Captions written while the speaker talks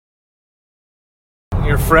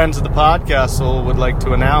your friends at the Podcastle would like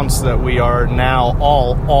to announce that we are now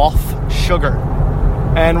all off sugar.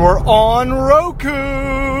 And we're on Roku!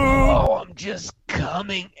 Oh, I'm just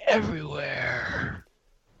coming everywhere.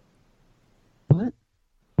 What?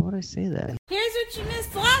 Why would I say that? Here's what you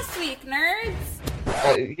missed last week,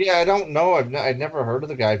 nerds. Yeah, I don't know. I'd never heard of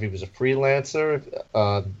the guy. If he was a freelancer,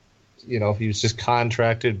 if he was just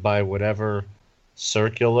contracted by whatever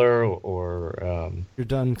circular or. You're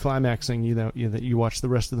done climaxing. You watch the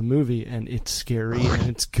rest of the movie, and it's scary and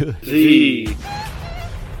it's good. The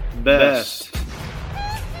best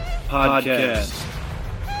podcast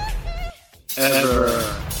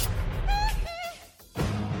ever.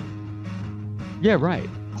 Yeah, right.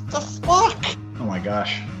 What the fuck? Oh my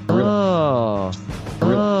gosh. Oh.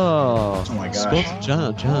 Oh. Oh my gosh.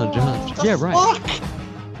 John. Yeah, right. Fuck?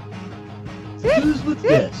 Who's with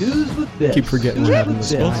this? Who's with this? Keep forgetting we're having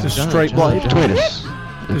this. It's a straight light. Tweet us.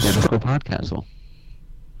 Podcastle.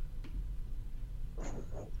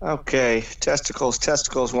 Okay,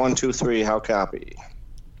 testicles, 1, 2, 3, how copy?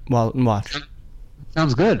 Well, watch.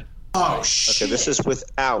 Sounds good. Oh shit. Okay, this is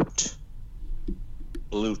without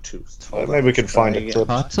Bluetooth. Hold Maybe on. we can find a clip.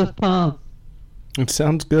 Hearts of Palm. It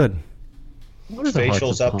sounds good. What is the Hearts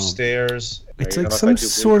Facials of Palm? upstairs. It's You like know, if I some do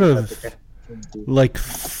sort Bluetooth, of like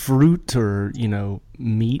fruit or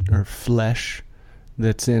meat or flesh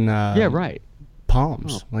that's in Yeah, right.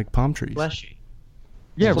 palms, like palm trees. Fleshy.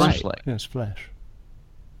 Yeah, right. Fleshlight. Yes, flesh.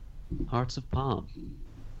 Hearts of Palm.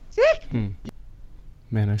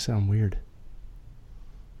 Man, I sound weird.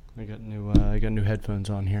 I got new headphones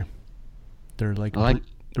on here. They're like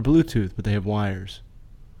they're Bluetooth, but they have wires,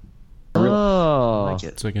 Oh. I like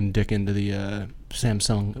it. so I can dick into the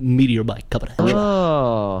Samsung Meteor Bike coverage.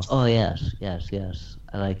 Oh. Oh, yes.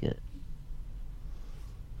 I like it.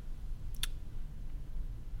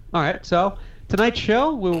 All right, so tonight's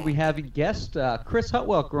show we will be having guest Chris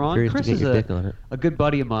Hutwelker on. Curious Chris to get is your dick on it. a good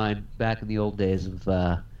buddy of mine back in the old days of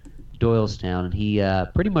Doylestown, and he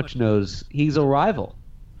pretty much knows he's a rival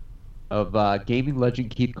of gaming legend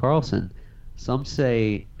Keith Carlson. Some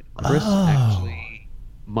say Chris actually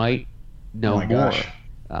might know Oh my more. gosh.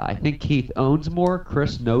 I think Keith owns more,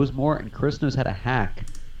 Chris knows more, and Chris knows how to hack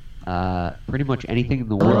pretty much anything in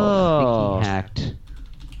the world. I think he hacked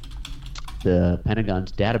the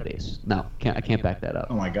Pentagon's database. No, I can't back that up.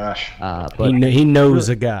 Oh my gosh. But He knows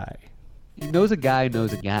a guy. he knows a guy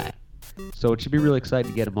knows a guy. So it should be really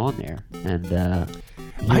exciting to get him on there. And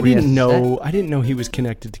I hear what he has didn't to say. know he was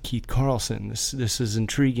connected to Keith Carlson. This is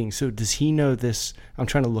intriguing. So does he know this? I'm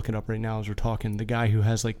trying to look it up right now as we're talking. The guy who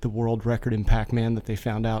has like the world record in Pac-Man that they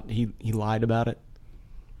found out he lied about it.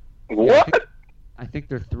 What? I think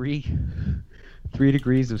there are three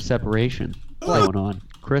degrees of separation going on.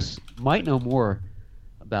 Chris might know more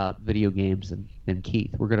about video games than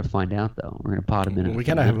Keith. We're gonna find out though. We're gonna pot him in. We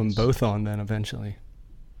gotta have them both on then eventually.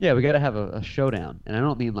 Yeah, we gotta have a showdown, and I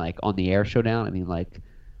don't mean like on the air showdown. I mean like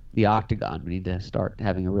the octagon. We need to start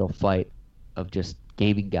having a real fight of just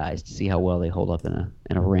gaming guys to see how well they hold up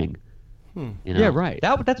in a ring. You know? Yeah, right.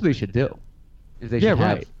 That's what they should do. Is they should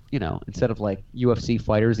have, instead of like UFC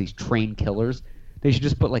fighters, these trained killers, they should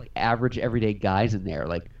just put like average everyday guys in there.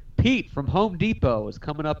 Like Pete from Home Depot is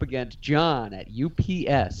coming up against John at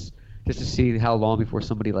UPS, just to see how long before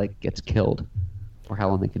somebody like gets killed, or how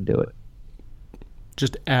long they can do it.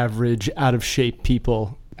 Just average, out of shape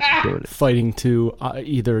people fighting to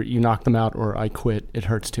either you knock them out or I quit. It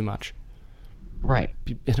hurts too much. Right.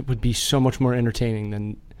 It would be so much more entertaining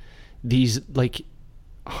than these like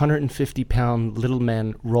 150-pound little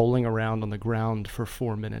men rolling around on the ground for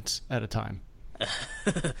 4 minutes at a time.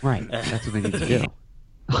 Right. That's what they need to do.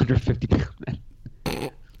 150-pound men.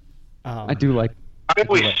 I do like. How did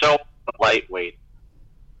we sell the lightweight?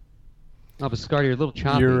 Oh, but Scardy, you're a little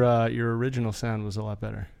choppy. Your original sound was a lot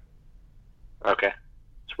better. Okay.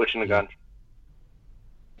 Switching the gun.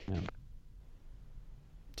 Yeah.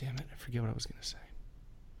 Damn it! I forget what I was gonna say.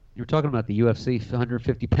 You were talking about the UFC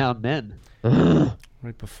 150-pound men.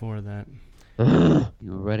 Right before that.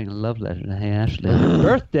 You were writing a love letter to Hey Ashley.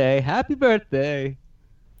 Birthday! Happy birthday!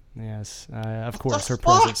 Yes, of course. Her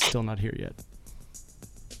present's still not here yet.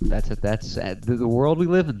 That's the world we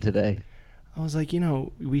live in today. I was like,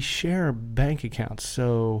 we share bank accounts,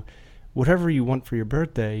 so whatever you want for your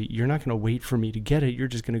birthday, you're not going to wait for me to get it. You're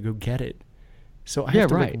just going to go get it. So I have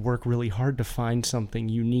to like, work really hard to find something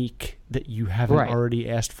unique that you haven't already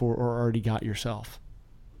asked for or already got yourself.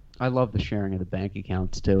 I love the sharing of the bank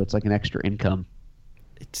accounts, too. It's like an extra income.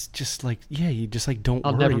 It's just like, you just like don't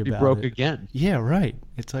I'll worry about it. never be broke again. Yeah, right.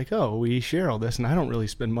 It's like, we share all this, and I don't really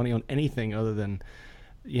spend money on anything other than,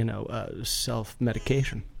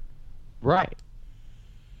 self-medication. Right.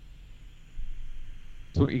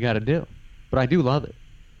 what you got to do. But I do love it.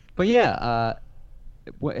 But yeah,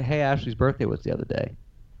 hey, Ashley's birthday was the other day,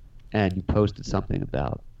 and you posted something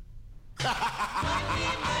about just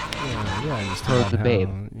her, about the how,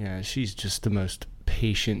 babe. Yeah, she's just the most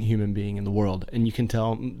patient human being in the world, and you can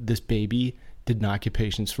tell this baby did not get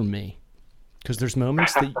patience from me, because there's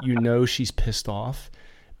moments that you know she's pissed off,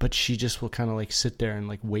 but she just will kind of like sit there and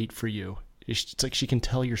like wait for you. It's like she can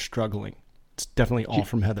tell you're struggling. It's definitely all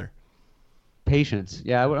from Heather. Patience.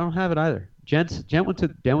 Yeah, I don't have it either. Jen went to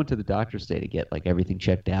the doctor's today to get like everything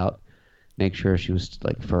checked out, make sure she was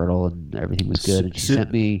like fertile and everything was good. And she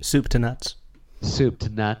sent me soup to nuts. Soup to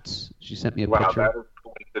nuts. She sent me a wow, picture. That is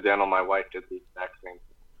coincidental. My wife did the exact same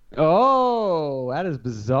thing. Oh, that is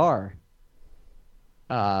bizarre.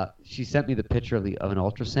 She sent me the picture of an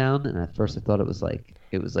ultrasound, and at first I thought it was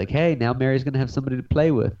like, hey, now Mary's gonna have somebody to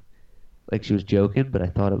play with. Like she was joking, but I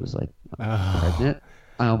thought it was like pregnant.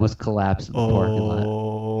 I almost collapsed in the parking lot.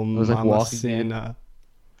 I was like walking in. I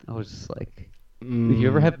was just like, if you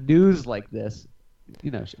ever have news like this,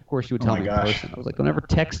 you know, of course you would tell me in person. I was like, don't ever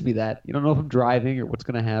text me that. You don't know if I'm driving or what's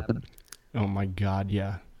going to happen. Oh my God,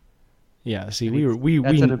 yeah. Yeah, see, we were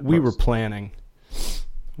planning.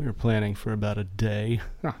 We were planning for about a day.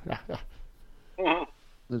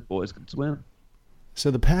 Those boys can swim.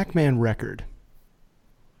 So the Pac-Man record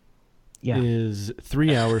is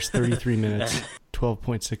 3 hours, 33 minutes,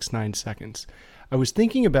 12.69 seconds. I was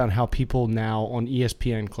thinking about how people now on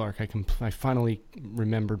ESPN, Clark, I finally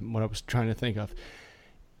remembered what I was trying to think of.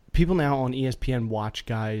 People now on ESPN watch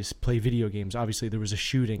guys play video games. Obviously, there was a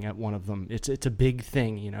shooting at one of them. It's a big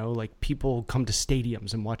thing, you know? Like, people come to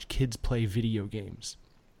stadiums and watch kids play video games.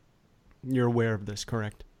 You're aware of this,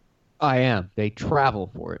 correct? I am. They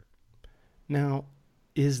travel for it. Now,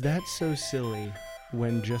 is that so silly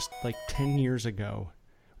when just like 10 years ago,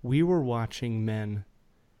 we were watching men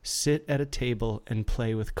sit at a table and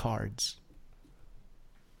play with cards?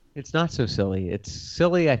 It's not so silly. It's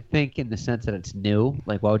silly, I think, in the sense that it's new.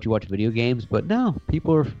 Like, why would you watch video games? But no,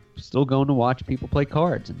 people are still going to watch people play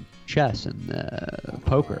cards and chess and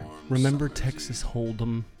poker. Remember Texas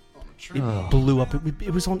Hold'em? It blew up.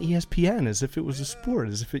 It was on ESPN as if it was a sport,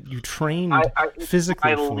 as if you trained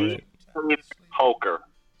physically for it. Poker.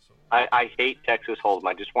 I hate Texas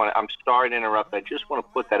Hold'em. I'm sorry to interrupt. I just want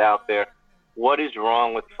to put that out there. What is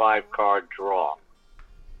wrong with 5-card draw?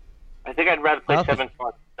 I think I'd rather play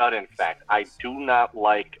 7-card stud, in fact. I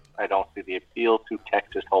don't see the appeal to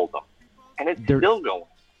Texas Hold'em. And it's still going.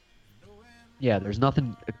 Yeah, there's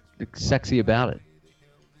nothing sexy about it.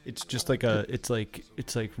 It's just like it's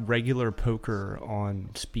like regular poker on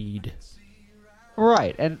speed.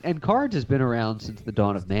 Right, and cards has been around since the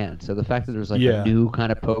dawn of man. So the fact that there's like a new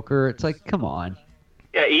kind of poker, it's like, come on.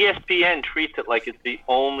 Yeah, ESPN treats it like it's the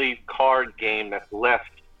only card game that's left,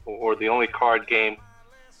 or the only card game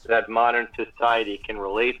that modern society can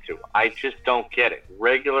relate to. I just don't get it.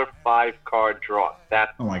 Regular 5-card draw.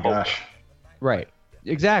 That's oh my gosh. Right.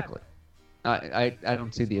 Exactly. I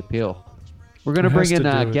don't see the appeal. We're going to bring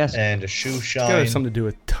in guests. And a shoe shine. It's got to have something to do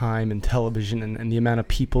with time and television and the amount of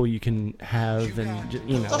people you can have, and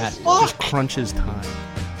you know, just crunches time.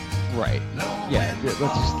 Right. Yeah.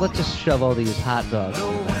 Let's just shove all these hot dogs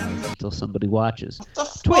until somebody watches.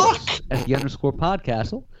 Tweet us at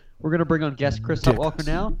 _Podcastle. We're going to bring on guest Chris Hutwelker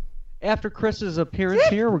now. After Chris's appearance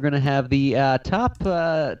here, we're going to have the top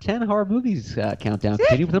 10 horror movies countdown.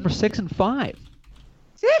 Continue with number 6 and 5.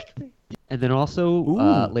 And then also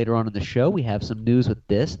later on in the show, we have some news with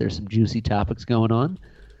this. There's some juicy topics going on.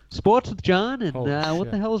 Sports with John and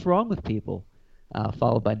what the hell is wrong with people,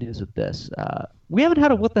 followed by news with this. We haven't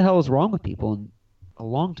had a what the hell is wrong with people in a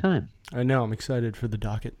long time. I know. I'm excited for the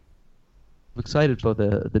docket. I'm excited for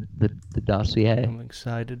the dossier. I'm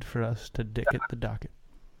excited for us to dick at the docket.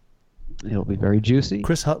 It'll be very juicy.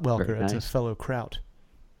 Chris Hutwelker, nice. It's a fellow Kraut.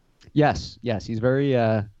 Yes, he's very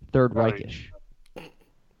Third Reichish.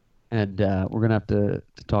 And we're going to have to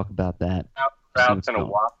talk about that. Krauts and a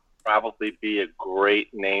Wop probably be a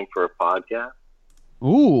great name for a podcast.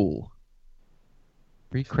 Ooh.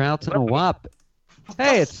 3 Krauts and a Wop.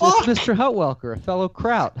 Hey, it's Mr. Hutwelker, a fellow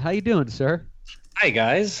Kraut. How you doing, sir? Hi,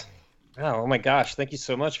 guys. Oh my gosh, thank you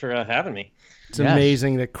so much for having me. It's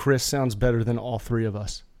amazing that Chris sounds better than all 3 of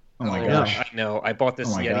us. Oh my gosh. I know. I bought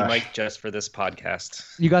this Yeti mic just for this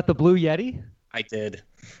podcast. You got the Blue Yeti? I did.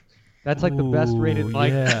 That's like the best rated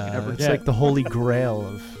mic you can ever it's get. like the holy grail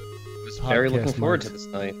of I was very looking forward to this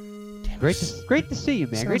night. Great to see you,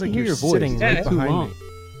 man. Sounds Great to like hear you're your voice. sitting It's right been too behind long. me.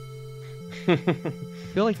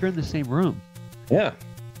 I feel like you're in the same room. Yeah.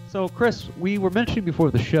 So, Chris, we were mentioning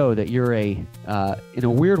before the show that you're in a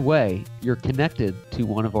weird way, you're connected to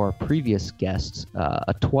one of our previous guests,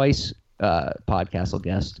 a twice Podcastle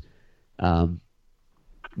guest,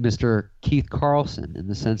 Mr. Keith Carlson, in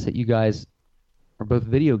the sense that you guys are both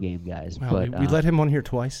video game guys. Wow, but we let him on here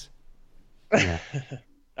twice. Yeah.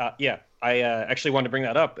 Yeah, I actually wanted to bring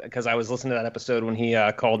that up because I was listening to that episode when he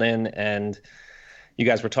called in and you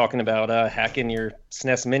guys were talking about hacking your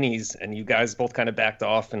SNES minis, and you guys both kind of backed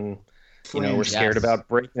off and were scared about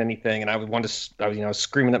breaking anything. And I was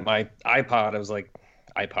screaming at my iPod. I was like,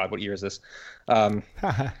 iPod, what year is this? Oh,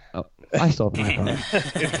 I still have my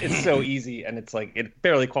iPod. It's so easy, and it's like it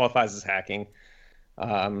barely qualifies as hacking.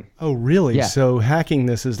 Oh, really? Yeah. So hacking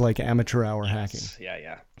this is like amateur hour hacking.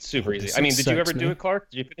 Yeah. Super easy. This I mean, did you ever excites do me. it, Clark?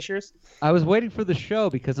 Did you finish yours? I was waiting for the show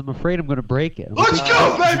because I'm afraid I'm going to break it. Let's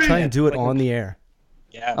go, baby! Try and do it on the air.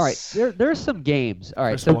 Yes. All right, there's some games. All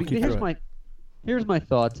right, First, so walk you through here's my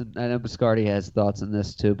thoughts, and I know Biscardi has thoughts on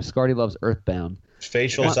this too. Biscardi loves Earthbound.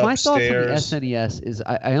 Facials My thoughts on the upstairs. SNES is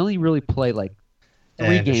I only really play like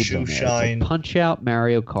 3 And games Shoe on there. It's Shine. like Punch Out,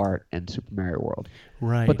 Mario Kart, and Super Mario World.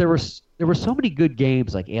 Right. But there were so many good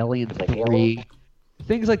games like Alien 3,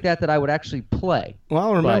 things like that I would actually play.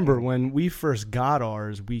 Well, I remember when we first got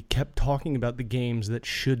ours, we kept talking about the games that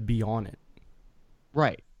should be on it.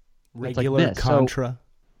 Right. It's like Regular this. Contra.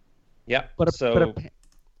 Yeah. Go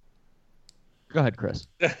ahead, Chris.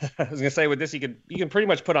 I was gonna say with this, you can pretty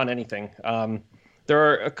much put on anything. There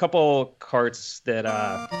are a couple carts that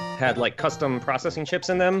had like custom processing chips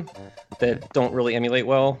in them that don't really emulate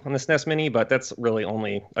well on the SNES Mini, but that's really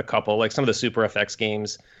only a couple. Like some of the Super FX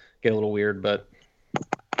games get a little weird, but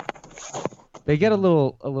They get a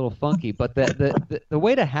little funky, but the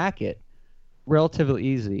way to hack it, relatively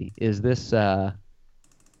easy, is this.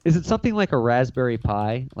 Is it something like a Raspberry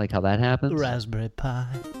Pi, like how that happens? Raspberry Pi.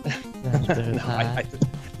 Raspberry no, Pi.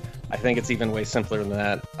 I think it's even way simpler than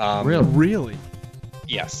that. Really?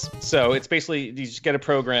 Yes. So it's basically you just get a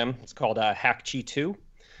program. It's called Hackchi 2.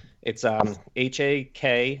 It's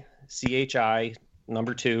HAKCHI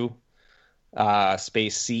number 2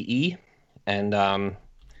 space CE, and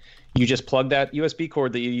you just plug that USB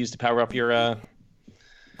cord that you use to power up your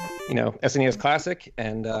SNES Classic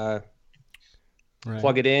and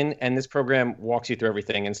plug it in, and this program walks you through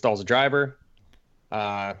everything. Installs a driver.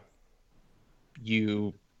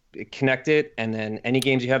 You connect it, and then any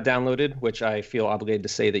games you have downloaded, which I feel obligated to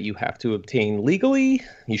say that you have to obtain legally.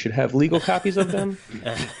 You should have legal copies of them.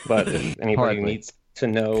 But if anybody needs to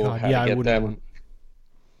know how to get them,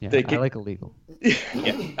 I like illegal.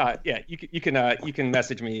 You can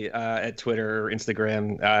message me at Twitter or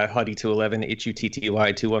Instagram, Huddy211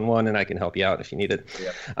 HUTTY211, and I can help you out if you need it.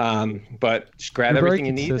 But just grab everything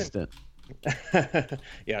you need.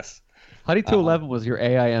 Yes. Huddy211 was your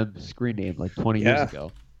AIM screen name like 20 years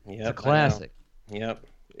ago. Yep, it's a classic. Yep.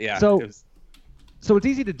 Yeah. So it's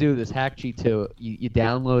easy to do this Hackchi 2. You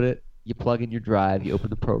download it, you plug in your drive, you open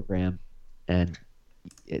the program, and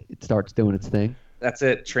it starts doing its thing. That's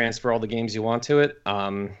it. Transfer all the games you want to it.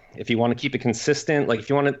 If you want to keep it consistent, like if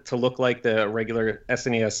you want it to look like the regular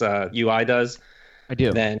SNES UI does, I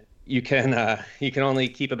do. Then you can only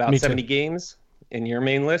keep about 70 games in your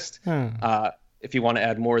main list. If you want to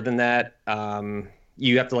add more than that,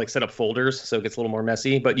 you have to like set up folders, so it gets a little more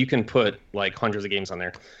messy. But you can put like hundreds of games on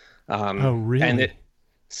there. Oh, really? And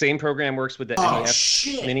same program works with the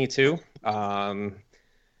NES Mini too.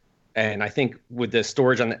 And I think with the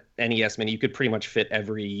storage on the NES Mini, you could pretty much fit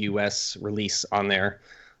every US release on there.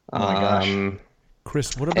 Oh my gosh.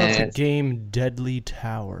 Chris, what about the game Deadly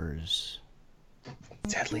Towers?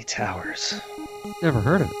 Deadly Towers. Never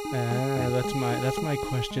heard of it. That's my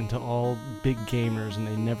question to all big gamers, and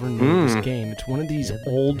they never know this game. It's one of these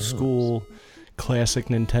old school, classic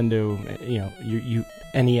Nintendo, you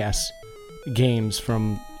NES games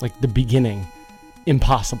from like the beginning.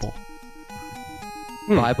 Impossible.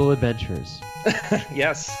 Bible Adventures.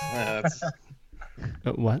 Yes. That's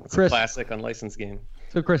what? Chris, a classic unlicensed game.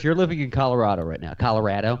 So, Chris, you're living in Colorado right now.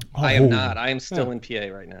 Colorado? I am not. I am still in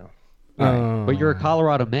PA right now. Right. But you're a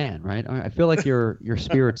Colorado man, right? I feel like your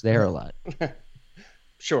spirit's there a lot.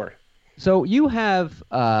 Sure. So you have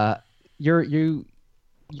you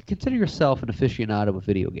consider yourself an aficionado of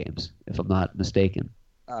video games, if I'm not mistaken.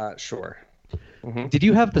 Sure. Mm-hmm. Did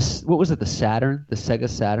you have what was it, the Saturn, the Sega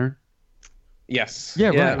Saturn? Yes. Yeah,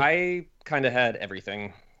 right. I kind of had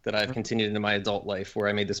everything that I've continued into my adult life, where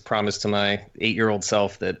I made this promise to my 8-year-old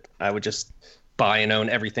self that I would just buy and own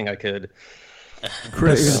everything I could.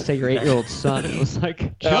 Chris, you're gonna say your 8-year-old son. It was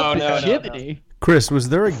like, no. Chris, was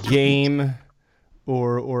there a game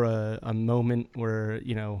or a moment where,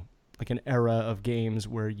 like an era of games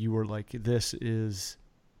where you were like, this is,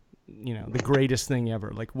 the greatest thing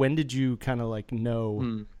ever? Like, when did you kind of like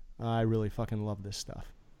know, I really fucking love this stuff?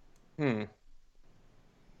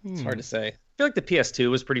 It's hard to say. I feel like the PS2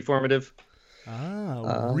 was pretty formative.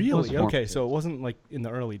 Really? Okay, so it wasn't like in the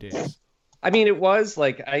early days. I mean, it was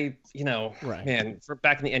like man, for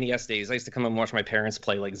back in the NES days, I used to come and watch my parents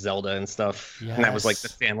play like Zelda and stuff, and that was like the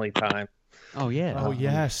family time. Oh yeah. Oh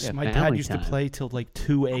yes, my dad used to play till like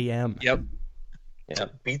 2 a.m. Yep.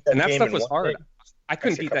 Beat that and that game stuff in was one hard. day. I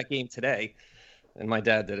couldn't beat that game today, and my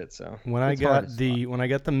dad did it. So when I got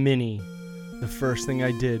the Mini, the first thing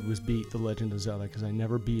I did was beat The Legend of Zelda because I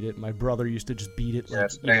never beat it. My brother used to just beat it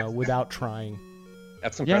without trying.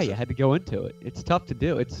 That's impressive. Yeah, you had to go into it. It's tough to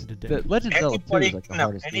do. It's the Legend of Zelda 2 is like the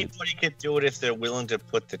hardest. Anybody could do it if they're willing to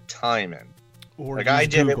put the time in. Or like I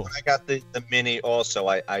did Google. It when I got the Mini. Also,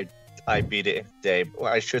 I beat it in a day.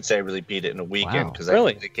 Well, I should say I really beat it in a weekend because I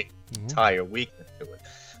dedicated the entire weekend to it.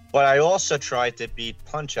 But I also tried to beat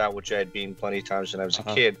Punch-Out, which I had beaten plenty of times when I was a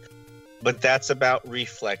kid. But that's about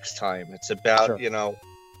reflex time. It's about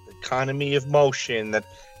economy of motion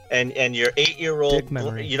and your 8-year-old.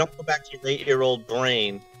 You don't go back to your 8-year-old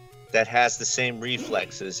brain that has the same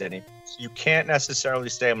reflexes anymore. So you can't necessarily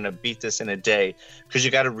say I'm going to beat this in a day because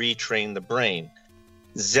you got to retrain the brain.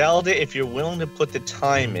 Zelda, if you're willing to put the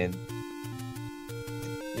time in,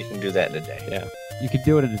 you can do that in a day. Yeah, you can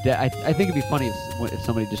do it in a day. I think it'd be funny if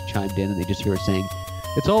somebody just chimed in and they just hear us saying,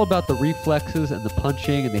 it's all about the reflexes and the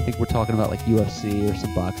punching, and they think we're talking about like UFC or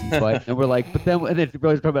some boxing fight, and we're like, but then and they're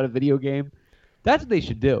really talking about a video game. That's what they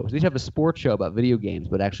should do. They should have a sports show about video games,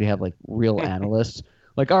 but actually have like real analysts.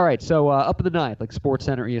 Like, all right, so up in the ninth, like Sports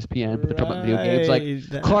Center, ESPN, but they're talking about video games.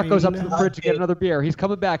 Like, Clark goes up to the fridge to get another beer. He's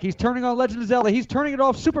coming back. He's turning on Legend of Zelda. He's turning it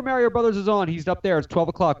off. Super Mario Brothers is on. He's up there. It's 12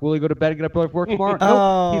 o'clock. Will he go to bed and get up for work tomorrow?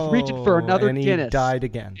 Nope. He's reaching for another and Guinness. He died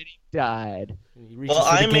again. And he died. Well,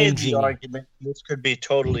 I made the argument, this could be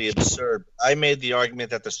totally absurd. I made the argument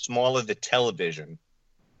that the smaller the television,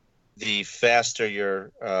 the faster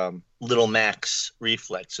your little max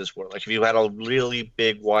reflexes were. Like if you had a really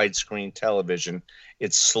big widescreen television,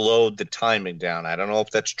 it slowed the timing down. I don't know if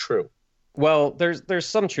that's true. Well, there's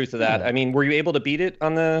some truth to that. I mean, were you able to beat it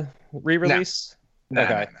on the re-release? No.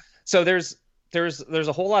 Okay. No. So there's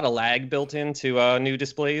a whole lot of lag built into new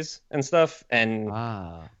displays and stuff, and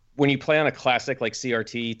when you play on a classic like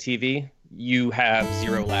CRT TV, you have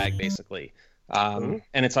zero lag basically. And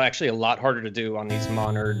it's actually a lot harder to do on these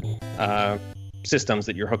modern systems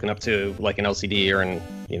that you're hooking up to, like an LCD or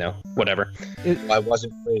whatever. I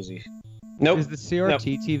wasn't crazy. Nope. Is the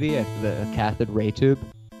CRT TV a cathode ray tube?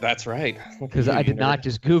 That's right. Because I did not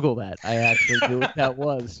just Google that. I actually knew what that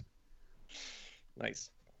was. Nice.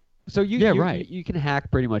 So you can hack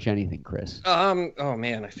pretty much anything, Chris. Oh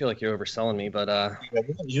man, I feel like you're overselling me, but we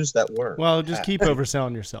don't use that word. Well, just keep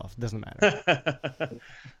overselling yourself. It doesn't matter.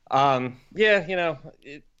 I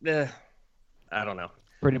don't know.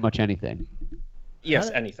 Pretty much anything. Yes,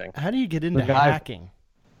 anything. How do you get into hacking?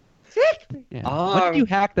 Yeah. When did you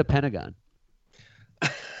hack the Pentagon?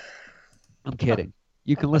 I'm kidding.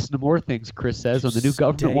 You can listen to more things Chris says on the new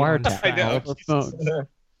government wiretap.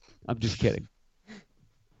 I'm just kidding.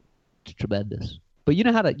 It's tremendous. But you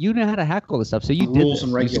know how to hack all this stuff. So you did this.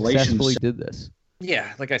 And regulations. You successfully did this.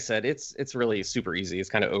 Yeah, like I said, it's really super easy. It's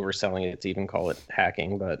kind of overselling it to even call it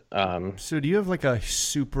hacking, but So do you have like a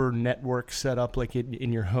super network set up like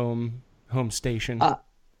in your home station?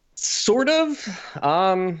 Sort of.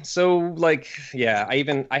 So like, yeah,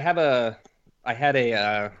 I had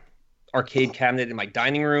a arcade cabinet in my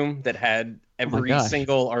dining room that had every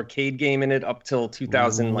single arcade game in it up till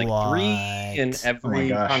 2003 in every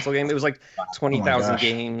console game. It was like 20,000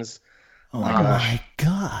 games. Oh my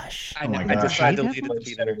gosh! I decided to leave it to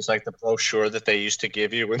be there. It was like the brochure that they used to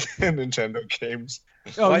give you with Nintendo games.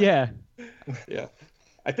 Oh yeah. Yeah.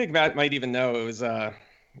 I think Matt might even know it was I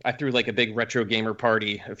threw like a big retro gamer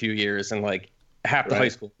party a few years, and like half the high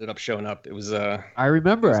school ended up showing up. It was I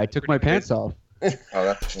remember I took my pants off.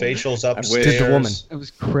 Facials upstairs. Did the woman? It was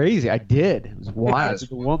crazy. I did. It was wild.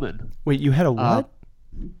 The woman. Wait, you had a what?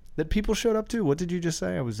 That people showed up to? What did you just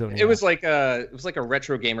say? I was zoning out. It was like a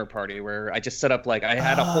retro gamer party where I just set up like I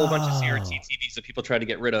had a whole bunch of CRT TVs that people tried to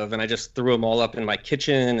get rid of, and I just threw them all up in my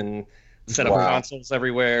kitchen and set up consoles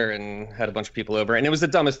everywhere and had a bunch of people over. And it was the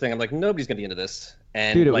dumbest thing. I'm like, nobody's gonna be into this.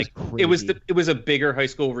 And dude, it was a bigger high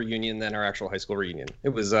school reunion than our actual high school reunion. It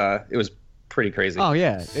was pretty crazy. Oh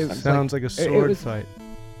yeah, it sounds like a sword fight.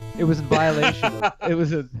 It was in violation.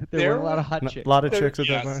 There were a lot of hot chicks. A lot of chicks at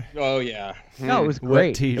that point. Oh yeah. No, it was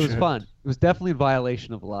great. It was fun. It was definitely in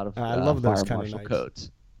violation of a lot of I love those fire kind marshal of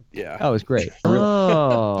codes. Yeah. That was great.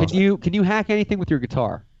 Oh. Can you hack anything with your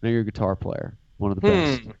guitar? I know you're a guitar player. One of the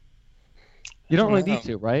best. You don't really need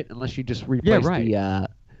to, right? Unless you just replace put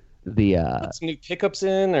some new pickups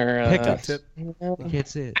in or pickup tip.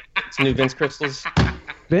 That's it. Some new Vince crystals.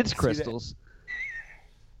 Vince crystals.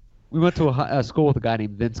 We went to a school with a guy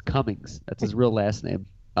named Vince Cummings. That's his real last name.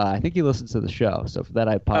 I think he listens to the show, so for that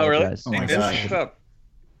I apologize. Oh, really? Oh, my gosh.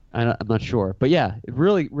 I'm not sure. But yeah,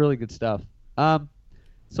 really, really good stuff.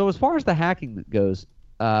 So as far as the hacking goes,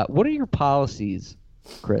 what are your policies,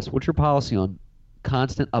 Chris? What's your policy on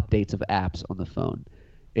constant updates of apps on the phone?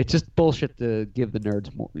 It's just bullshit to give the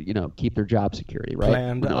nerds more, keep their job security, right?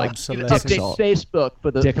 Planned obsolescence. Update Facebook for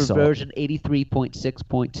version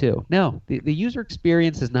 83.6.2. No, the user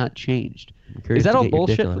experience has not changed. Is that all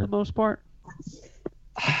bullshit for the most part?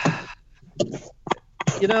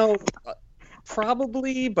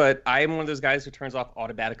 Probably, but I'm one of those guys who turns off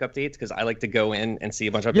automatic updates because I like to go in and see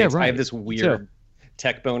a bunch of updates. Yeah, right. I have this weird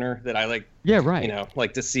tech boner that I like. Yeah, right.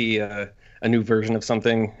 Like to see a new version of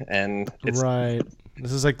something, and it's right.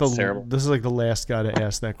 This is like the terrible. This is like the last guy to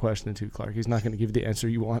ask that question to Clark. He's not going to give you the answer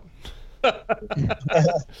you want.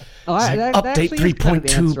 Update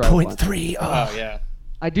 3.2.3. Oh yeah.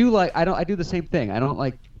 I do the same thing. I don't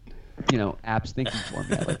like apps thinking for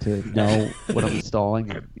me. I like to know what I'm installing.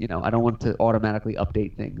 I don't want to automatically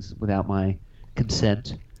update things without my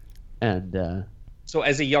consent. And so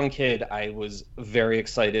as a young kid, I was very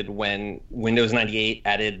excited when Windows 98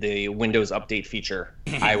 added the Windows Update feature.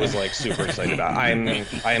 I was like super excited about it.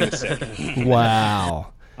 I am sick.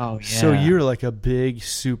 Wow. Oh yeah. So you're like a big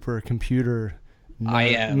supercomputer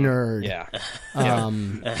nerd. Yeah.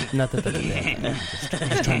 Not that that's a bad thing. I'm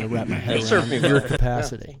just trying to wrap my head around your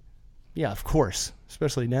capacity. Yeah, of course,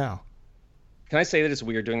 especially now. Can I say that it's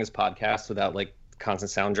weird doing this podcast without like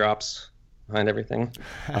constant sound drops behind everything?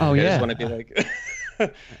 Oh yeah. I just want to be like.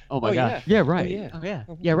 Oh my gosh. Yeah, right. Oh, yeah.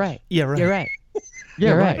 Oh, yeah. Yeah, right. Yeah, right. Yeah, right.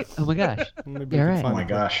 Yeah, right. Oh my gosh. Yeah, right. Oh my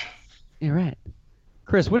gosh. Yeah, right.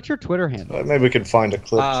 Chris, what's your Twitter handle? Maybe we can find a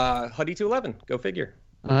clip. Huddy211. Go figure.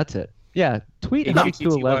 Oh, that's it. Yeah, tweet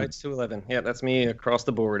Huddy211. It's 211. Yeah, that's me across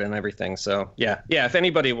the board and everything. So yeah. If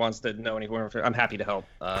anybody wants to know anywhere, I'm happy to help.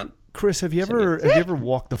 Chris, have you ever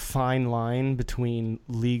walked the fine line between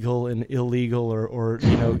legal and illegal, or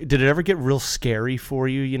did it ever get real scary for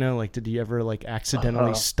you? Like, did you ever like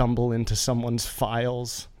accidentally stumble into someone's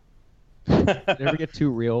files? Did it ever get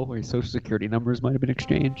too real, where your social security numbers might have been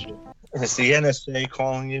exchanged? Is the NSA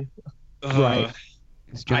calling you? Right.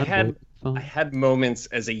 I had moments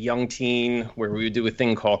as a young teen where we would do a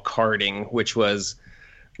thing called carding, which was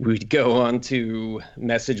we'd go onto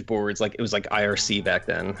message boards, like it was like IRC back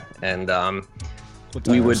then, and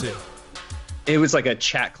we would. It was like a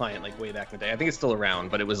chat client, like way back in the day. I think it's still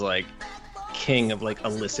around, but it was like king of like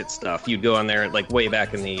illicit stuff. You'd go on there like way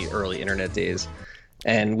back in the early internet days,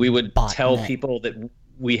 and we would tell people that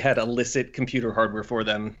we had illicit computer hardware for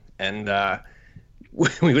them, and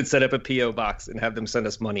we would set up a PO box and have them send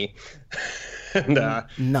us money, and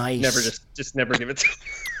nice. Never just never give it to them.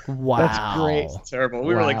 Wow, that's great. It's terrible.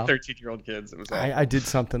 We were like 13-year-old kids. It was. I did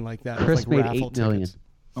something like that. Chris like made $8 million.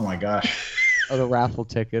 Oh my gosh. Oh, the raffle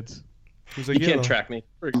tickets. Like, you can't track me.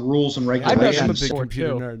 Rules and I'm a regulations. big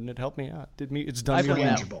computer nerd, and it helped me out. It's done me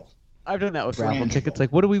well. I've done that with raffle tickets.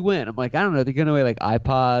 Like, what do we win? I'm like, I don't know. They're giving away like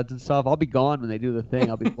iPods and stuff. I'll be gone when they do the thing.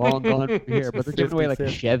 I'll be long gone from here. But they're giving away like a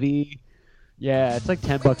Chevy. Yeah, it's like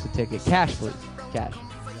 $10 a ticket. Cash, please. Cash.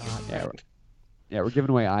 Yeah, we're giving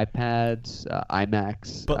away iPads,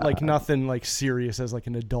 iMacs. But like nothing like serious as like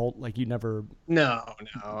an adult. Like you never. No.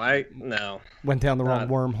 Went down the wrong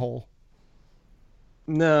wormhole.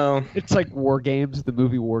 No. It's like War Games, the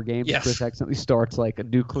movie War Games. Yes. Chris accidentally starts like a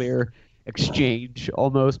nuclear exchange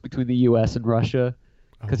almost between the U.S. and Russia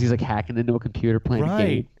because he's like hacking into a computer playing a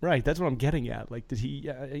game. Right. That's what I'm getting at. Like, did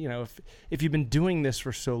he? If you've been doing this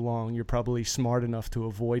for so long, you're probably smart enough to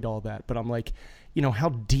avoid all that. But I'm like, how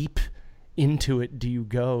deep into it do you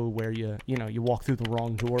go where you walk through the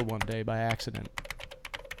wrong door one day by accident?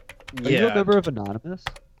 Are you a member of Anonymous?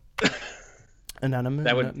 Anonymous?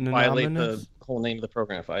 That would violate the whole name of the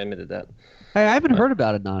program if I admitted that. Hey, I haven't heard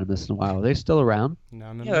about Anonymous in a while. Are they still around?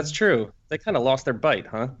 Yeah, that's true. They kind of lost their bite,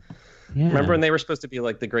 huh? Yeah. Remember when they were supposed to be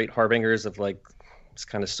like the great harbingers of like this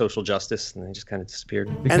kind of social justice, and they just kind of disappeared?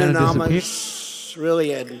 And anonymous,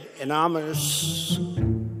 really anonymous.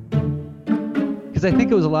 Because I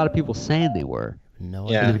think it was a lot of people saying they were. No,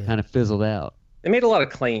 yeah, and it kind of fizzled out. They made a lot of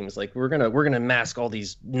claims, like we're gonna mask all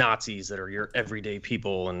these Nazis that are your everyday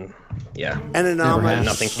people, and and anonymous,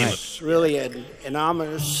 nothing came of it. Really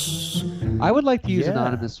anonymous. I would like to use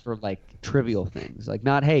Anonymous for like trivial things, like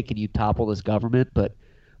not hey, can you topple this government, but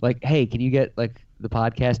like hey, can you get like the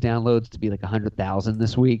podcast downloads to be like 100,000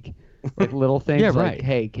 this week, like little things. Yeah, like, right.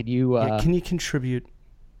 Hey, can you contribute?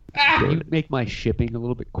 Can you make my shipping a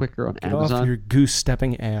little bit quicker on Amazon? Off your goose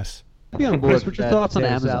stepping ass. Be on board. What's your thoughts on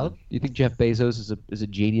Amazon? Do you think Jeff Bezos is a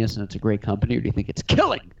genius and it's a great company, or do you think it's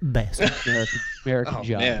killing American jobs?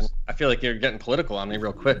 Man, I feel like you're getting political on me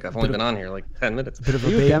real quick. I've only been on here like 10 minutes. Are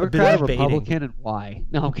you a Democrat or Republican, and why?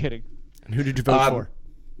 No, I'm kidding. And who did you vote for?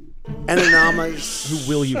 Anonymous.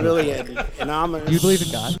 Who will you vote really anonymous. Do you believe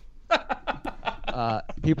in God?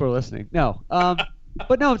 People are listening. No.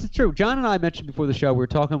 But no, it's true. John and I mentioned before the show, we were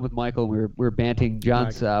talking with Michael, and we were banting.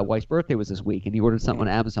 John's wife's birthday was this week, and he ordered something on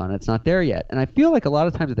Amazon, and it's not there yet. And I feel like a lot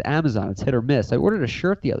of times with Amazon, it's hit or miss. I ordered a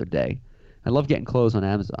shirt the other day. I love getting clothes on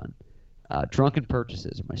Amazon. Drunken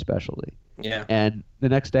purchases are my specialty. Yeah. And the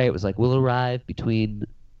next day, it was like, will arrive between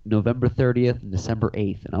November 30th and December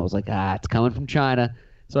 8th. And I was like, it's coming from China.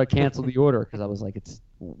 So I canceled the order because I was like,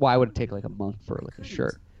 why would it take like a month for like a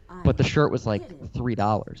shirt? But the shirt was like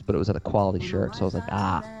 $3, but it was at a quality shirt. So I was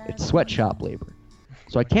like, it's sweatshop labor.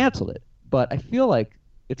 So I canceled it. But I feel like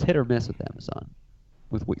it's hit or miss with Amazon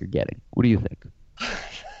with what you're getting. What do you think?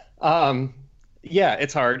 Yeah,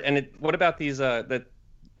 it's hard. And what about these, if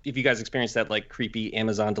you guys experienced that like creepy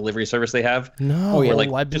Amazon delivery service they have? No,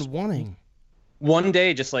 I've been wanting. One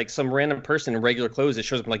day, just like some random person in regular clothes, it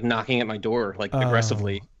shows up like knocking at my door like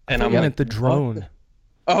aggressively. And I'm like, the drone.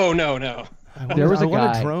 Oh, no. There was a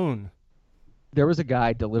drone. There was a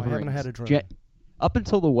guy delivering. I haven't had a drone. Up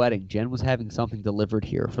until the wedding, Jen was having something delivered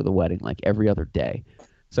here for the wedding like every other day.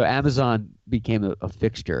 So Amazon became a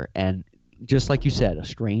fixture. And just like you said, a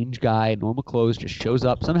strange guy, normal clothes, just shows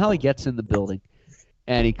up. Somehow he gets in the building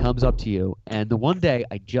and he comes up to you. And the one day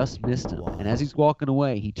I just missed him. And as he's walking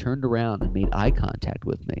away, he turned around and made eye contact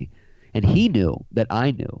with me. And he knew that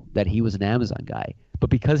I knew that he was an Amazon guy. But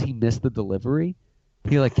because he missed the delivery,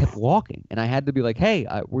 he like kept walking, and I had to be like, "Hey,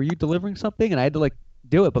 were you delivering something?" And I had to like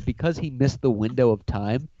do it, but because he missed the window of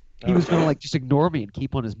time, he was gonna like just ignore me and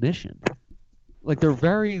keep on his mission. Like they're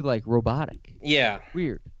very like robotic. Yeah,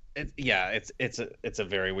 weird. It's a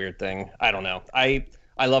very weird thing. I don't know. I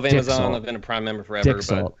love Amazon. I've been a Prime member forever,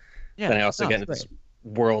 but then I also get into this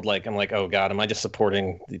world like I'm like, oh god, am I just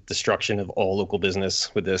supporting the destruction of all local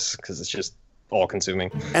business with this? Because it's just all consuming.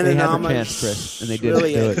 And they had their chance, Chris, and they didn't do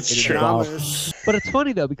it. It's true. But it's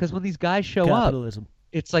funny though, because when these guys show up,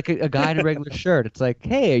 it's like a guy in a regular shirt. It's like,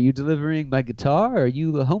 hey, are you delivering my guitar, or are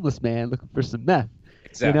you a homeless man looking for some meth?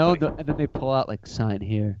 Exactly. You know, and then they pull out like sign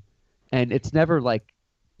here, and it's never like,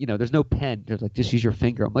 there's no pen. There's like just use your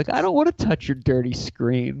finger. I'm like, I don't want to touch your dirty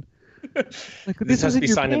screen. Like this has to be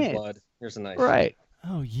signed pants. in blood. Here's a knife. Right.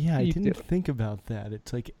 Oh, yeah, I didn't think about that.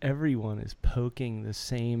 It's like everyone is poking the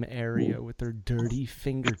same area with their dirty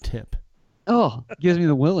fingertip. Oh, gives me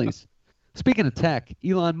the willies. Speaking of tech,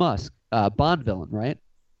 Elon Musk, Bond villain, right?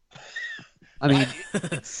 I mean,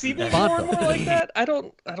 see me more and more like that? I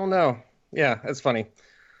don't know. Yeah, that's funny.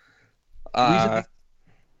 Oh,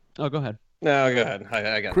 go ahead. No, go ahead.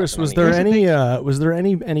 I got Chris, was there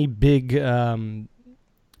any big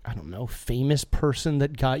I don't know, famous person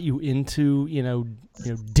that got you into,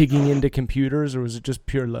 digging into computers, or was it just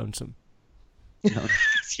pure lonesome?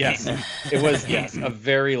 Yes, it was. Yes, a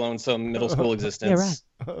very lonesome middle school existence.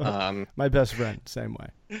 Yeah, right. My best friend, same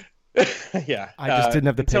way. Yeah, I just didn't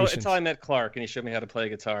have the patience. Until I met Clark and he showed me how to play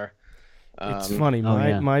guitar. It's funny.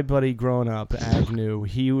 My buddy growing up, Agnew,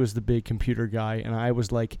 he was the big computer guy, and I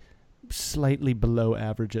was like slightly below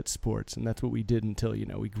average at sports, and that's what we did until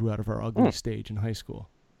we grew out of our ugly stage in high school.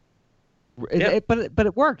 But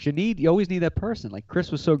it works. You always need that person. Like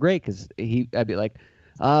Chris was so great because I'd be like,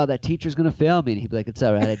 oh, that teacher's gonna fail me, and he'd be like, it's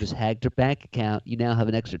all right, I just hacked her bank account. You now have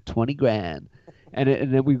an extra $20,000,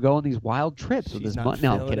 and then we go on these wild trips with this money.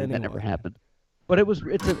 No, I'm kidding. That never happened. But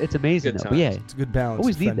it's amazing though. But yeah, it's a good balance.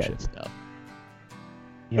 Always need that stuff.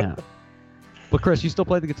 Yeah. But Chris, you still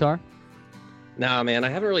play the guitar? Nah, man, I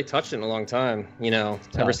haven't really touched it in a long time.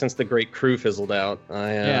 Ever since the great crew fizzled out.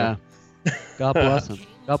 Yeah. God bless him.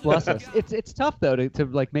 God bless us. It's tough though to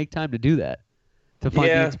like make time to do that, to find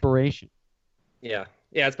the inspiration. Yeah,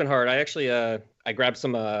 it's been hard. I actually I grabbed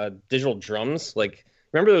some digital drums. Like,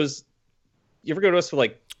 remember those? You ever go to us for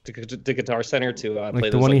like the Guitar Center to play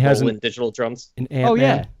the those one like he has Roland digital drums? In Ant-Man? Oh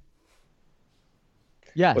yeah.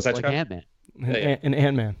 Yeah, was that like Ant-Man? In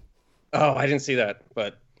Ant-Man. Oh, I didn't see that,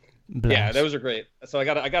 but Blast. Yeah, those are great. So I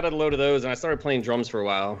got a load of those, and I started playing drums for a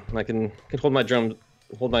while. And I can hold my own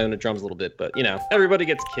drums a little bit, but everybody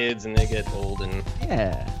gets kids and they get old, and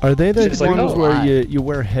Are they the ones where live. you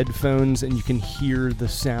wear headphones and you can hear the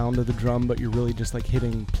sound of the drum, but you're really just like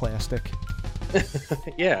hitting plastic?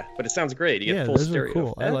 Yeah, but it sounds great. You get full those stereo. are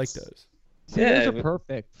cool. I like those. See, those are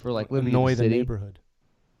perfect for like living in the city, neighborhood.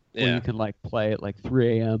 where you can like play at like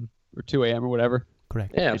 3 a.m. or 2 a.m. or whatever.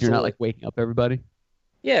 Correct. Yeah, if you're not like waking up everybody.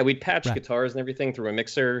 Yeah, we'd patch Right. guitars and everything through a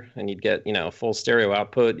mixer, and you'd get, full stereo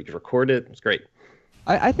output. You could record it. It was great.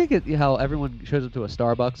 I think how everyone shows up to a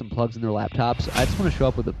Starbucks and plugs in their laptops. I just want to show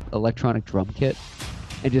up with an electronic drum kit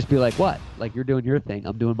and just be like, what? Like, you're doing your thing.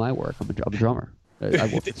 I'm doing my work. I'm a drummer. I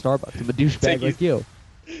work at Starbucks. I'm a douchebag like you.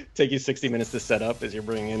 Take you 60 minutes to set up as you're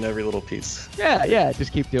bringing in every little piece. Yeah.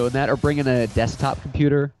 Just keep doing that. Or bring in a desktop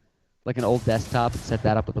computer, like an old desktop, and set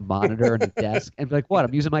that up with a monitor and a desk. And be like, what?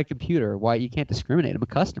 I'm using my computer. Why? You can't discriminate. I'm a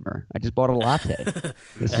customer. I just bought a latte.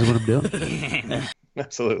 This is what I'm doing.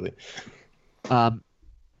 Absolutely.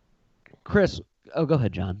 Chris, go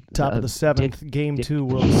ahead, John. Top of the seventh, Game 2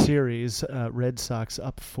 World Series. Red Sox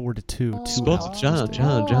up 4-2. John.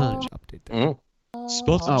 Update there.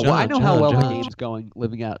 Well, I know how well the game's going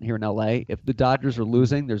living out here in L.A. If the Dodgers are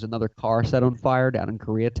losing, there's another car set on fire down in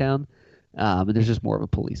Koreatown. And there's just more of a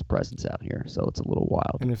police presence out here, so it's a little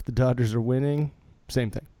wild. And if the Dodgers are winning,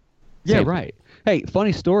 same thing. Yeah, right. Hey,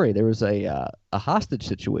 funny story. There was a hostage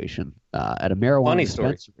situation at a marijuana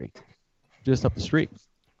dispensary just up the street.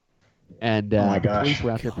 And the police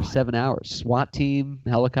were out there for 7 hours. SWAT team,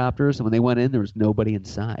 helicopters, and when they went in, there was nobody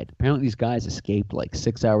inside. Apparently these guys escaped like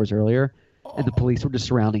 6 hours earlier, and the police were just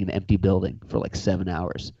surrounding an empty building for like 7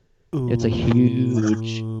 hours. It's a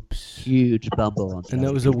huge bumble. And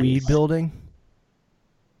that was a weed building?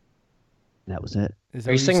 That was it.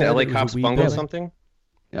 Are you saying the LA cops bungled something?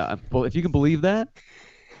 Yeah, well, if you can believe that,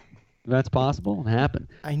 if that's possible, it happened.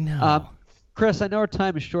 I know. Chris, I know our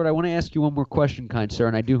time is short. I want to ask you one more question, kind sir,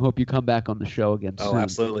 and I do hope you come back on the show again soon. Oh,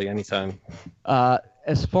 absolutely. Anytime.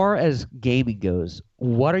 As far as gaming goes,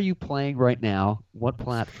 what are you playing right now? What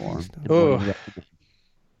platform?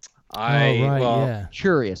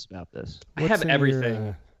 Curious about this. I have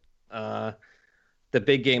everything. The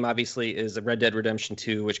big game, obviously, is Red Dead Redemption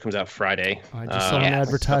 2, which comes out Friday. I just saw an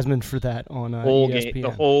advertisement for that on ESPN. The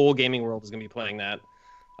whole gaming world is going to be playing that.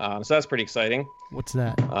 So that's pretty exciting. What's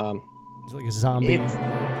that? Is it like a zombie?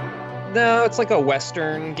 No, it's like a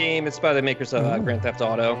Western game. It's by the makers of Grand Theft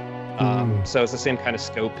Auto. So it's the same kind of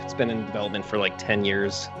scope. It's been in development for like 10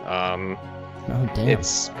 years. Oh, damn. It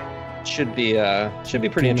should be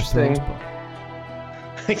pretty interesting.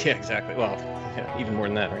 Yeah, exactly. Well, yeah, even more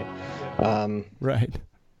than that, right? Right.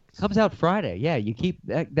 Comes out Friday. Yeah, you keep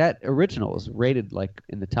that original is rated like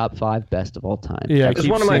in the top 5 best of all time. Yeah, I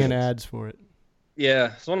keep seeing ads for it.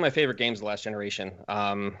 Yeah, it's one of my favorite games of the last generation.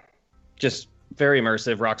 Just very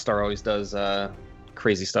immersive. Rockstar always does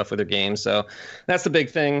crazy stuff with their games, so that's the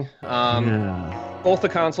big thing. Both the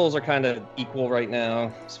consoles are kind of equal right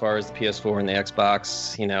now as far as the PS4 and the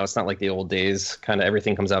Xbox. It's not like the old days. Kind of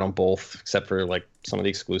everything comes out on both except for like some of the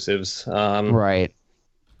exclusives. Right.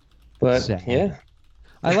 But yeah,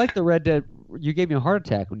 I like the Red Dead. You gave me a heart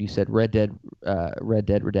attack when you said Red Dead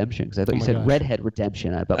Redemption, because I thought you said Redhead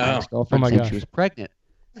Redemption. I thought my ex-girlfriend said she was pregnant.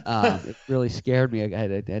 It really scared me. I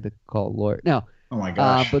had to call a lawyer. No. Oh my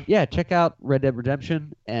gosh. But yeah, check out Red Dead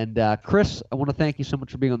Redemption. And Chris, I want to thank you so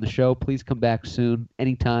much for being on the show. Please come back soon,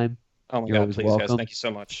 anytime. Oh my You're God, please, welcome. guys. Thank you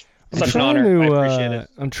so much. Such an honor. I appreciate it.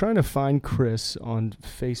 I'm trying to find Chris on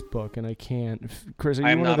Facebook, and I can't. Chris, are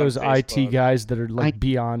you one not of those on IT guys that are like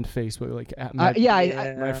beyond Facebook? Like, my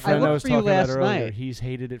friend I was talking about earlier, he's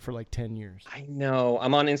hated it for like 10 years. I know.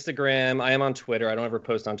 I'm on Instagram. I am on Twitter. I don't ever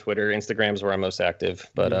post on Twitter. Instagram's where I'm most active.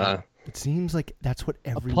 But it seems like that's what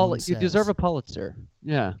everyone says. You deserve a Pulitzer.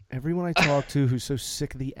 Yeah. Everyone I talk to who's so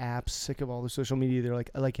sick of the apps, sick of all the social media, they're like,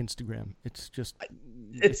 I like Instagram. It's just...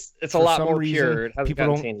 It's a lot more pure. It hasn't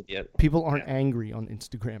gotten tainted yet. People aren't angry on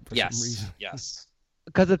Instagram for some reason. Yes.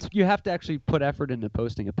 Because you have to actually put effort into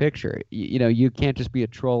posting a picture. You can't just be a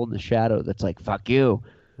troll in the shadow that's like, fuck you.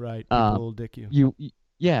 Right. People will dick you.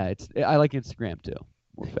 I like Instagram too.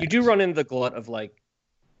 You do run into the glut of like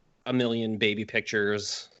a million baby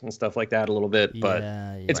pictures and stuff like that a little bit, but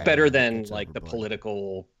it's better than like the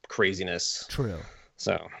political craziness. True.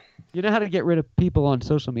 So you know how to get rid of people on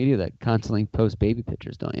social media that constantly post baby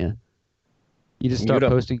pictures, don't you? You just start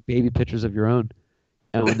posting baby pictures of your own,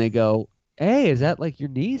 and when they go, "Hey, is that like your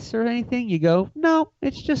niece or anything?" You go, "No,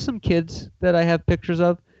 it's just some kids that I have pictures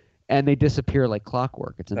of," and they disappear like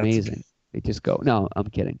clockwork. It's amazing. They just go. No, I'm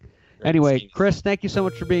kidding. Anyway, Chris, thank you so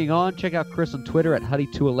much for being on. Check out Chris on Twitter at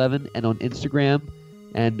Huddy211 and on Instagram.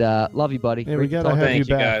 And love you, buddy. Yeah, we gotta have you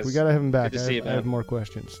back. Guys. We gotta have him back. Good to see you, man. I have more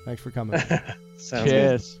questions. Thanks for coming. Sounds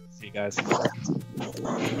Cheers. Good. See you guys. That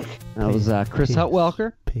was Chris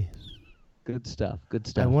Hutwelker. Peace. Good stuff. Good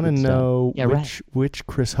stuff. I want to know which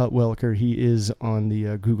Chris Hutwelker he is on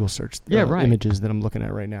the Google search images that I'm looking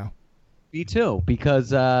at right now. Me too,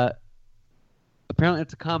 because apparently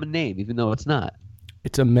it's a common name, even though it's not.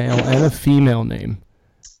 It's a male and a female name,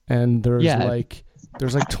 and there's like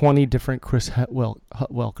There's like 20 different Chris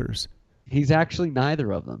Hutwelkers. He's actually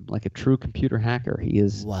neither of them. Like a true computer hacker, he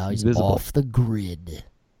is he's visible. off the grid.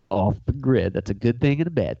 Off the grid. That's a good thing and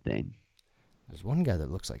a bad thing. There's one guy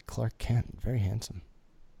that looks like Clark Kent. Very handsome.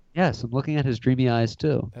 Yes, I'm looking at his dreamy eyes,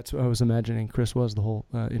 too. That's what I was imagining Chris was the whole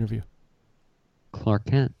interview. Clark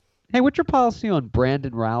Kent. Hey, what's your policy on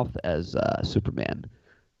Brandon Routh as Superman?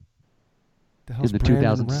 In the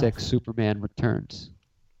 2006 Superman Returns.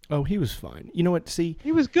 Oh, he was fine. You know what? See,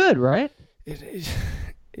 he was good, right?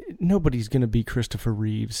 Nobody's going to be Christopher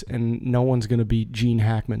Reeves, and no one's going to be Gene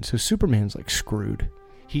Hackman, so Superman's like screwed.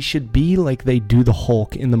 He should be like they do the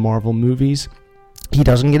Hulk in the Marvel movies. He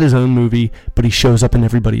doesn't get his own movie, but he shows up in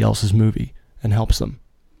everybody else's movie and helps them.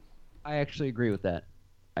 I actually agree with that.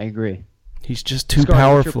 I agree. He's just too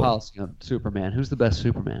powerful. What's your policy on Superman? Who's the best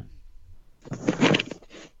Superman?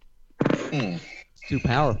 It's too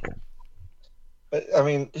powerful. I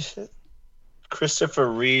mean, Christopher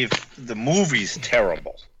Reeve, the movie's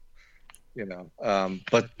terrible.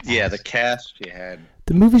 But yeah, the cast you had.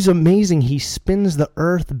 The movie's amazing. He spins the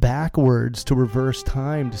Earth backwards to reverse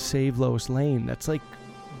time to save Lois Lane. That's like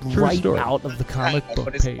right out of the comic book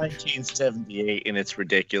but it's page. 1978 and it's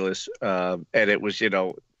ridiculous. And it was,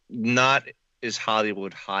 not as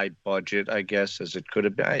Hollywood high budget, I guess, as it could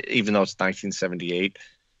have been, even though it's 1978.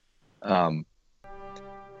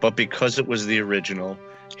 But because it was the original,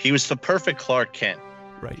 he was the perfect Clark Kent.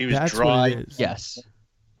 Right. He was That's dry. what it is. Yes.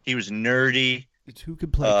 He was nerdy. It's who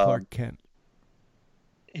could play Clark Kent.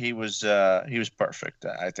 He was perfect,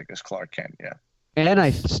 I think, as Clark Kent, yeah. And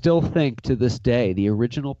I still think to this day, the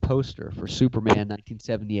original poster for Superman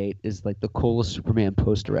 1978 is like the coolest Superman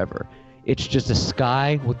poster ever. It's just a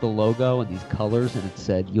sky with the logo and these colors, and it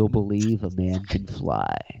said, "You'll believe a man can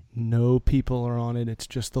fly." No people are on it. It's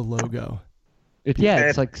just the logo.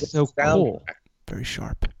 It's like so cool. Very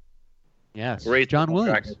sharp. Yes. Great. John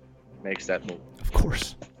Williams makes that move. Of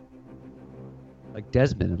course. Like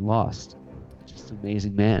Desmond in Lost. Just an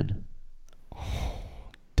amazing man.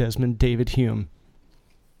 Desmond David Hume.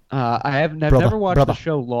 I've never watched the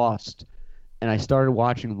show Lost, and I started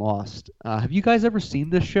watching Lost. Have you guys ever seen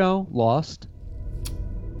this show, Lost?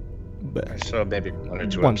 I saw maybe one or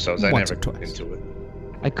two episodes. I never got into it.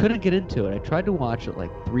 I couldn't get into it. I tried to watch it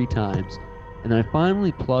like 3 times, and then I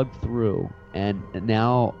finally plugged through, and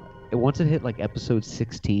now once it hit like episode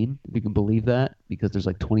 16, if you can believe that, because there's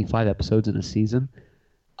like 25 episodes in a season,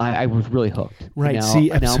 I was really hooked. Right, now,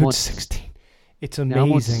 see, episode 16. It's amazing, now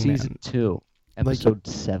I'm on season 2, episode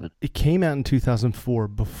 7. It came out in 2004,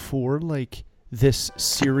 before like this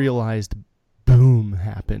serialized boom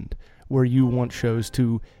happened, where you want shows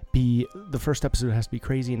to be, the first episode has to be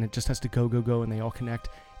crazy, and it just has to go, and they all connect,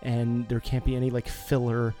 and there can't be any like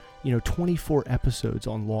filler, 24 episodes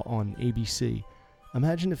on ABC.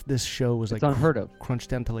 Imagine if this show was like unheard of, crunched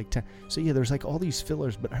down to like 10. So yeah, there's like all these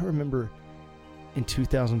fillers, but I remember in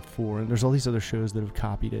 2004, and there's all these other shows that have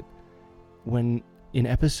copied it, when in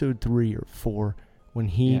episode 3 or 4, when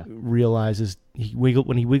he realizes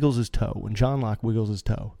when he wiggles his toe, when John Locke wiggles his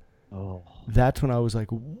toe, that's when I was like,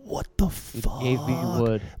 what the fuck? Gave me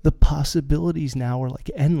wood. The possibilities now are like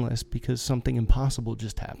endless because something impossible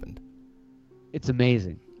just happened. It's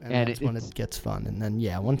amazing. And that's when it gets fun. And then,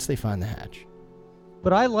 once they find the hatch.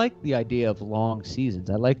 But I like the idea of long seasons.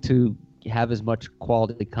 I like to have as much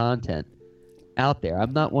quality content out there.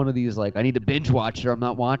 I'm not one of these, like, I need to binge watch it or I'm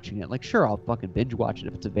not watching it. Like, sure, I'll fucking binge watch it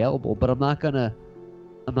if it's available, but I'm not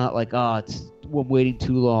like, I'm waiting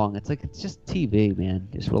too long. It's like, it's just TV, man.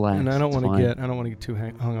 Just relax. And I don't want to get too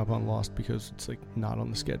hung up on Lost because it's like not on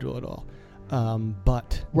the schedule at all.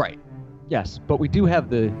 But right. Yes, but we do have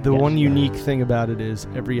the one unique thing about it is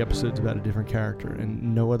every episode's about a different character,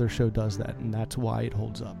 and no other show does that, and that's why it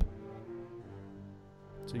holds up.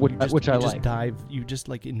 So you just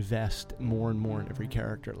like invest more and more in every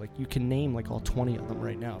character. Like you can name like all 20 of them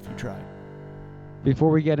right now if you try. Before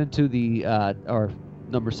we get into the our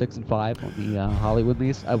number 6 and 5 on the Hollywood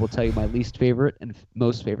list, I will tell you my least favorite and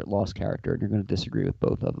most favorite Lost character, and you're going to disagree with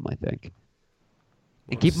both of them, I think.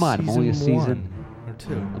 And keep in mind, I'm only a season or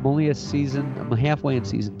 2. I'm halfway in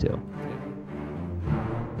season 2.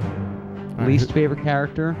 Least favorite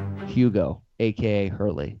character, Hugo, a.k.a.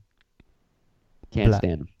 Hurley. Can't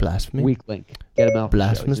stand him. Blasphemy. Weak link. Get him out.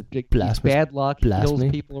 Blasphemous. He's bad luck. He kills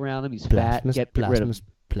people around him. He's fat. Get rid of him.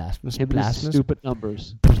 Blasphemous. Him and his stupid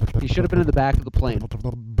numbers. He should have been in the back of the plane.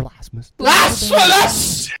 Blasphemous.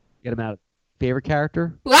 Blasphemous! Get him out. Favorite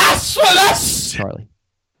character? Blasphemous! Charlie.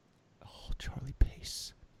 Oh, Charlie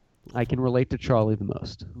Pace. I can relate to Charlie the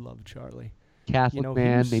most. Love Charlie. Catholic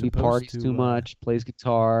man, maybe parties too much, plays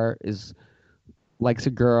guitar, is likes a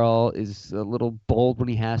girl, is a little bold when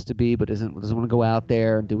he has to be, but doesn't want to go out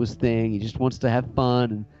there and do his thing. He just wants to have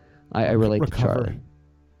fun, and I relate to Charlie.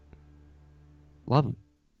 Love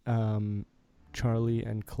him. Charlie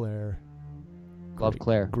and Claire. Love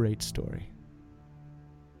Claire. Great story.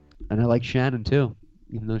 And I like Shannon too,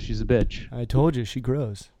 even though she's a bitch. I told you, she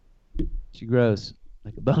grows. She grows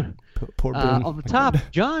like a boner. Poor Boone. On the top,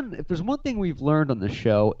 John, if there's one thing we've learned on the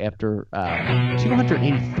show after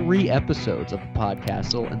 283 episodes of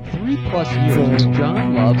Podcastle and 3+ years, is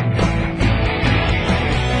John loves...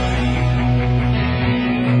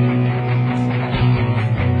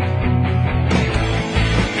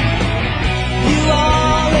 You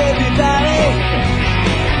all,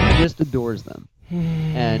 everybody! He just adores them.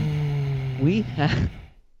 And we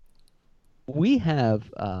have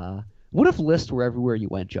what if lists were everywhere you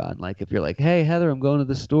went, John? Like if you're like, hey Heather, I'm going to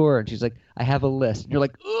the store, and she's like, I have a list, and you're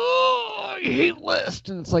like, oh, I hate lists,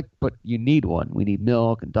 and it's like, but you need one. We need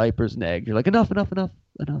milk and diapers and eggs. You're like, enough.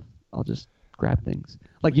 I'll just grab things.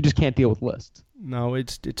 Like you just can't deal with lists. No,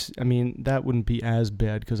 it's. I mean, that wouldn't be as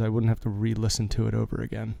bad because I wouldn't have to re-listen to it over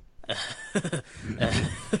again. So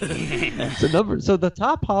the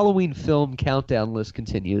top Halloween film countdown list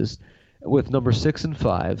continues with number 6 and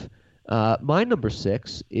 5. My number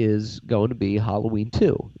 6 is going to be Halloween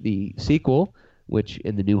 2, the sequel, which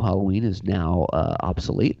in the new Halloween is now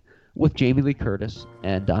obsolete, with Jamie Lee Curtis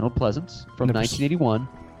and Donald Pleasance from 1981.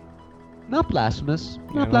 Not blasphemous.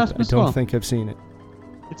 Not blasphemous. I don't think I've seen it.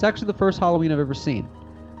 It's actually the first Halloween I've ever seen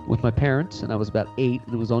with my parents, and I was about 8,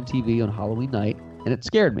 and it was on TV on Halloween night, and it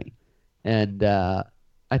scared me. And I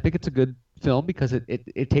think it's a good film because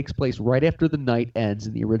it takes place right after the night ends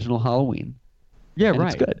in the original Halloween. Yeah, and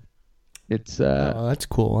right. It's good. It's oh, that's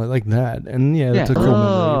cool. I like that. And that's a cool memory.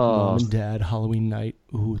 Mom and Dad, Halloween night.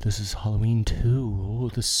 Ooh, this is Halloween 2. Ooh,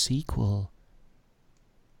 the sequel.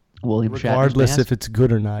 William Regardless Shatner's if it's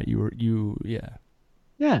good or not, yeah.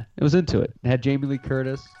 Yeah, it was into it. It had Jamie Lee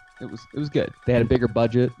Curtis. It was good. They had a bigger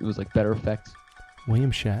budget. It was like better effects.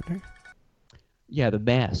 William Shatner? Yeah, the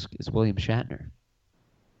mask is William Shatner.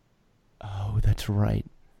 Oh, that's right.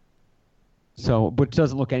 So, which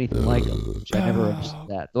doesn't look anything like him. Which I never understood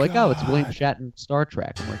that. They're like, it's William Shatner in Star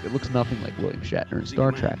Trek. I'm like, it looks nothing like William Shatner in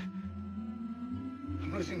Star Trek.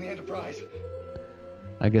 I'm losing the Enterprise.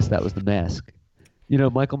 I guess that was the mask. You know,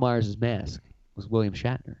 Michael Myers' mask was William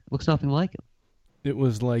Shatner. It looks nothing like him. It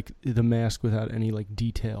was like the mask without any like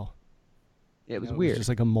detail. Yeah, it was weird. It was just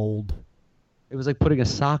like a mold. It was like putting a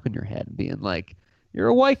sock on your head and being like, you're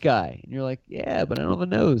a white guy. And you're like, yeah, but I don't have a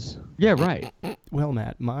nose. Yeah, right. Well,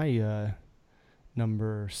 Matt, my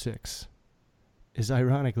number 6 is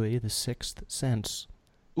ironically The Sixth Sense.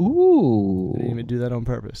 Ooh. I didn't even do that on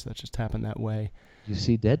purpose. That just happened that way. You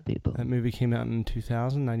see dead people. That movie came out in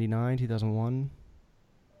 2000, 99, 2001.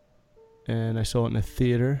 And I saw it in a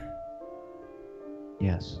theater.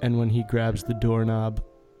 Yes. And when he grabs the doorknob,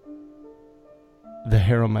 the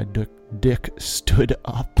hair on my dick stood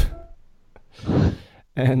up.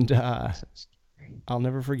 And I'll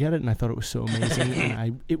never forget it, and I thought it was so amazing.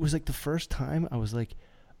 And it was like the first time I was like,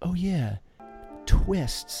 oh yeah,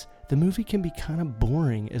 twists. The movie can be kind of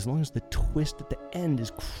boring as long as the twist at the end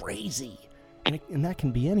is crazy. And that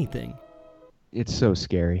can be anything. It's so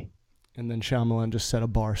scary. And then Shyamalan just set a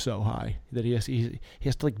bar so high that he has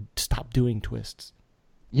to like stop doing twists.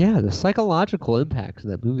 Yeah, the psychological impacts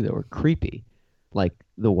of that movie that were creepy. Like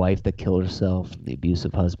the wife that killed herself, the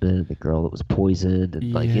abusive husband, the girl that was poisoned,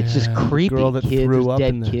 and like it's just creepy. Girl that kids, threw up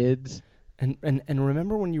dead kids. And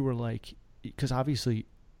remember when you were like, because obviously,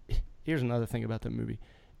 here's another thing about that movie.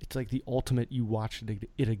 It's like the ultimate. You watched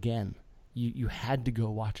it again. You had to go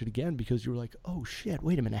watch it again because you were like, oh shit,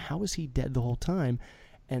 wait a minute, how is he dead the whole time?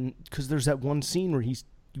 And because there's that one scene where you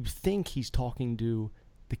think he's talking to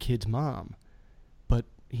the kid's mom, but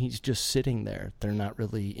he's just sitting there. They're not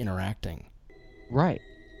really interacting. Right.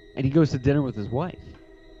 And he goes to dinner with his wife.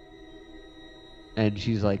 And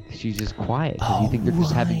she's just quiet because you think they're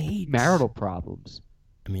just having marital problems.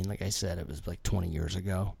 I mean, like I said, it was like 20 years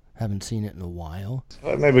ago. Haven't seen it in a while.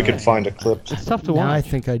 Maybe we can find a clip. It's tough to watch. Now I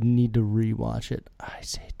think I need to rewatch it. I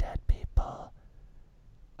say dead people.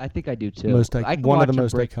 I think I do too. One of the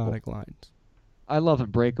most iconic lines. I love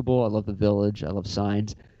Unbreakable. I love The Village. I love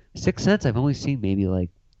Signs. Sixth Sense I've only seen maybe like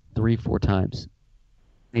 3-4 times.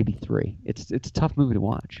 Maybe 3. It's a tough movie to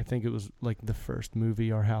watch. I think it was like the first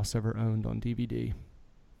movie our house ever owned on DVD.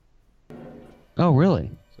 Oh, really?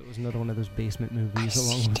 So it was another one of those basement movies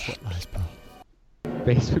along with What Lies Below.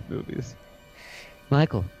 Basement movies.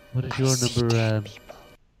 Michael, what is your number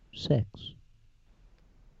 6?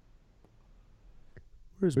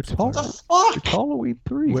 Where's it's what the fuck? It's Halloween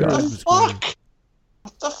 3, What guys. the fuck?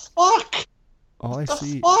 What the fuck? all I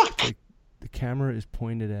see is like the camera is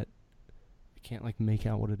pointed at. I can't like make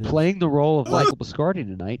out what it is. Playing the role of Michael Biscardi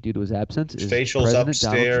tonight due to his absence is Facials President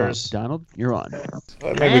upstairs. Donald Trump. Donald, you're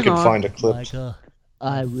on. Maybe we can find a clip. Like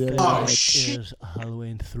I really like is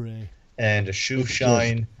Halloween 3. And a shoe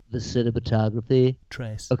shine. the cinematography.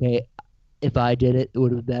 Trace. Okay, if I did it, it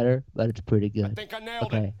would have been better, but it's pretty good. I think I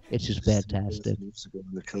nailed it. It's just fantastic.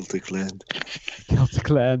 The Celtic land. Celtic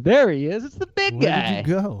land. There he is. It's the big Where guy. did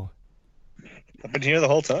you go? I've been here the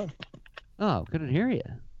whole time. Oh, couldn't hear you.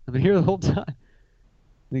 I've been here the whole time.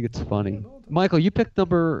 I think it's funny. Michael, you picked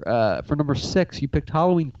for number 6. You picked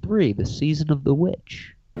Halloween 3, The Season of the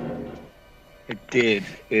Witch. I did.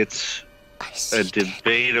 It's a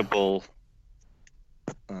debatable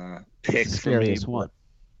pick for me. One.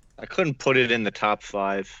 I couldn't put it in the top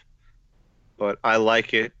 5, but I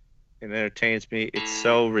like it. It entertains me. It's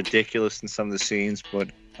so ridiculous in some of the scenes, but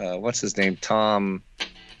what's his name? Tom,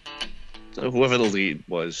 whoever the lead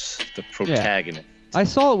was, the protagonist. Yeah. I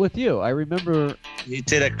saw it with you. I remember. He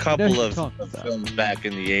did a couple of films back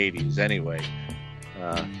in the 80s anyway.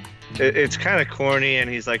 It's kind of corny, and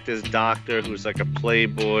he's like this doctor who's like a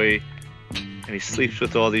playboy, and he sleeps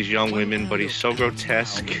with all these young women, but he's so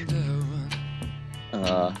grotesque.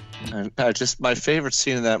 And just my favorite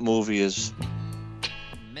scene in that movie is,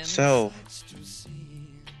 so,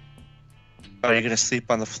 are you going to sleep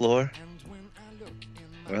on the floor?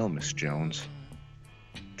 Well, Miss Jones,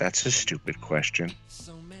 that's a stupid question.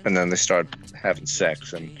 And then they start having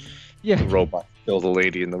sex, and the robot killed the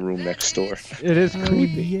lady in the room next door. It is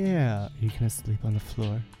creepy. Yeah, you can sleep on the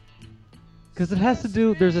floor. Because it has to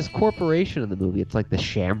do, there's this corporation in the movie. It's like the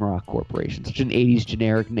Shamrock Corporation. Such an 80s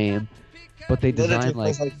generic name. But they design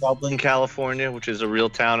like Dublin, California, which is a real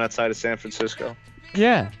town outside of San Francisco.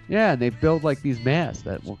 Yeah, and they build like these masks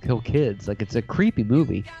that will kill kids. Like, it's a creepy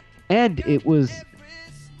movie. And it was,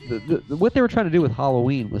 what they were trying to do with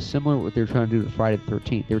Halloween was similar to what they were trying to do with Friday the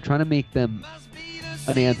 13th. They were trying to make them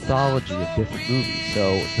an anthology of different movies.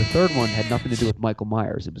 So the third one had nothing to do with Michael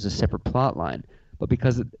Myers. It was a separate plot line. But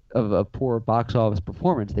because of a poor box office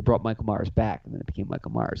performance, they brought Michael Myers back, and then it became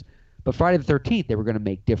Michael Myers. But Friday the 13th, they were going to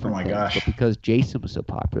make different things. Gosh. But because Jason was so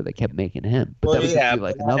popular, they kept making him. But that was going to be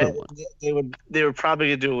like another one. They were probably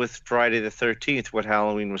going to do it with Friday the 13th, what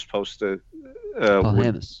Halloween was supposed to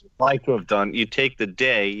like to have done. You take the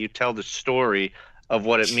day, you tell the story of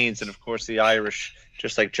what it means. And, of course, the Irish,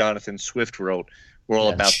 just like Jonathan Swift wrote, we're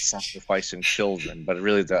all about sacrificing children. But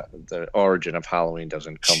really the origin of Halloween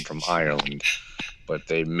doesn't come from Ireland. But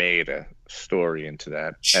they made a story into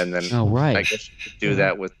that. And then I guess you could do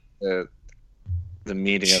that with the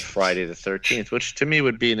meeting of Friday the 13th, which to me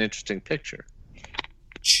would be an interesting picture.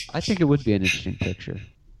 I think it would be an interesting picture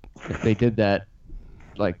if they did that,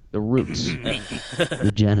 like the roots,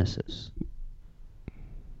 the genesis.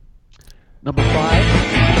 Number 5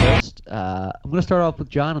 on the list. I'm going to start off with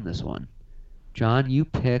John on this one. John, you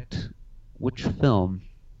picked which film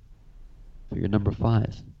for your number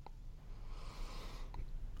 5?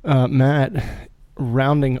 Matt,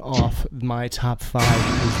 rounding off my top 5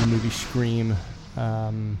 is the movie Scream.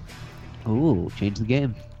 Ooh, changed the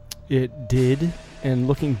game. It did, and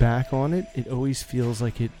looking back on it, it always feels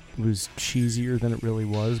like it was cheesier than it really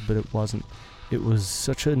was, but it wasn't. It was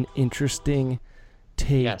such an interesting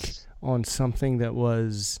take on something that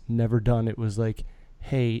was never done. It was like,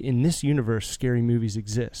 hey, in this universe, scary movies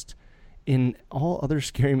exist. In all other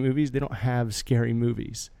scary movies, they don't have scary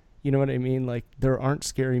movies. You know what I mean? Like, there aren't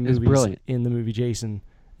scary movies in the movie Jason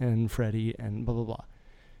and Freddy and blah, blah, blah.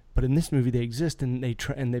 But in this movie, they exist, and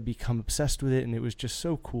they become obsessed with it, and it was just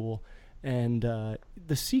so cool. And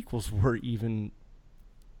the sequels were even,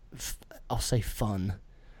 I'll say, fun.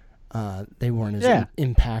 They weren't as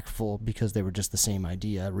impactful because they were just the same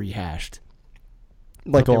idea rehashed.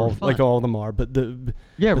 Like all of them are. But the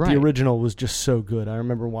original was just so good. I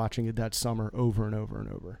remember watching it that summer over and over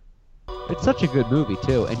and over. It's such a good movie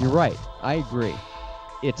too, and you're right. I agree.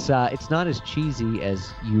 It's not as cheesy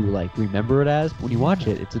as you like remember it as. But when you watch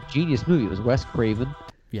it, it's a genius movie. It was Wes Craven,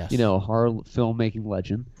 a horror filmmaking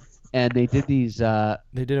legend, and they did these. They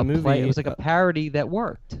did a movie. It was like a parody that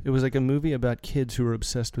worked. It was like a movie about kids who were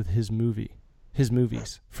obsessed with his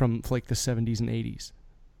movies from like the 70s and 80s.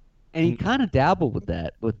 And he kind of dabbled with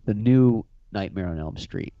that with the new Nightmare on Elm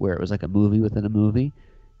Street, where it was like a movie within a movie.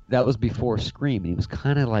 That was before Scream. He was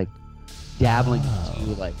kind of like dabbling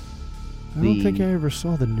into like. I don't think I ever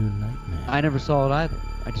saw the new Nightmare. I never saw it either.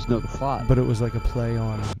 I just know the plot. But it was like a play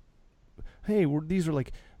on, hey, these are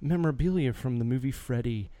like memorabilia from the movie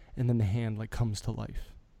Freddy, and then the hand like comes to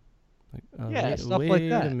life. Like, stuff like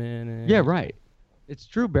that. Wait a minute. Yeah, right. It's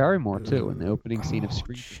Drew Barrymore, too, in the opening scene of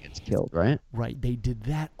Scream. She gets killed, right? Right. They did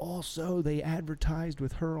that also. They advertised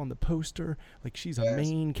with her on the poster. Like, she's a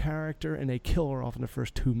main character, and they kill her off in the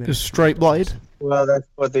first 2 minutes. Is Stripe Light? Well, that's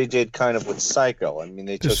what they did kind of with Psycho. I mean,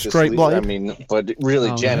 they took this Stripe Light? I mean, but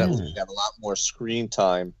really, Janet Leigh got a lot more screen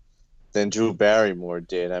time than Drew Barrymore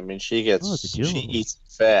did. I mean, she eats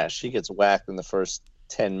fast. She gets whacked in the first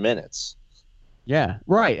 10 minutes. Yeah,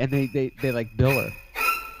 right. And they like bill her.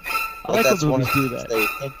 I like that's when one movies of do the that. things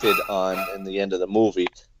they hinted on in the end of the movie.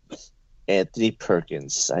 Anthony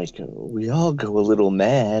Perkins, Psycho. We all go a little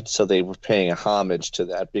mad. So they were paying a homage to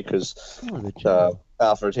that because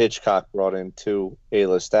Alfred Hitchcock brought in 2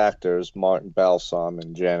 A-list actors, Martin Balsam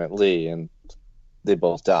and Janet Leigh, and they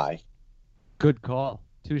both die. Good call.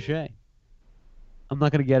 Touche. I'm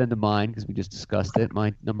not going to get into mine because we just discussed it.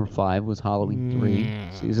 My number 5 was Halloween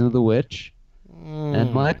 3, Season of the Witch.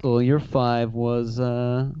 And Michael, your 5 was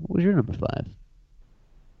what was your number 5?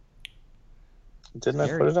 Didn't I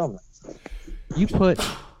put it on there?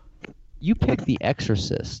 You picked The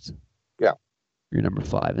Exorcist. Yeah. Your number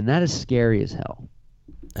 5, and that is scary as hell.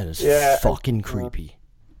 That is fucking creepy.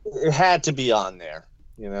 It had to be on there,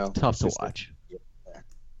 you know. Tough to watch.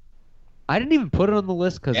 I didn't even put it on the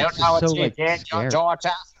list because it's just so like scary.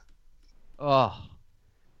 Oh,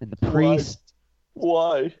 and the priest.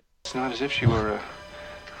 Why? It's not as if she were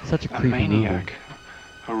Such a a creepy maniac,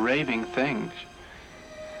 movie. a raving thing.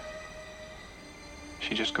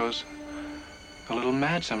 She just goes a little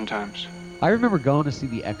mad sometimes. I remember going to see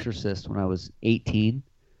The Exorcist when I was 18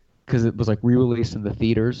 because it was like re-released in the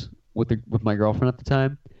theaters with my girlfriend at the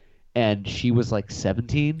time, and she was like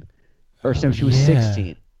 17, or so she was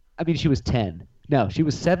 16. I mean, she was 10. No, she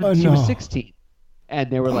was 7. She was 16,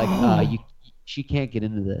 and they were like, she can't get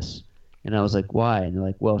into this. And I was like, why? And they're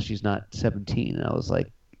like, well, she's not 17. And I was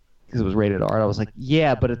like, because it was rated R. I was like,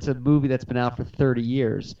 yeah, but it's a movie that's been out for 30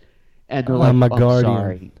 years. And they're like, I'm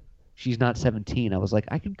sorry, she's not 17. I was like,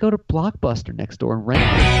 I could go to Blockbuster next door and rent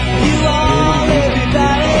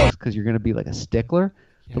it. Because you're going to be like a stickler.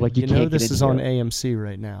 Yeah, but like, you know can't this get is into on it. AMC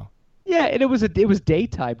right now. Yeah, and it was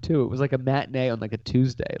daytime too. It was like a matinee on like a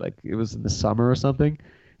Tuesday. Like it was in the summer or something.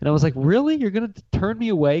 And I was like, really? You're going to turn me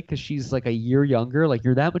away because she's like a year younger? Like,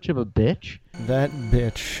 you're that much of a bitch? That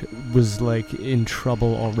bitch was like in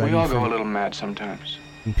trouble already. We all go a little mad sometimes.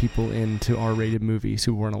 And people into R-rated movies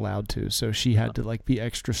who weren't allowed to. So she had to like be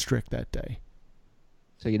extra strict that day.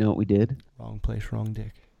 So you know what we did? Wrong place, wrong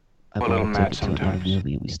dick. I a little mad sometimes.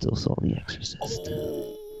 Movie and we still saw The Exorcist.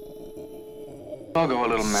 I'll go a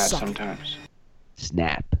little mad sometimes.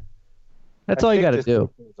 Snap. That's all you got to do.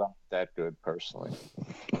 It's not that good, personally.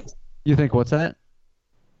 You think what's that?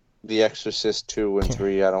 The Exorcist 2 and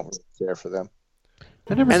 3, I don't really care for them.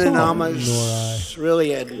 I never saw them.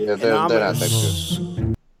 Really they're not that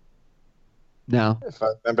good. No. If I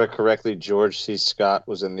remember correctly, George C. Scott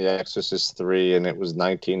was in The Exorcist 3, and it was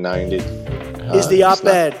 1990. Is the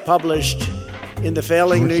op-ed published in the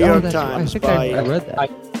failing New York Times by I read that.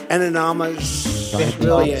 Anonymous?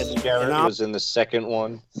 Really, Garrett was in the second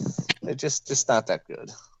one. It's just not that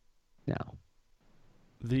good. No.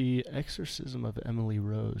 The Exorcism of Emily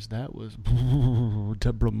Rose. That was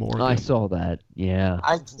Deborah Morgan. I saw that. Yeah.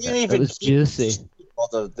 I can't even was juicy. All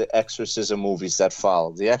the Exorcism movies that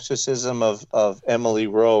followed. The Exorcism of Emily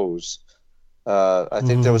Rose. I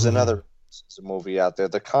think there was another movie out there.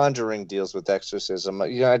 The Conjuring deals with exorcism.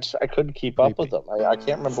 I couldn't keep up with them. I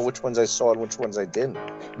can't remember which ones I saw and which ones I didn't.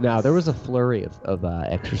 No, there was a flurry of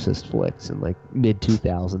Exorcist flicks in like mid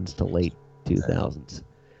 2000s to late 2000s.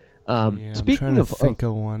 Speaking I'm trying to think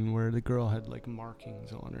of one where the girl had like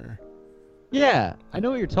markings on her. Yeah, I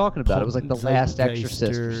know what you're talking about. It was like The Last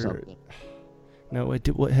Exorcist or something. No, it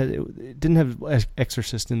didn't have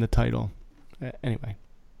Exorcist in the title. Anyway,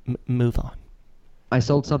 move on. I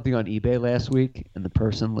sold something on eBay last week, and the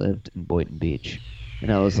person lived in Boynton Beach. And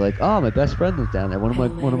I was like, "Oh, my best friend lives down there. One of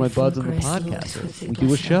my buds on the podcast. We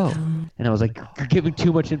do a show." And I was like, "You're giving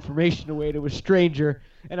too much information away to a stranger."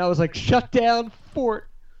 And I was like, "Shut down fort."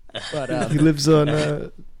 But he lives on.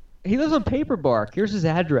 He lives on Paperbark. Here's his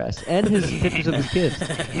address and his pictures of his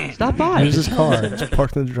kids. Stop by. Here's his car. It's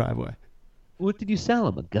parked in the driveway. What did you sell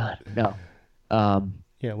him? A gun? No.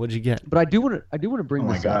 Yeah, what'd you get? But I do want to bring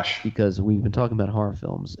this up because we've been talking about horror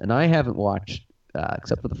films, and I haven't watched,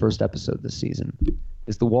 except for the first episode this season,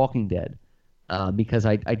 is The Walking Dead, because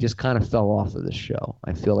I just kind of fell off of this show.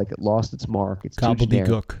 I feel like it lost its mark. It's too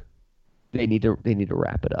generic. They need to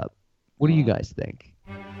wrap it up. What do you guys think?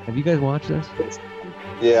 Have you guys watched this?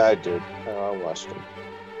 Yeah, I did. I watched it.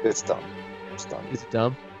 It's done. It's done. It's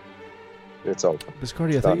dumb? It's over.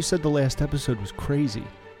 Biscardi, I thought you said the last episode was crazy.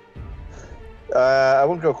 I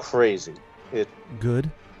wouldn't go crazy. It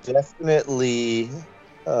good. Definitely.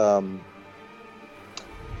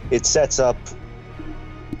 It sets the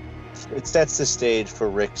stage for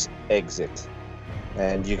Rick's exit.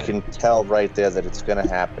 And you can tell right there that it's going to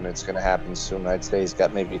happen. It's going to happen soon. I'd say he's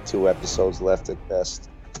got maybe 2 episodes left at best.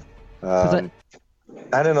 I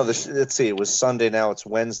don't know. Let's see. It was Sunday. Now it's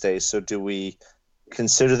Wednesday. So do we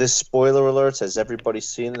consider this spoiler alerts? Has everybody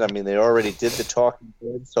seen it? I mean, they already did the Talking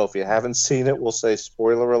Dead. So if you haven't seen it, we'll say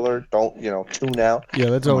spoiler alert. Don't, tune out. Yeah,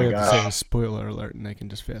 that's all we have to say is spoiler alert, and they can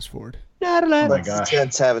just fast forward. Oh my gosh. The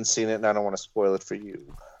gents haven't seen it, and I don't want to spoil it for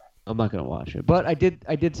you. I'm not going to watch it. But I did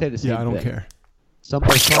say the same thing. Yeah, I don't care.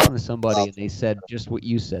 Somebody was talking to somebody, and they said just what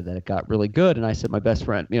you said, that it got really good. And I said, my best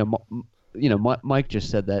friend, Mike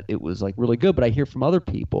just said that it was like really good, but I hear from other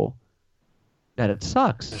people that it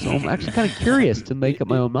sucks. So I'm actually kind of curious to make up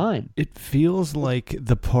my own mind. It feels like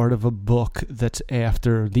the part of a book that's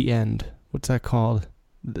after the end. What's that called?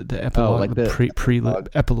 The epilogue, like the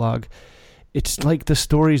epilogue. It's like the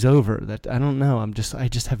story's over. That I don't know. I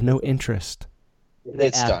just have no interest.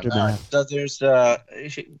 It's done. So there's So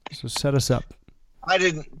set us up. I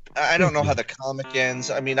don't know how the comic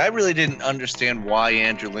ends. I mean, I really didn't understand why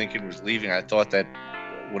Andrew Lincoln was leaving. I thought that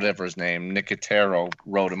whatever his name, Nicotero,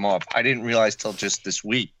 wrote him off. I didn't realize till just this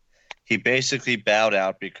week. He basically bowed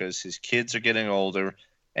out because his kids are getting older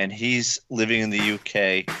and he's living in the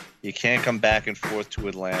UK. He can't come back and forth to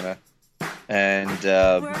Atlanta. And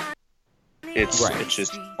it's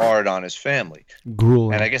just hard on his family.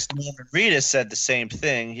 Grueling. And I guess Norman Reedus said the same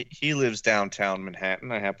thing. He lives downtown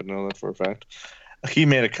Manhattan. I happen to know that for a fact. He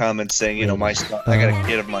made a comment saying, my son, I got a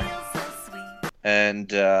kid of mine,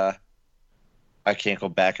 and I can't go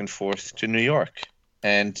back and forth to New York.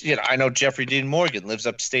 And I know Jeffrey Dean Morgan lives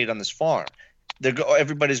upstate on this farm.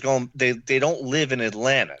 Everybody's going. They don't live in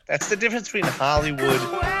Atlanta. That's the difference between Hollywood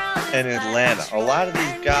and Atlanta. A lot of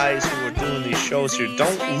these guys who are doing these shows here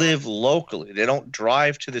don't live locally. They don't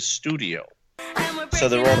drive to the studio, so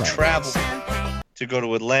they're all traveling to go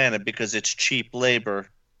to Atlanta because it's cheap labor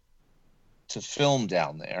to film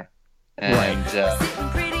down there, and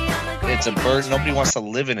it's a burden. Nobody wants to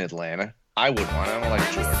live in Atlanta. I wouldn't want. I don't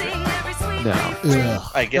like Georgia. No,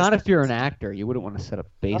 I guess not if you're an actor. You wouldn't want to set up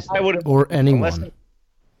base there. I would, or anyone.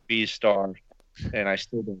 B-star, and I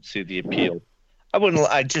still don't see the appeal. I wouldn't.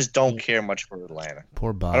 I just don't care much for Atlanta.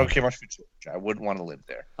 Poor Bob. I don't care much for Georgia. I wouldn't want to live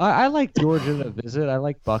there. I like Georgia to visit. I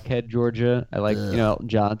like Buckhead, Georgia. I like Elton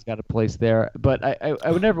John's got a place there, but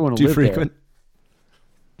I would never want to live frequent?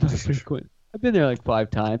 there. Too frequent. I've been there like 5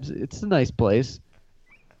 times. It's a nice place.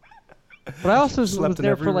 But I also was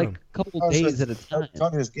there for like a couple of days at a time.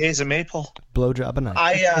 On his gaze of maple. Blowjob a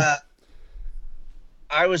night.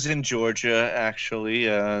 I was in Georgia actually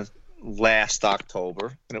last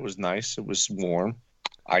October, and it was nice. It was warm.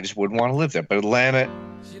 I just wouldn't want to live there. But Atlanta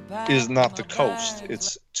is not the coast.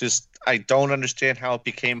 It's just I don't understand how it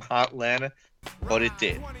became Hot Atlanta, but it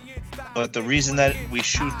did. But the reason that we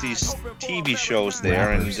shoot these TV shows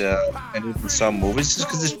there and even some movies is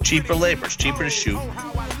because it's cheaper labor. It's cheaper to shoot.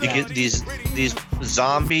 You get these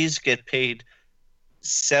zombies get paid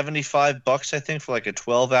 $75, I think, for like a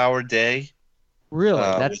 12-hour day. Really?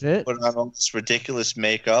 That's it? Put on all this ridiculous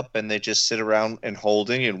makeup, and they just sit around and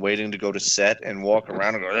holding and waiting to go to set and walk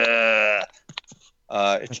around and go, it's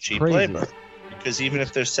That's cheap crazy. labor. Because even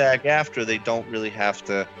if they're SAG-AFTRA, they don't really have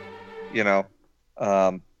to, they don't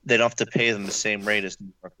have to pay them the same rate as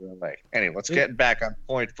New York or LA. Anyway, let's get back on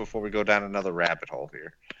point before we go down another rabbit hole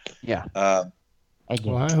here. Yeah. What's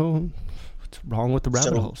wrong with the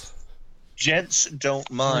rabbit holes? Gents don't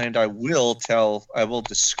mind. I will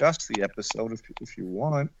discuss the episode if you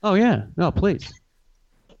want. Oh yeah. No, please.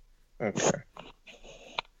 Okay.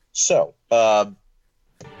 So,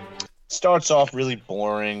 starts off really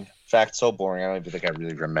boring. In fact, so boring I don't even think I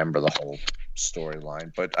really remember the whole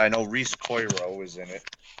storyline. But I know Reese Coiro was in it,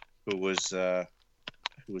 who was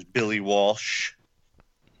Billy Walsh.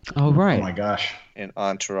 Oh right. Oh my gosh. In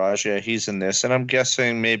Entourage, yeah, he's in this, and I'm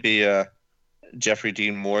guessing maybe Jeffrey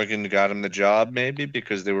Dean Morgan got him the job, maybe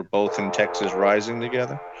because they were both in Texas Rising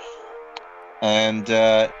together. And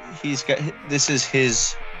this is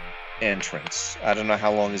his entrance. I don't know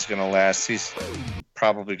how long he's going to last. He's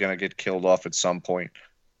probably going to get killed off at some point.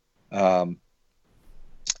 But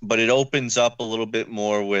it opens up a little bit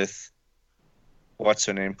more with what's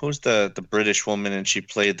her name? Who's the British woman, and she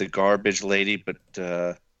played the garbage lady, but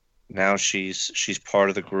now she's part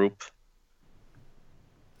of the group.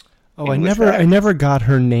 Oh, I never got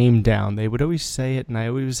her name down. They would always say it, and I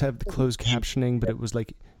always have the closed captioning, but it was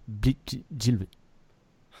like.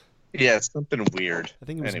 Yeah, it's something weird. I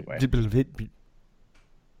think it was anyway.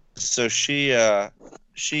 So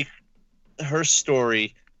her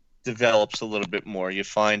story develops a little bit more. You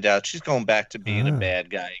find out she's going back to being a bad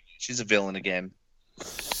guy. She's a villain again.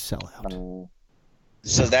 Sellout.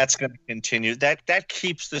 So that's going to continue. That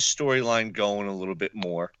keeps the storyline going a little bit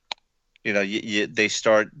more. You know, they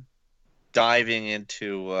start diving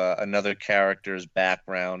into another character's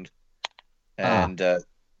background, and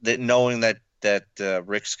that knowing that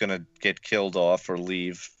Rick's going to get killed off or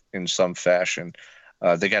leave in some fashion,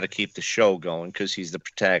 they got to keep the show going because he's the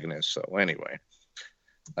protagonist. So anyway,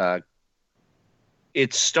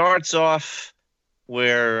 it starts off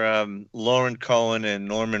where Lauren Cohen and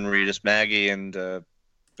Norman Reedus, Maggie and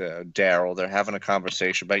Daryl, they're having a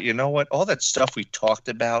conversation about, you know what, all that stuff we talked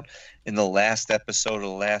about in the last episode of the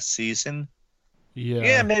last season.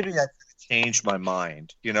 Yeah, maybe I changed my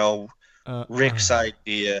mind. You know, Rick's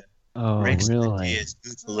idea. Oh, Rick's really? idea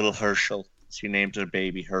is a little Herschel. She named her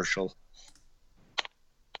baby Herschel.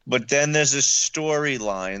 But then there's a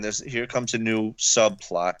storyline. Here comes a new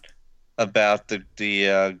subplot about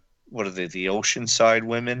the what are they? The Oceanside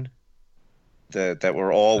women. That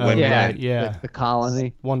were all women. Yeah. The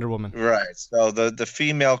colony. Wonder Woman. Right. So the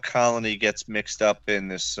female colony gets mixed up in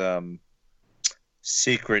this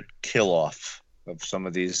secret kill-off of some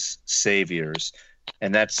of these saviors.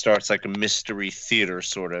 And that starts like a mystery theater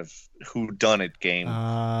sort of whodunit game.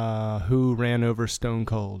 Who ran over Stone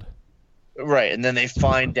Cold. Right. And then they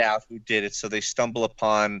find out who did it. So they stumble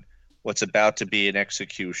upon what's about to be an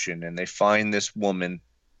execution. And they find this woman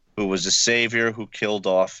who was a savior who killed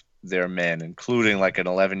off their men, including like an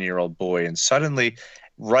 11-year-old boy. And suddenly,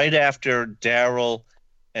 right after Daryl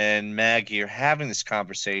and Maggie are having this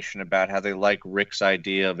conversation about how they like Rick's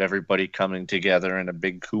idea of everybody coming together in a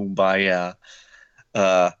big kumbaya,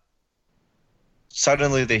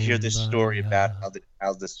 suddenly they hear this story about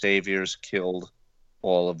how the saviors killed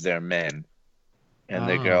all of their men. And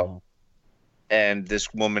they go, and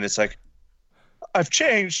this woman is like, I've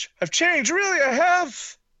changed, really, I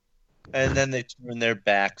have. And then they turn their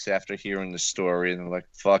backs after hearing the story, and they're like,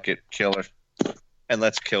 fuck it, kill her. And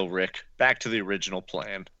let's kill Rick. Back to the original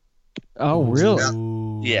plan. Oh, really?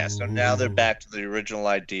 So now they're back to the original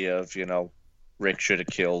idea of, you know, Rick should have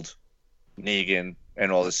killed Negan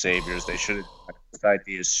and all the saviors. They should have. This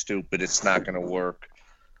idea is stupid. It's not going to work.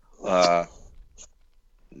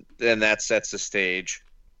 Then that sets the stage,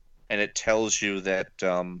 and it tells you that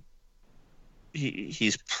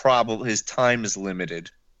he's probably, his time is limited.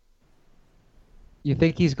 You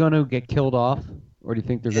think he's going to get killed off, or do you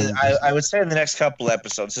think they're going to? I would say in the next couple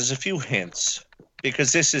episodes, there's a few hints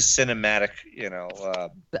because this is cinematic. You know,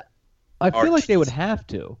 I feel like they would have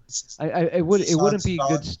to. It wouldn't be a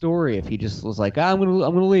good story if he just was like, I'm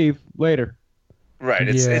gonna leave later. Right.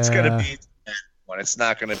 It's gonna be one. It's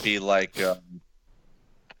not gonna be like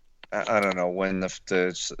I don't know when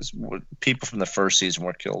the people from the first season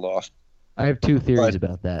were killed off. I have two theories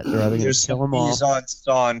about that. They're either going to kill them all. He's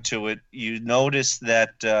on to it. You notice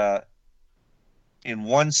that in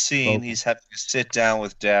one scene, he's having to sit down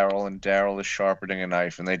with Daryl, and Daryl is sharpening a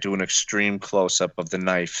knife, and they do an extreme close-up of the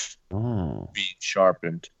knife being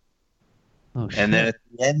sharpened. Oh, shit. And then at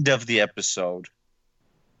the end of the episode,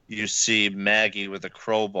 you see Maggie with a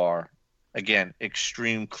crowbar. Again,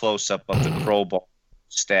 extreme close-up of the crowbar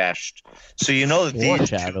stashed. So you know that these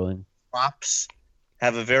two props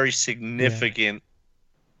have a very significant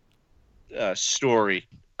story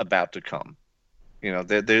about to come. You know,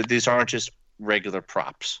 these aren't just regular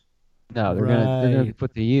props. No, they're gonna be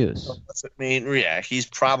put to use. So what's it mean? Yeah, he's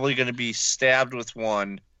probably going to be stabbed with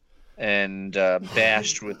one and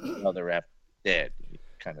bashed with another after dead,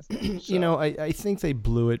 kind of thing. So. You know, I think they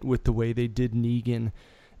blew it with the way they did Negan.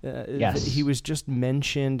 Yes. He was just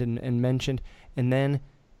mentioned and mentioned, and then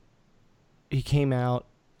he came out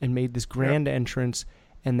and made this grand entrance,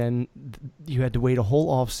 and then you had to wait a whole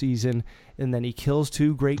off season, and then he kills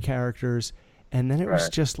two great characters, and then it was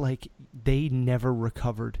just like they never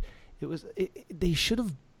recovered. They should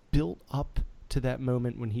have built up to that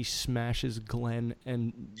moment when he smashes Glenn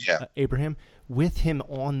and Abraham with him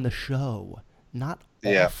on the show, not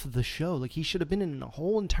off the show. Like, he should have been in a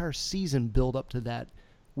whole entire season build up to that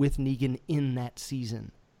with Negan in that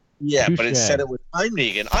season. Yeah, but instead it was, I'm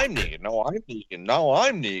Negan. No,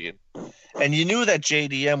 I'm Negan. And you knew that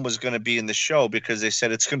JDM was going to be in the show because they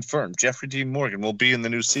said it's confirmed. Jeffrey Dean Morgan will be in the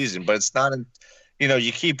new season, but it's not.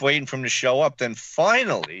 You keep waiting for him to show up. Then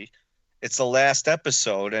finally, it's the last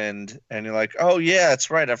episode, and you're like, oh yeah,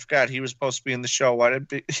 that's right. I forgot he was supposed to be in the show. Why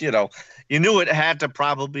did it be? You knew it had to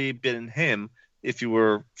probably been him if you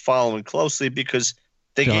were following closely because.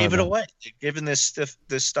 They gave it away. They're giving this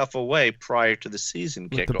stuff away prior to the season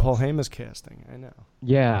kickoff. With the Paul Hamas casting, I know.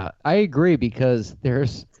 Yeah, I agree because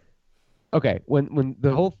there's... Okay, when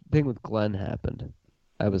the whole thing with Glenn happened,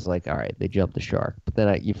 I was like, all right, they jumped the shark. But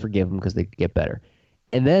then you forgive them because they get better.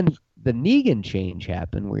 And then the Negan change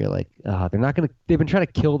happened where you're like, they're not going to – they've been trying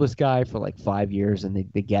to kill this guy for like 5 years, and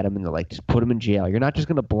they get him, and they're like, just put him in jail. You're not just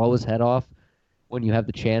going to blow his head off when you have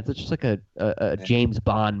the chance. It's just like a James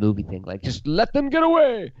Bond movie thing. Like, just let them get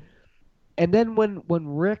away. And then when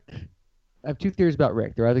Rick – I have two theories about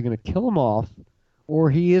Rick. They're either going to kill him off or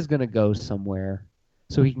he is going to go somewhere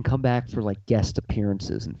so he can come back for like guest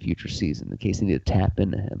appearances in future seasons in case they need to tap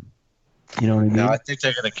into him. You know what I mean? No, I think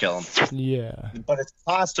they're going to kill him. Yeah. But it's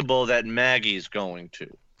possible that Maggie's going to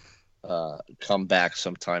come back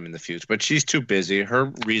sometime in the future. But she's too busy. Her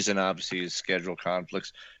reason, obviously, is schedule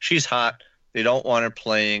conflicts. She's hot. They don't want her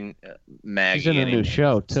playing Maggie. She's in a new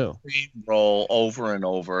show, too. Role over and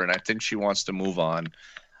over, and I think she wants to move on.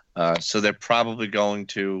 So they're probably going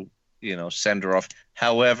to, send her off.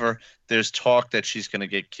 However, there's talk that she's going to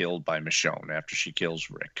get killed by Michonne after she kills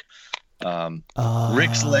Rick.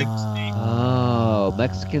 Rick's legacy. Oh,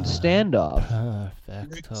 Mexican standoff.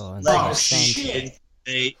 Perfect. Shit.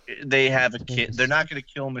 They have a kid. They're not going to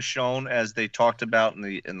kill Michonne as they talked about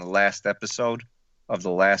in the last episode of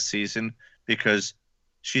the last season because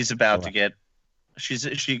she's about to get. She's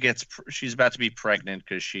about to be pregnant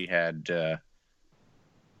because she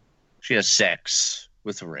has sex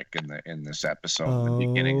with Rick in this episode in the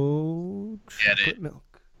beginning. Get it? Milk.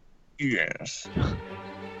 Yes.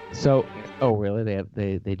 So, really? They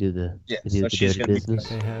do the dirty business.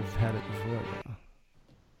 They have had it before. Though.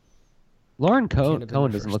 Lauren Cohen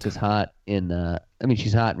doesn't look as hot in.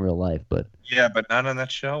 She's hot in real life, but but not on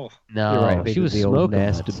that show. No, You're right. She was smoking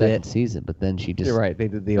the second season, but then she just. You're right. They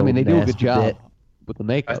did the. They do a good job bit. with the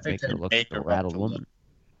makeup. I think making her look like a rattled woman.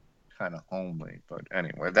 Kind of homely, but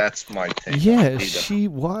anyway, that's my take. Yeah, she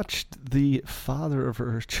watched the father of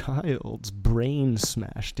her child's brain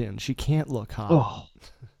smashed in. She can't look hot. Oh,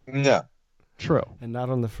 no, true, and not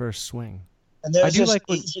on the first swing. And there's this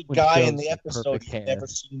Asian guy in the episode you've never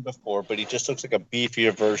seen before, but he just looks like a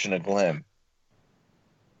beefier version of Glenn.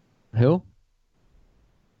 Who?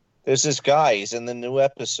 There's this guy. He's in the new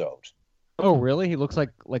episode. Oh, really? He looks like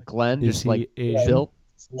Glenn, Is just like Asian? built.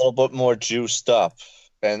 A little bit more juiced up.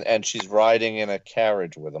 And she's riding in a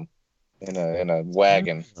carriage with him, in a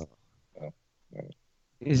wagon.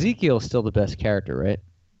 Ezekiel's still the best character, right?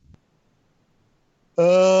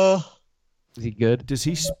 Is he good? Does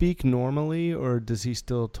he speak normally, or does he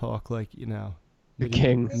still talk like the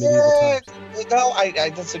king? Medieval times? No,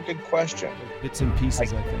 that's a good question. Like bits and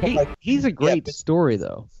pieces, I think. He's a great story,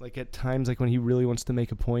 though. Like at times, like when he really wants to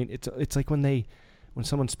make a point, it's like when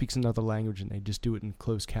someone speaks another language and they just do it in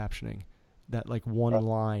closed captioning. That like one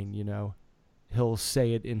line, he'll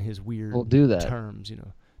say it in his weird terms.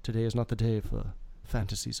 Today is not the day for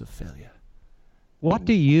fantasies of failure. What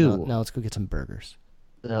do you? Now let's go get some burgers.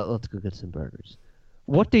 Let's go get some burgers.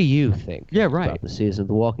 What do you think? About the season of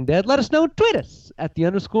The Walking Dead? Let us know. Tweet us at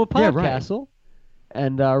 @the_Podcastle,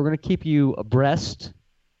 and we're gonna keep you abreast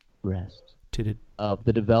of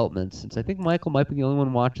the developments. Since I think Michael might be the only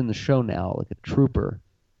one watching the show now, like a trooper,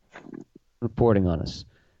 reporting on us.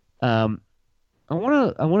 I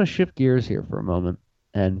want to shift gears here for a moment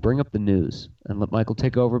and bring up the news and let Michael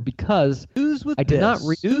take over because I did not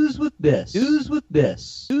read news with this.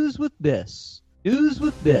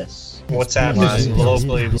 What's happening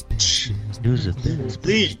locally? News of this.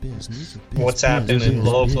 Please. What's happening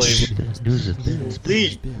locally?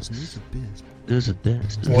 Please. News of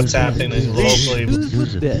this. What's happening locally? News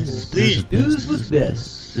with this. Please. News with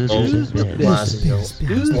this. News with this.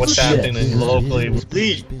 What's happening locally?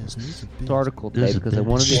 Please. This article today because I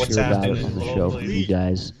wanted to hear about it on the show from you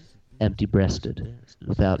guys, empty-breasted,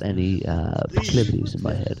 without any proclivities in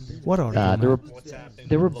my head. What are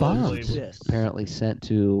there were bombs apparently sent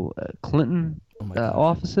to Clinton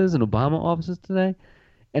offices and Obama offices today,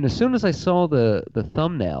 and as soon as I saw the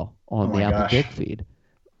thumbnail on the Apple Dick feed,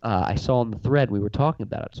 I saw on the thread we were talking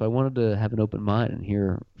about it, so I wanted to have an open mind and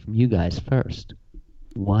hear from you guys first.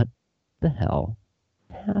 What the hell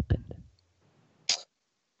happened?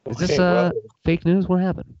 Is this fake news? What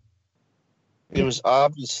happened? It was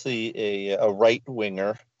obviously a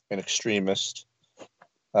right-winger, an extremist,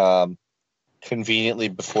 conveniently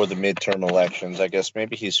before the midterm elections. I guess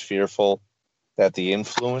maybe he's fearful that the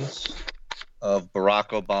influence of Barack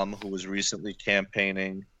Obama, who was recently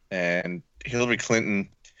campaigning, and Hillary Clinton,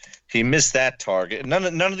 he missed that target. None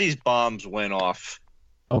of these bombs went off.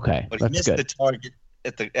 Okay, but he missed the target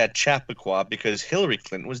at Chappaqua because Hillary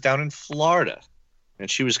Clinton was down in Florida, and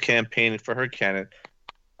she was campaigning for her candidate.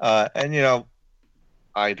 And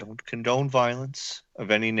I don't condone violence of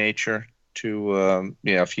any nature. If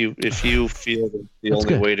you feel that the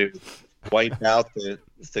only way to wipe out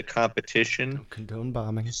the competition. Don't condone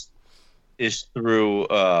bombing. Is through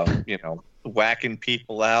whacking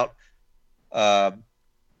people out.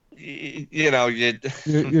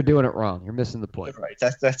 You're doing it wrong. You're missing the point. Right.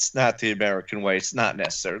 That's not the American way. It's not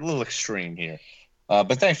necessary. A little extreme here.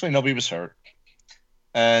 But thankfully nobody was hurt.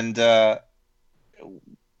 And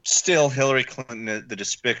still Hillary Clinton, the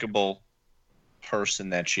despicable person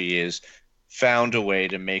that she is, found a way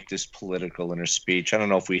to make this political in her speech. I don't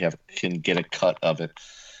know if we can get a cut of it.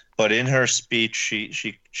 But in her speech,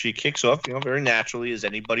 she kicks off, very naturally, as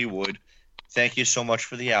anybody would. Thank you so much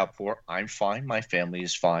for the outpour. I'm fine. My family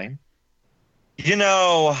is fine.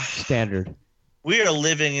 Standard. We are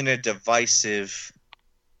living in a divisive,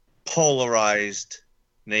 polarized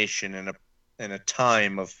nation in a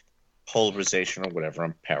time of polarization or whatever.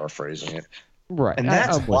 I'm paraphrasing it. Right. And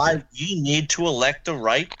that's why we need to elect the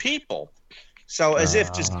right people. So as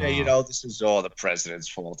if to say, this is all the president's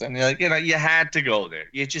fault. And you had to go there.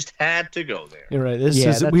 You just had to go there. You're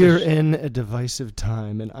right. We are in a divisive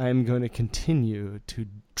time, and I'm going to continue to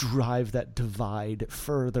drive that divide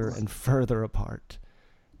further and further apart.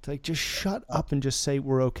 It's like, just shut up and just say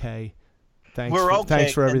we're okay.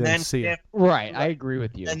 Thanks for everything. See you. Right, I agree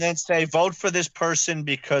with you. And then say, vote for this person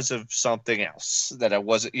because of something else that I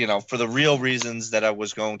wasn't, for the real reasons that I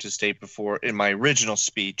was going to state before in my original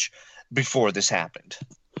speech before this happened.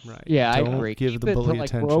 Right. Yeah, Don't I agree. Give the bully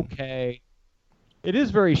attention. We're okay. It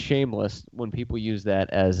is very shameless when people use that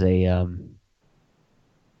as a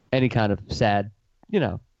any kind of sad,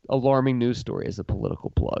 alarming news story as a political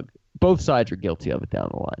plug. Both sides are guilty of it down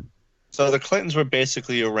the line. So the Clintons were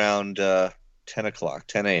basically around 10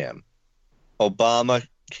 a.m. Obama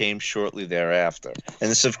came shortly thereafter. And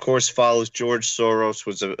this, of course, follows George Soros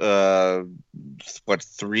was,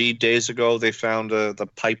 3 days ago they found the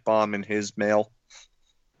pipe bomb in his mail.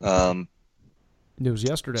 It was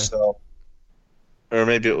yesterday. So, or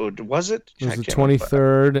maybe was it? It was the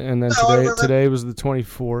 23rd, and then today was the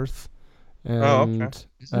 24th. And,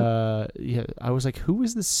 I was like, who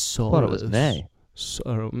is this Soros? I thought it was May. So,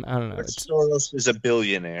 I don't know. Soros is a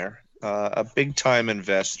billionaire, a big-time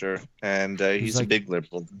investor, and he's a big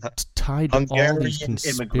liberal. Tied to all these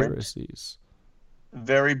conspiracies.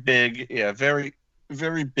 Very big, very,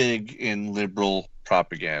 very big in liberal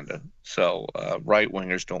propaganda. So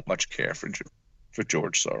right-wingers don't much care for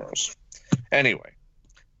George Soros. Anyway,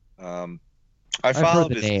 I've heard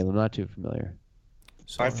the name. I'm not too familiar.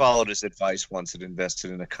 I followed his advice once and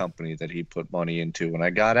invested in a company that he put money into, and I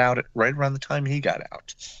got out right around the time he got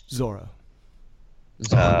out. Zorro.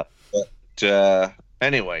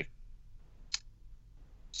 Anyway,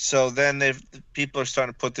 so then people are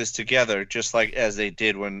starting to put this together, just like as they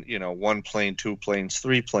did when 1 plane, 2 planes,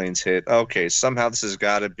 3 planes hit. Okay, somehow this has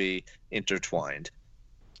got to be intertwined.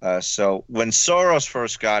 So when Soros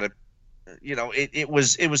first got it, it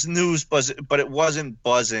was news buzz, but it wasn't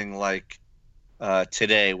buzzing like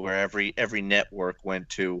today, where every network went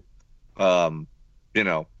to,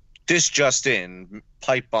 this just in,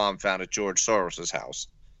 pipe bomb found at George Soros's house.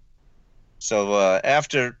 So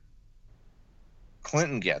after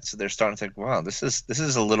Clinton gets it, they're starting to think, wow, this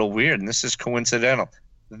is a little weird, and this is coincidental.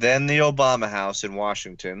 Then the Obama house in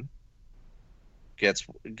Washington gets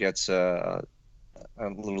a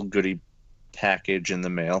little goodie package in the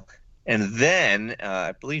mail. And then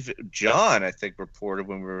I believe John, reported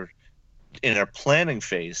when we were in our planning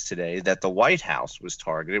phase today that the White House was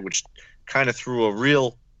targeted, which kind of threw a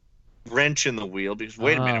real wrench in the wheel, because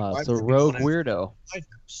wait a minute, it's a rogue weirdo. White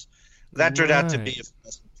House? That turned out to be a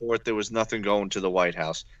report. There was nothing going to the White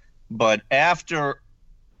House. But after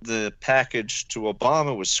the package to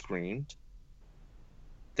Obama was screened,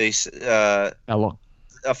 a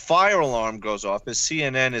fire alarm goes off as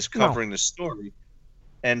CNN is covering the story,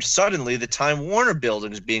 and suddenly the Time Warner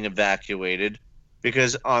building is being evacuated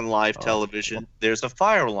because on live television there's a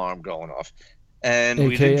fire alarm going off. And AKA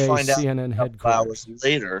we didn't find CNN out a couple hours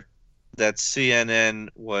later that CNN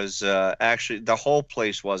was actually, the whole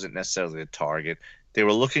place wasn't necessarily a target. They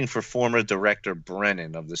were looking for former director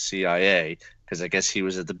Brennan of the CIA, because I guess he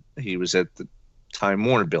was at the Time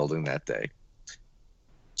Warner building that day.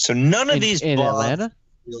 So none of these in Atlanta?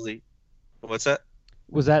 Really, what's that?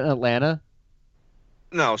 Was that in Atlanta?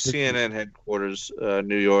 No, CNN headquarters,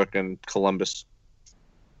 New York and Columbus.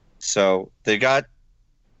 So they got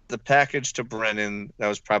the package to Brennan. That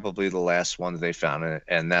was probably the last one that they found,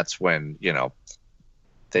 and that's when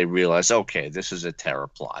they realized, okay, this is a terror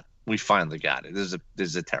plot. We finally got it. This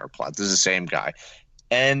is a terror plot. This is the same guy.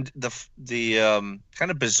 And the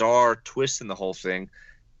kind of bizarre twist in the whole thing,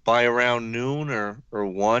 by around noon or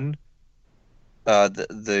 1,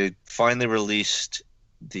 they finally released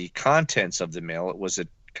the contents of the mail. It was a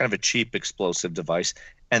kind of a cheap explosive device.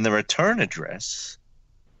 And the return address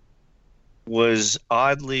was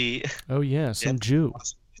oddly... Oh, yeah, some Jew.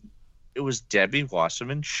 It was Debbie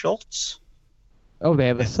Wasserman Schultz. Oh, they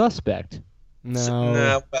have a suspect.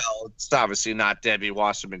 No. Well, it's obviously not Debbie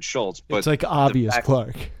Wasserman Schultz, but it's like obvious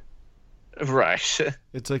Clark. Right.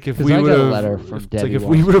 It's like if we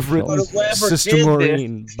would have written Sister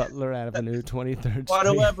Maureen, Butler Avenue, 23rd But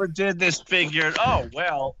Street. whoever did this figured, oh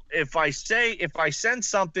well, if I send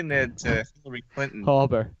something to Hillary Clinton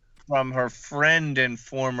from her friend and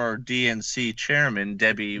former DNC chairman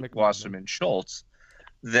Debbie Wasserman Schultz,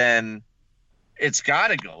 then it's got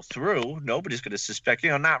to go through. Nobody's going to suspect,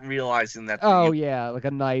 not realizing that. Like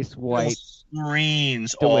a nice white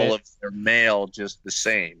screens all of their mail just the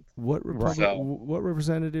same. What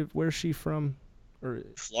representative? Where's she from?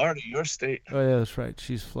 Florida, your state. Oh yeah, that's right.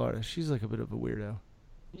 She's Florida. She's like a bit of a weirdo.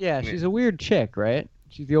 Yeah, she's a weird chick, right?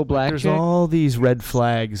 She's the old black There's chick. all these red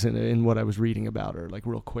flags in what I was reading about her. Like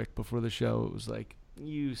real quick before the show, it was like,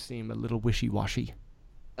 you seem a little wishy-washy.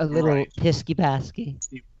 A little pisky-pasky.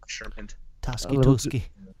 Sherman. Tusky.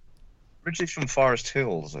 Originally from Forest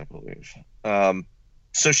Hills, I believe.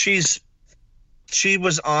 So she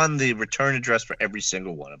was on the return address for every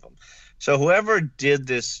single one of them. So whoever did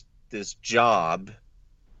this job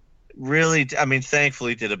really,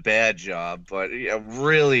 thankfully did a bad job, but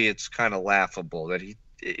really it's kind of laughable that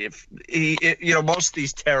if most of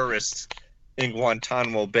these terrorists in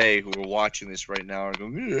Guantanamo Bay who are watching this right now are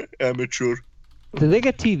going, amateur. Do they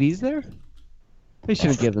get TVs there? They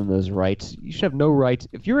shouldn't give them those rights. You should have no rights.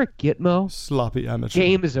 If you're a Gitmo, sloppy amateur.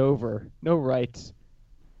 Game is over. No rights.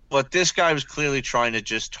 But this guy was clearly trying to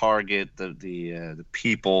just target the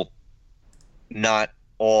people, not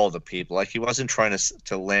all the people. Like he wasn't trying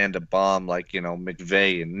to land a bomb like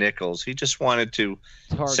McVeigh and Nichols. He just wanted to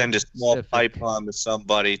send a small pipe bomb to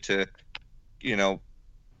somebody to,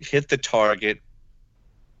 hit the target,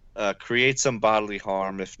 create some bodily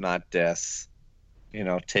harm, if not death.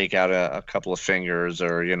 Take out a couple of fingers,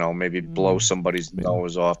 or maybe blow somebody's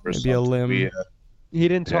nose off, or maybe something. A limb. He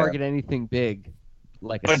didn't target anything big,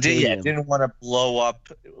 like a stadium. Didn't want to blow up.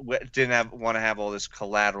 Didn't want to have all this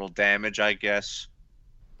collateral damage, I guess.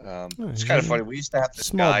 It's kind of funny. We used to have this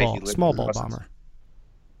small ball bomber.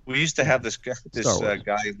 We used to have this guy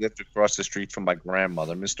who lived across the street from my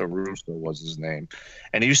grandmother. Mr. Russo was his name,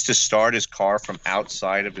 and he used to start his car from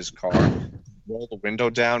outside of his car. Roll the window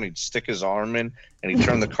down, he'd stick his arm in, and he'd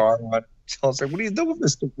turn the car on. I was like, "What are you doing,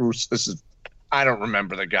 Mr. Bruce?" I don't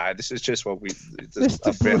remember the guy. This is just what we used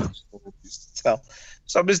to tell.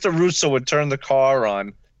 So Mr. Russo would turn the car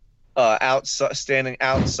on, standing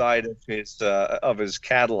outside of his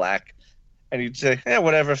Cadillac, and he'd say, "Yeah,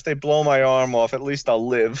 whatever. If they blow my arm off, at least I'll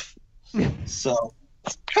live." So,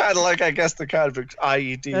 kind of like, I guess, the kind of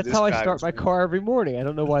IED. That's how I start my car every morning. I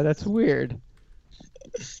don't know why that's weird.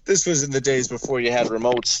 This was in the days before you had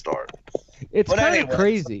remote start. It's kind of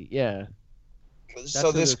crazy, yeah.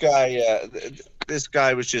 So this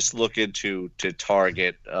guy was just looking to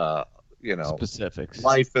target, specifics,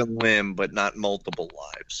 life and limb, but not multiple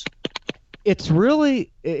lives. It's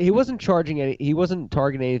really, he wasn't targeting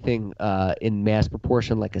anything in mass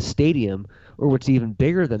proportion like a stadium, or what's even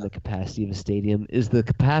bigger than the capacity of a stadium is the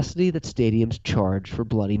capacity that stadiums charge for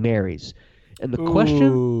Bloody Marys. And the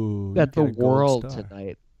question that the world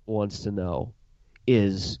tonight wants to know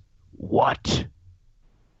is, what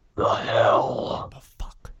the hell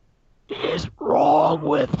is wrong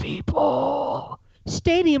with people?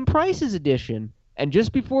 Stadium Prices Edition. And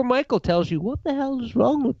just before Michael tells you what the hell is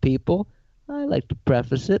wrong with people, I like to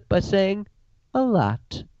preface it by saying a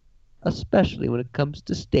lot, especially when it comes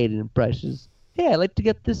to stadium prices. Hey, I'd like to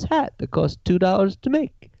get this hat that costs $2 to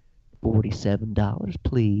make. $47,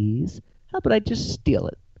 please. How about I just steal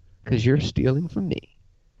it? Because you're stealing from me.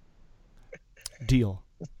 Deal.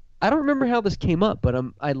 I don't remember how this came up, but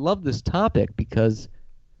I love this topic because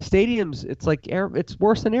stadiums, it's like it's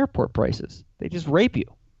worse than airport prices. They just rape you.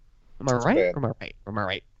 Am I right? Or am I right? Am I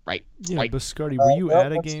right? Right. Yeah, right. Biscardi, were you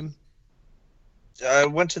at a game? I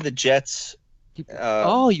went to the Jets. You went.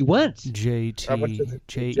 I went to the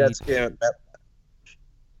Jets game.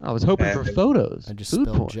 I was hoping for photos. I just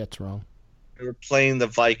spelled Jets wrong. We were playing the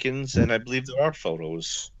Vikings, and I believe there are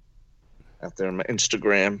photos out there on my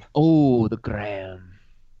Instagram. Oh, the gram.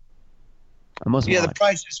 The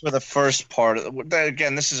prices were the first part of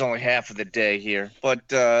again, this is only half of the day here. But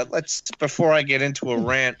before I get into a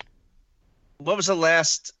rant, what was the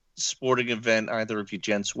last sporting event either of you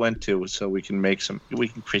gents went to, so we can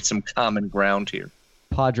create some common ground here?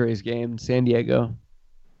 Padres game, San Diego.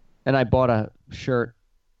 And I bought a shirt,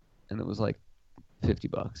 and it was like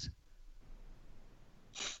 $50.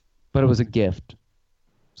 But it was a gift.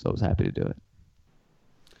 so I was happy to do it.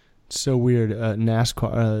 So weird.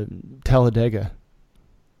 NASCAR, Talladega.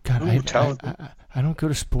 God, I don't go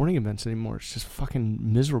to sporting events anymore. It's just fucking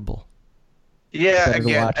miserable. Yeah,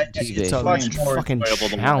 again, it's a fucking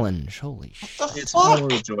challenge. Holy shit. It's more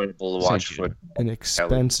enjoyable to watch football. An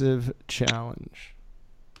expensive challenge.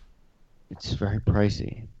 It's very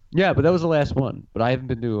pricey. Yeah, but that was the last one. But I haven't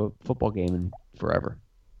been to a football game in forever.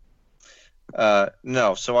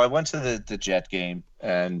 No, so I went to the Jet game,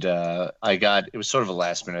 and it was sort of a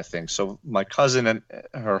last minute thing. So my cousin and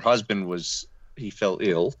her husband he fell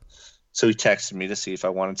ill, so he texted me to see if I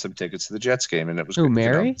wanted some tickets to the Jets game, and it was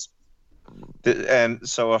Mary. And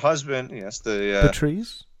so her husband, yes,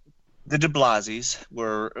 Patrice, the De Blasies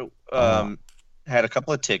were had a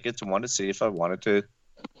couple of tickets and wanted to see if I wanted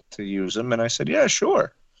to use them, and I said, yeah,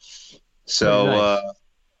 sure. So,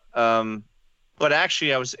 but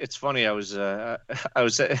actually, it's funny. I was at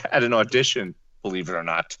an audition, believe it or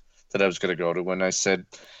not, that I was going to go to, when I said,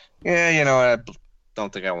 yeah, I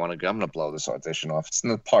don't think I want to go. I'm going to blow this audition off.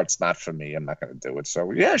 The part's not for me. I'm not going to do it.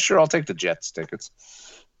 So yeah, sure, I'll take the Jets tickets.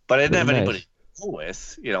 But I didn't have anybody to go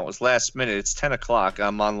with. It was last minute. It's 10 o'clock.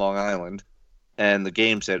 I'm on Long Island, and the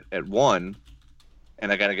game's at 1,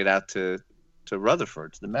 and I got to get out to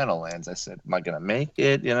Rutherford, to the Meadowlands. I said, am I going to make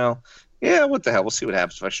it? Yeah, what the hell? We'll see what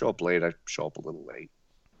happens. If I show up late, I show up a little late.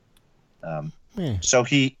 So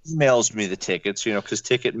he emails me the tickets, because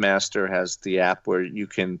Ticketmaster has the app where you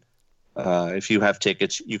can, if you have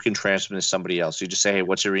tickets, you can transfer them to somebody else. You just say, hey,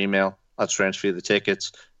 what's your email? I'll transfer you the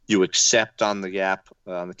tickets. You accept on the app,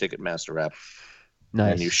 on the Ticketmaster app.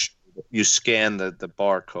 Nice. And you scan the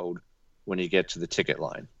barcode when you get to the ticket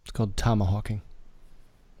line. It's called tomahawking.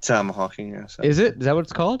 Tomahawking, yes. Is it? Is that what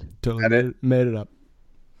it's called? Totally made it up.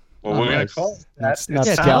 Well, we're going to call it that.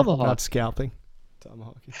 Not scalping.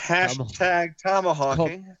 Tomahawking. Hashtag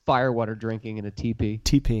tomahawking. Firewater drinking in a teepee.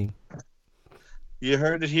 TPing. You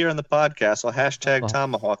heard it here on the podcast. So hashtag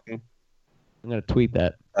tomahawking. I'm going to tweet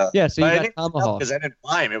that. So you got tomahawk. Because I didn't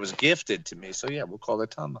buy him. It was gifted to me. So yeah, we'll call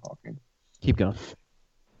it tomahawking. Keep going.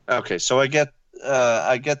 Okay, so I get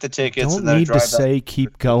the tickets. Don't and then need I drive to say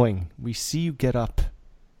keep going. We see you get up.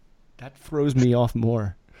 That throws me off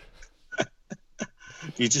more.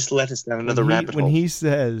 You just let us down another rabbit hole. When he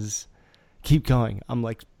says keep going, I'm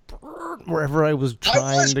like, wherever I was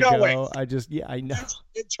trying to go, I know.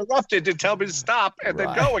 You interrupted to tell me to stop and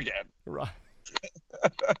then go again. Right.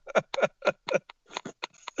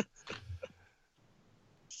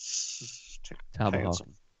 Tomahawk.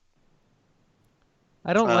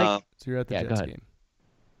 I don't like. So you're at the Jets game.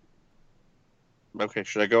 Okay,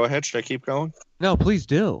 should I go ahead? Should I keep going? No, please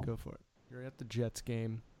do. Go for it. You're at the Jets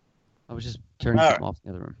game. I was just turning something off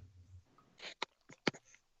in the other room.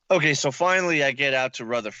 Okay, so finally I get out to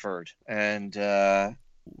Rutherford, and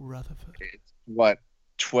Rutherford. What,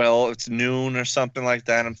 12? It's noon or something like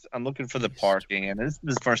that. I'm looking for the parking, and this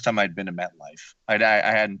is the first time I'd been to MetLife. I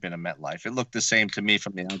hadn't been to MetLife. It looked the same to me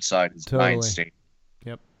from the outside as Giant Stadium.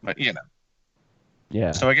 Yep. But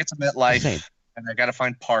Yeah. So I get to MetLife, and I got to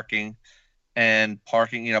find parking. And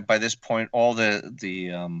parking, by this point, all the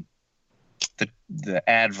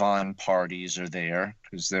Advon parties are there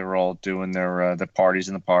because they're all doing their parties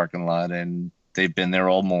in the parking lot, and they've been there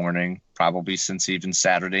all morning, probably since even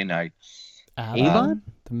Saturday night. Avon?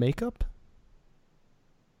 The makeup?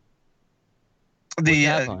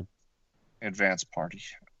 The advanced party.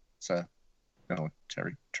 It's a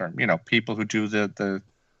military term. People who do the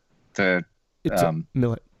it's a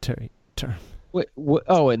military term. Wait,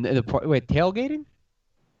 tailgating?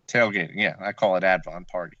 Tailgating, yeah. I call it Advon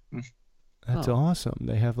party. That's awesome.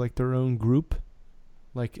 They have their own group.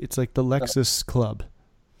 It's like the Lexus Club.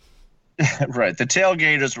 Right. The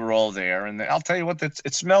tailgaters were all there, and I'll tell you what,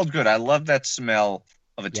 it smelled good. I love that smell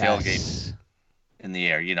of a tailgate in the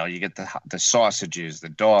air. You get the sausages, the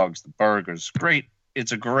dogs, the burgers. Great.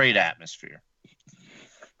 It's a great atmosphere.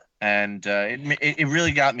 And it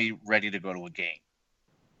really got me ready to go to a game.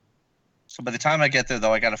 So by the time I get there,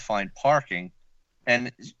 though, I got to find parking.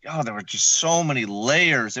 And, there were just so many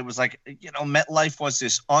layers. It was like, MetLife was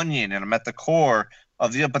this onion, and I'm at the core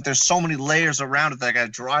of but there's so many layers around it that I got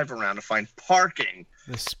to drive around to find parking.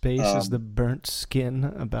 The space is the burnt skin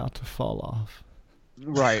about to fall off.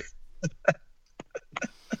 Right.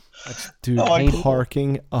 Dude,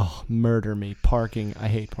 parking. Oh, murder me. Parking. I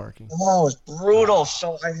hate parking. Oh, it's brutal.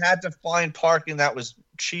 So I had to find parking that was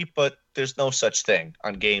cheap, but there's no such thing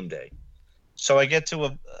on game day. So I get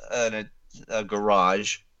to a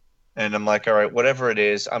garage, and I'm like, all right, whatever it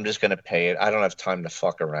is, I'm just going to pay it. I don't have time to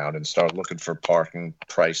fuck around and start looking for parking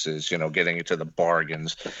prices, getting into the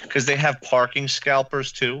bargains. Because they have parking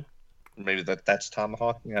scalpers, too. Maybe that's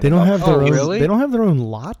tomahawking. They don't have their own. Really? They don't have their own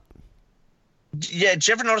lot. Yeah, did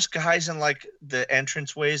you ever notice guys in like the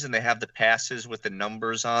entranceways and they have the passes with the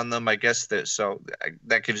numbers on them? I guess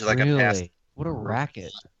that gives you like a pass. What a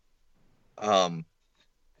racket. And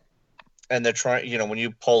they're trying, when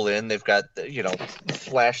you pull in, they've got,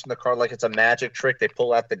 flashing the card like it's a magic trick. They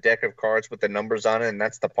pull out the deck of cards with the numbers on it, and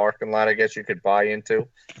that's the parking lot, I guess, you could buy into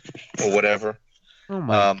or whatever. Oh,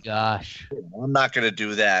 my gosh. I'm not going to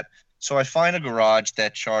do that. So I find a garage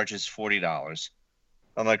that charges $40.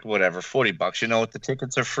 I'm like, whatever, $40. You know what? The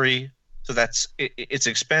tickets are free. So it's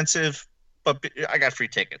expensive, but I got free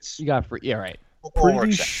tickets. You got free. Yeah, right.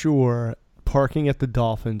 Pretty sure parking at the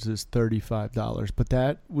Dolphins is $35, but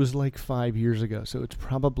that was like 5 years ago, so it's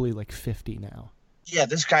probably like $50 now. Yeah,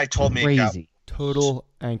 this guy told me crazy. Total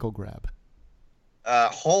ankle grab.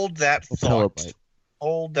 Hold that thought.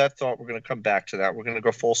 Hold that thought. We're going to come back to that. We're going to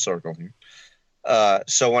go full circle here.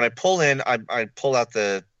 So when I pull in, I pull out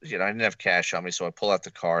I didn't have cash on me, so I pull out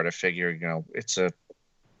the card. I figure,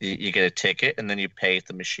 you get a ticket and then you pay at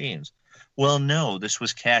the machines. Well, no, this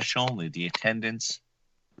was cash only. The attendants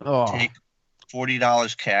take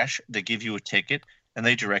 $40 cash. They give you a ticket and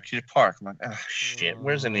they direct you to park. I'm like, oh shit,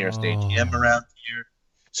 where's the nearest ATM around here?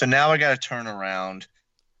 So now I got to turn around.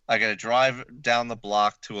 I got to drive down the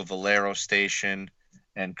block to a Valero station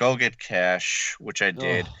and go get cash, which I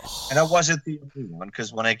did. And I wasn't the only one,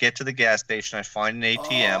 because when I get to the gas station, I find an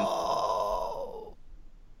ATM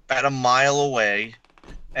about a mile away.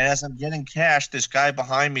 And as I'm getting cash, this guy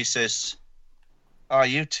behind me says, "Oh,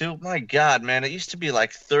 you too? My God, man, it used to be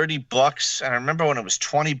like $30. And I remember when it was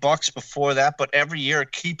 $20 before that, but every year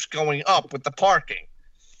it keeps going up with the parking."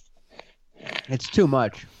 It's too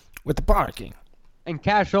much. With the parking. And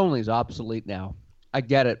cash only is obsolete now. I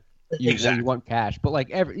get it. You want cash, but like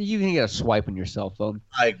you can get a swipe on your cell phone.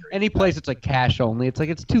 I agree. Any place it's like cash only, it's like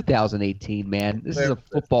it's 2018, man. This is a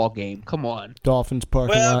football game. Come on. Dolphins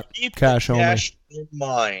parking lot, cash only. Cash in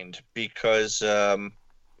mind, because that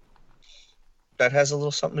has a little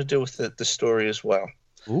something to do with the story as well.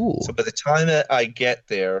 Ooh. So by the time that I get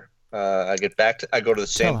there, I go to the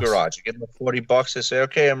same garage. I give him $40. I say,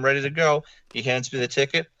 "Okay, I'm ready to go." He hands me the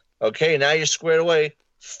ticket. "Okay, now you're squared away.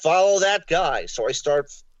 Follow that guy." So I start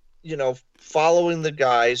following the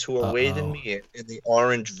guys who are waving me in the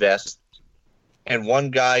orange vest. And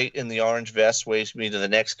one guy in the orange vest waves me to the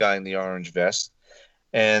next guy in the orange vest.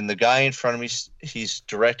 And the guy in front of me, he's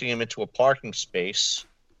directing him into a parking space.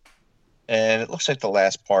 And it looks like the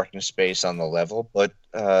last parking space on the level. But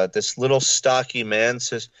this little stocky man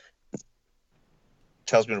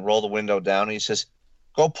tells me to roll the window down. And he says,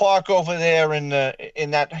 "Go park over there in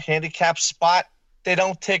that handicapped spot. They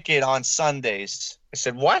don't ticket on Sundays." I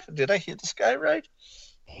said, "What? Did I hear this guy right?"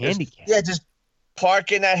 Handicap? Yeah, just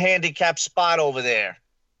park in that handicapped spot over there.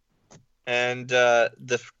 And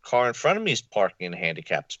the car in front of me is parking in a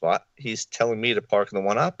handicapped spot. He's telling me to park in the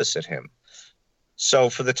one opposite him. So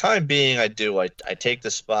for the time being, I take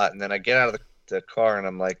the spot, and then I get out of the car, and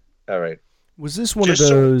I'm like, all right. Was this one of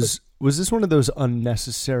those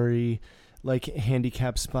unnecessary, like,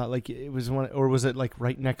 handicap spot? Like it was one, or was it like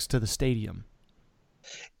right next to the stadium?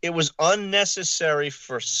 It was unnecessary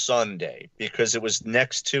for Sunday because it was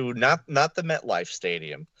next to not the MetLife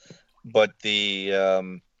Stadium, but the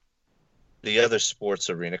other sports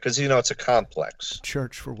arena, because it's a complex.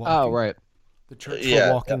 Church for walking. Oh, right. The church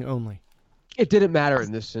for walking only. It didn't matter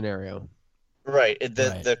in this scenario. Right. In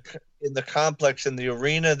the complex, in the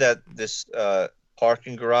arena that this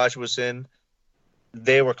parking garage was in,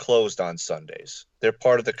 they were closed on Sundays. They're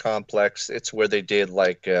part of the complex. It's where they did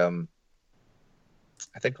like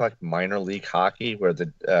I think like minor league hockey, where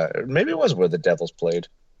maybe it was where the Devils played.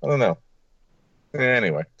 I don't know.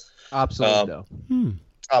 Anyway, absolutely.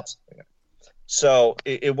 Absolutely. So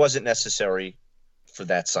it wasn't necessary for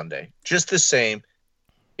that Sunday. Just the same,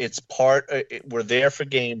 it's we're there for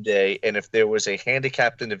game day, and if there was a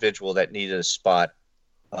handicapped individual that needed a spot,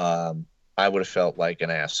 I would have felt like an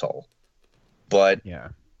asshole. But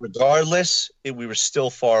regardless, we were still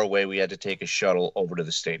far away. We had to take a shuttle over to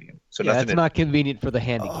the stadium. So that's not convenient for the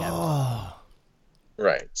handicap.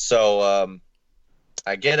 Right. So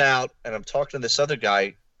I get out, and I'm talking to this other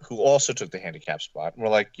guy who also took the handicap spot. And we're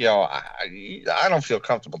like, I don't feel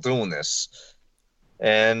comfortable doing this.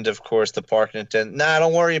 And, of course, the parking attendant, "Nah,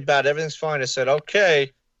 don't worry about it. Everything's fine." I said,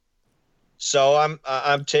 "Okay." So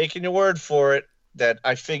I'm taking your word for it that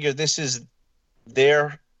I figure this is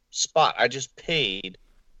their spot. I just paid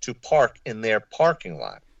to park in their parking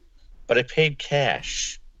lot, but I paid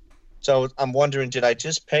cash. So I'm wondering, did I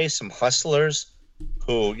just pay some hustlers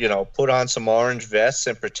who, put on some orange vests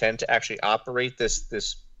and pretend to actually operate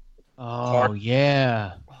this Oh,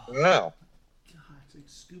 yeah. No. God, it's like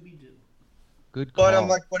Scooby-Doo. Good call. But I'm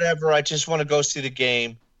like, whatever. I just want to go see the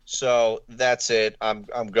game. So that's it. I'm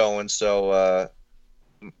going. So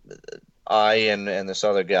I and this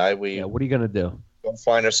other guy, what are you gonna do? We'll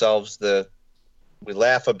find ourselves we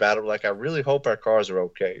laugh about it. We're like, I really hope our cars are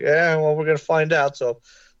okay. Yeah, well, we're gonna find out. So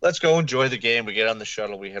let's go enjoy the game. We get on the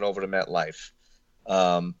shuttle. We head over to MetLife.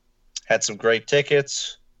 Had some great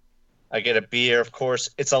tickets. I get a beer, of course.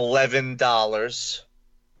 It's $11.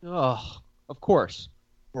 Oh, of course.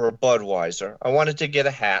 For a Budweiser. I wanted to get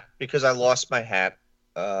a hat because I lost my hat.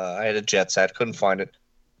 I had a Jets hat, couldn't find it.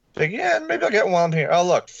 Like, yeah, maybe I'll get one while I'm here. Oh,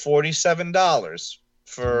 look, $47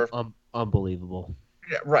 for unbelievable.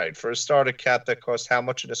 Yeah, right. For a starter cap that cost how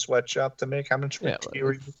much in a sweatshop to make? How much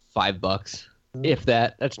material? $5, if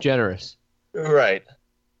that. That's generous. Right.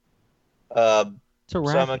 It's a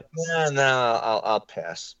racket. So I'm like, no, I'll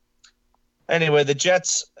pass. Anyway, the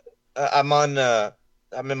Jets. I'm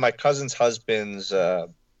in my cousin's husband's.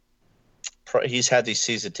 He's had these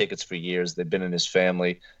season tickets for years. They've been in his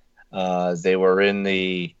family. They were in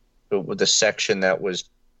the section that was,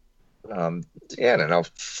 I don't know.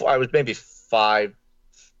 I was maybe 5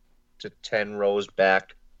 to 10 rows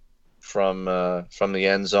back from the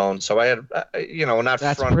end zone. So I had, not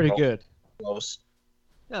That's front pretty row, good. Close.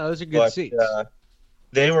 No, those are good seats.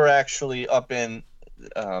 They were actually up in.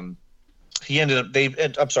 He ended up.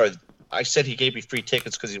 I'm sorry. I said he gave me free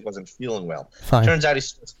tickets because he wasn't feeling well. Fine. Turns out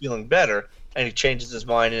he's feeling better, and he changes his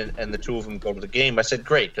mind, and the two of them go to the game. I said,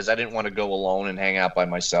 great, because I didn't want to go alone and hang out by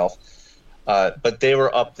myself. But they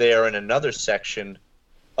were up there in another section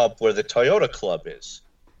up where the Toyota Club is.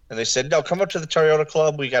 And they said, no, come up to the Toyota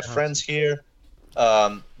Club. We got friends here.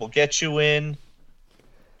 We'll get you in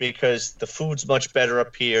because the food's much better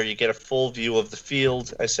up here. You get a full view of the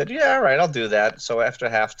field. I said, yeah, all right, I'll do that. So after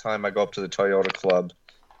halftime, I go up to the Toyota Club.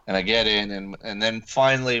 And I get in, and then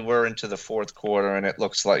finally we're into the fourth quarter, and it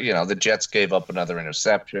looks like, the Jets gave up another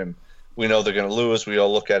interception. We know they're going to lose. We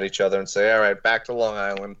all look at each other and say, all right, back to Long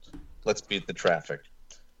Island. Let's beat the traffic.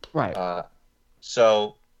 Right.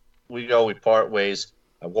 So we part ways.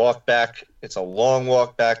 I walk back. It's a long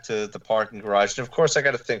walk back to the parking garage. And, of course, I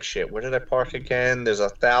got to think, shit, where did I park again? There's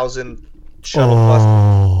 1,000 shuttle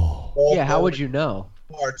buses. Yeah, how would you know?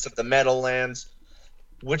 Parts of the Meadowlands.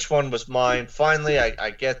 Which one was mine? Finally,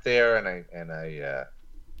 I get there and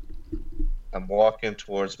I'm walking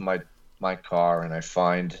towards my car, and I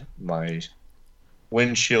find my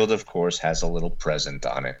windshield, of course, has a little present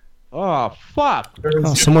on it. Oh fuck!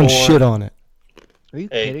 Someone shit on it. Are you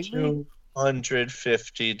kidding me?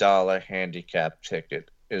 $250 handicap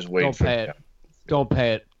ticket is waiting for me. Don't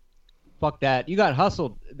pay it. Fuck that. You got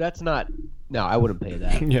hustled. That's not. No, I wouldn't pay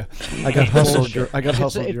that. Yeah, I got hustled.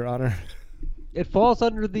 Your Honor. It falls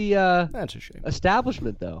under the that's a shame.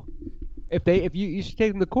 Establishment, though. If you should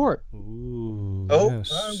take them to court. Ooh, yes.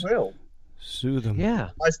 I will sue them.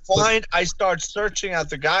 Yeah. I start searching out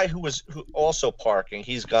the guy who also parking.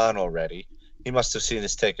 He's gone already. He must have seen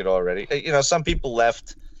his ticket already. Some people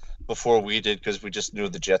left before we did because we just knew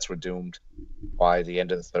the Jets were doomed by the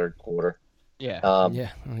end of the third quarter. Yeah. I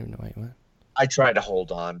don't even know why you went. I tried to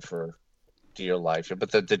hold on for dear life, but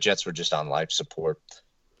the Jets were just on life support.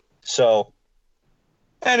 So.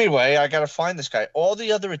 Anyway, I got to find this guy. All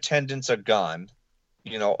the other attendants are gone,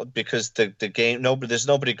 because the game. There's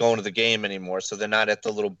nobody going to the game anymore, so they're not at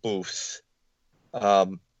the little booth,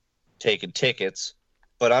 taking tickets.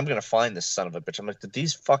 But I'm gonna find this son of a bitch. I'm like, did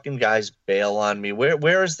these fucking guys bail on me?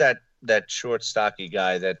 Where is that short, stocky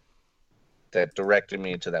guy that directed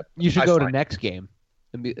me into that? You should go to next game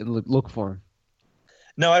and look for him.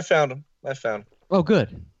 No, I found him. Oh,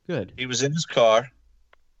 good. He was in his car.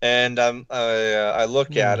 And I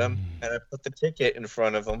look at him, and I put the ticket in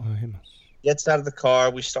front of him. Gets out of the car.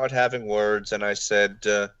 We start having words, and I said,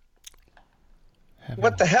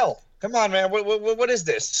 what the hell? Come on, man. What is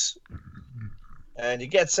this? And he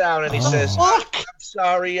gets out, and he says, I'm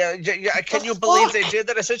sorry. Can you believe they did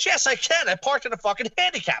that? I said, yes, I can. I parked in a fucking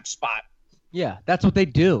handicap spot. Yeah, that's what they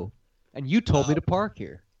do. And you told me to park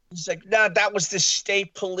here. He's like, no, that was the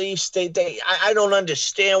state police. I don't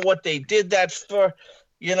understand what they did that for.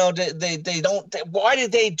 They don't. Why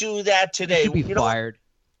did they do that today? You should be fired.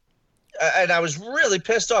 And I was really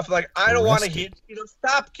pissed off. Like, I don't want to hear.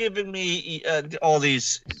 Stop giving me all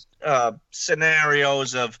these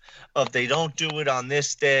scenarios of they don't do it on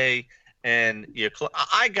this day, and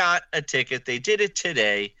I got a ticket. They did it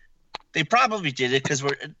today. They probably did it because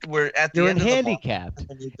we're at the end of handicapped.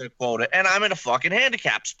 The quota, and I'm in a fucking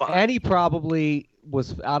handicap spot. And he probably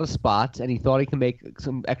was out of spots, and he thought he could make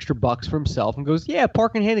some extra bucks for himself, and goes, "Yeah,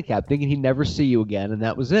 parking handicap," thinking he'd never see you again, and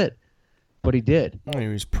that was it. But he did. Oh, he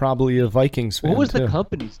was probably a Vikings fan. What was too. the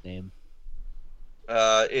company's name?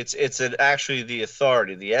 It's actually the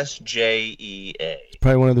authority, the SJEA.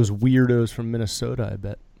 Probably one of those weirdos from Minnesota, I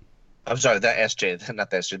bet. I'm sorry, that SJ, not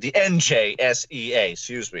the SJ, the NJSEA.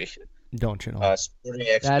 Excuse me. Don't you know? Sporting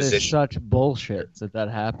Exposition. That is such bullshit that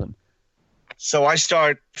happened. So I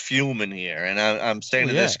start fuming here, and I'm saying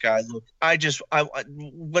to this guy, look,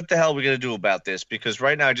 what the hell are we going to do about this? Because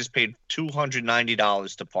right now I just paid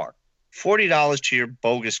 $290 to park, $40 to your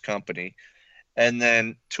bogus company, and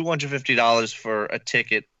then $250 for a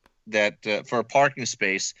ticket that for a parking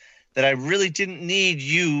space that I really didn't need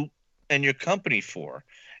you and your company for.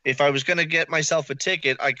 If I was going to get myself a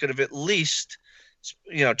ticket, I could have at least,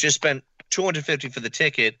 just spent $250 for the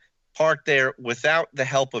ticket, parked there without the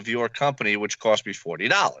help of your company, which cost me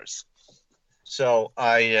 $40. So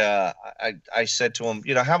I said to him,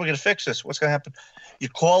 how are we going to fix this? What's going to happen? You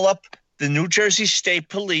call up the New Jersey State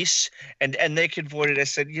Police, and they can void it. I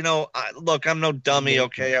said, look, I'm no dummy,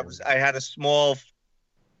 okay? I had a small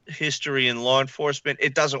history in law enforcement.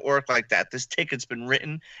 It doesn't work like that. This ticket's been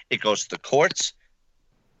written. It goes to the courts.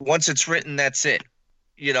 Once it's written, that's it.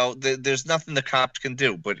 There's nothing the cops can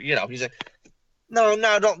do. But, he's like, no,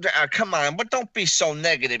 don't come on, but don't be so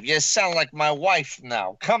negative. You sound like my wife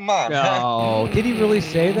now. Come on. No, did he really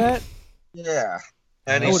say that? Yeah.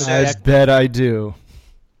 And he says, I bet I do.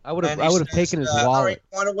 I would have taken his wallet. All right,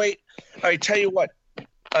 want to wait? All right, tell you what.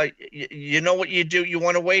 You know what you do? You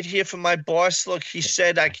want to wait here for my boss? Look, he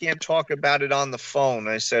said I can't talk about it on the phone.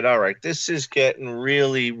 I said, all right, this is getting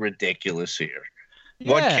really ridiculous here.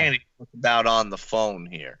 Yeah. What can he talk about on the phone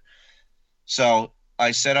here? So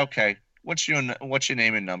I said, okay. What's your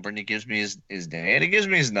name and number? And he gives me his name. And he gives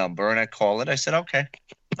me his number, and I call it. I said, okay.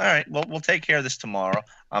 All right, well, we'll take care of this tomorrow.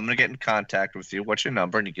 I'm going to get in contact with you. What's your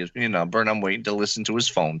number? And he gives me a number, and I'm waiting to listen to his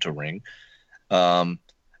phone to ring.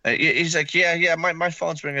 He's like, yeah, my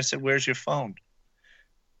phone's ringing. I said, where's your phone?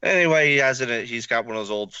 Anyway, he's got one of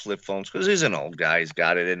those old flip phones because he's an old guy. He's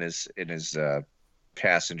got it in his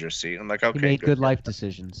passenger seat. I'm like, okay. He made good life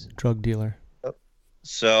decisions. Drug dealer.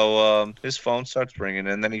 So his phone starts ringing,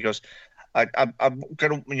 and then he goes, I'm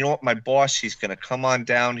gonna, my boss, he's gonna come on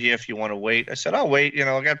down here if you want to wait. I said, I'll wait.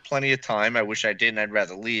 I got plenty of time. I wish I didn't. I'd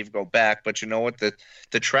rather leave, go back. But you know what? The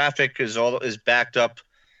traffic is backed up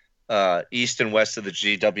east and west of the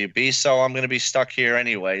GWB, so I'm gonna be stuck here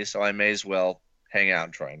anyway. So I may as well hang out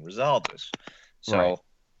and try and resolve this. So right.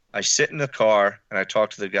 I sit in the car and I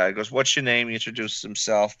talk to the guy. He goes, what's your name? He introduces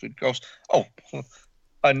himself. He goes, oh,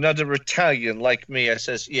 another Italian like me. I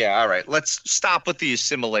says, yeah, all right, let's stop with the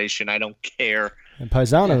assimilation. I don't care. And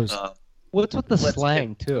paisanos. What's with the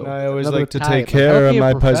slang, too? I always like to take care of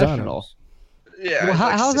my paisanos. Yeah. Well,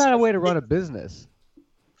 how's that a way to run a business?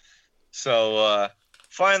 So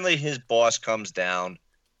finally his boss comes down,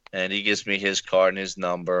 and he gives me his card and his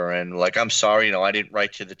number, and like, I'm sorry, I didn't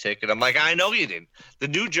write you the ticket. I'm like, I know you didn't. The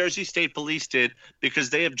New Jersey State Police did,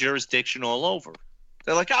 because they have jurisdiction all over.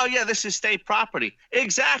 They're like, oh, yeah, this is state property.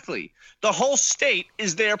 Exactly. The whole state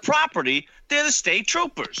is their property. They're the state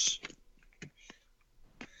troopers.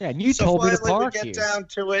 Yeah, and you told me to park here. So finally we get down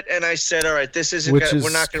to it, and I said, all right, this isn't we're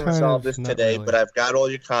not going to resolve this today, but I've got all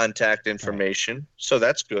your contact information, right. So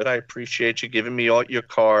that's good. I appreciate you giving me all your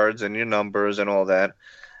cards and your numbers and all that.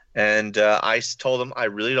 And I told him I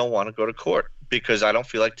really don't want to go to court because I don't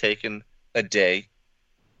feel like taking a day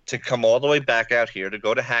to come all the way back out here to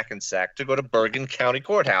go to Hackensack, to go to Bergen County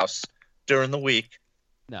Courthouse during the week.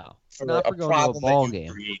 No, not for going to a ball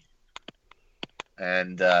game.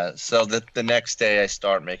 And so the next day I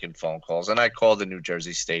start making phone calls, and I call the New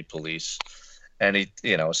Jersey State Police. And he,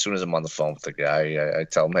 as soon as I'm on the phone with the guy, I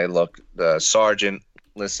tell him, hey, look, Sergeant,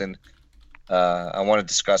 listen, I want to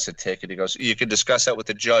discuss a ticket. He goes, you can discuss that with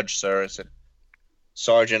the judge, sir. I said,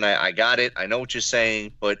 Sergeant, I got it. I know what you're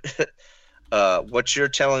saying, but what you're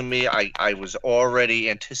telling me, I was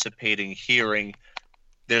already anticipating hearing.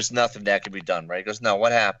 There's nothing that can be done, right? He goes, no,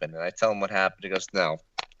 what happened? And I tell him what happened. He goes, no.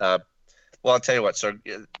 Well, I'll tell you what, sir.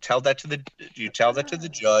 Tell that to the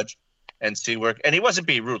judge and see where. And he wasn't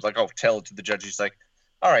being rude, like, oh, tell it to the judge. He's like,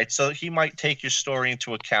 all right, so he might take your story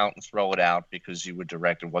into account and throw it out because you were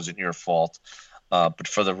direct. It wasn't your fault. But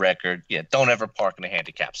for the record, yeah, don't ever park in a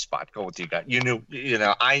handicapped spot. Go with you guys. You knew,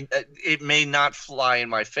 it may not fly in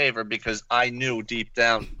my favor because I knew deep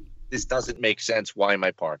down this doesn't make sense. Why am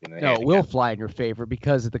I parking? No, it will fly in your favor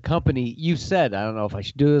because the company, you said, I don't know if I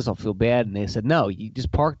should do this. I'll feel bad. And they said, no, you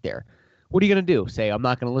just park there. What are you going to do? Say, I'm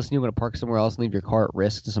not going to listen to you. I'm going to park somewhere else and leave your car at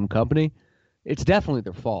risk to some company? It's definitely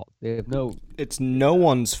their fault. They have no. It's no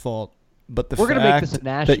one's fault, but the We're fact gonna make this a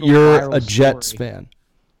national that you're viral a Jets story. fan.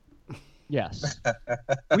 Yes.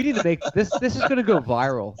 We need to make this. This is going to go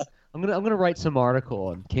viral. I'm gonna write some article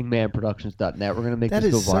on KingmanProductions.net. We're gonna make that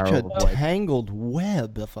this go viral. That is such a tangled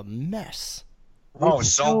web of a mess. Oh,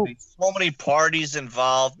 so many parties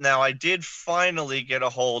involved. Now, I did finally get a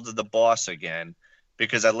hold of the boss again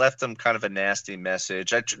because I left him kind of a nasty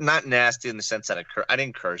message. Not nasty in the sense that I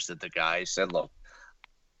didn't curse at the guy. I said, look,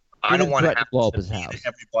 I don't want to have to subpoena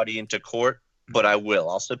everybody into court, but I will.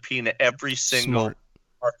 I'll subpoena every single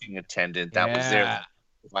parking attendant that was there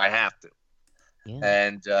if I have to. Yeah.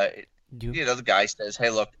 And, the guy says, hey,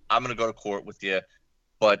 look, I'm going to go to court with you,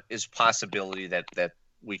 but it's a possibility that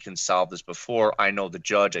we can solve this before. I know the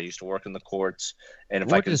judge. I used to work in the courts. And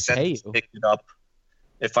if I could send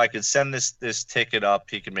this ticket up,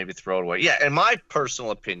 he could maybe throw it away. Yeah, in my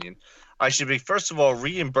personal opinion, I should be, first of all,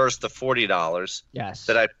 reimbursed the $40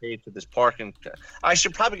 that I paid for this parking. I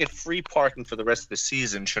should probably get free parking for the rest of the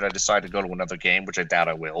season should I decide to go to another game, which I doubt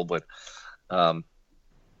I will, but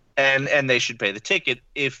and they should pay the ticket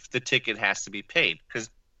if the ticket has to be paid,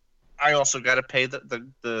 because I also got to pay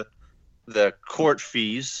the court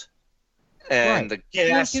fees and the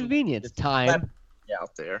gas, inconvenience, time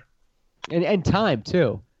out there, and time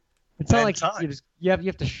too. It's not like you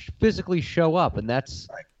have to physically show up, and that's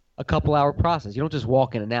a couple-hour process. You don't just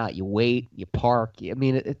walk in and out. You wait, you park. I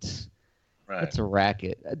mean, it's a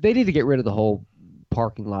racket. They need to get rid of the whole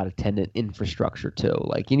parking lot attendant infrastructure too.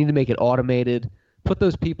 Like, you need to make it automated. Put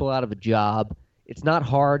those people out of a job. It's not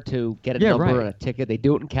hard to get a number and a ticket. They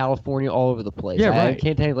do it in California all over the place. I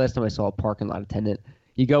can't tell you the last time I saw a parking lot attendant.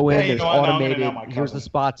 You go in, there's automated. Here's the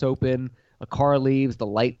spots open. A car leaves, the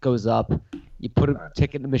light goes up. You put a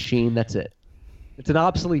ticket in the machine. That's it. It's an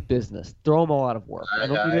obsolete business. Throw them all out of work. I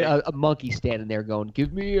don't need a monkey standing there going,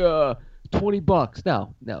 give me $20.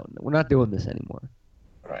 No, we're not doing this anymore.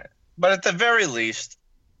 Right. But at the very least,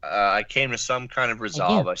 I came to some kind of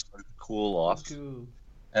resolve. I started to cool off.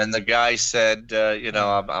 And the guy said, I'm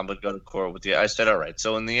going to go to court with you. I said, all right.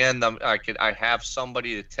 So in the end, I have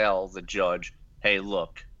somebody to tell the judge, hey,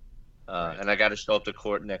 look, and I got to show up to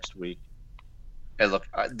court next week. Hey, look,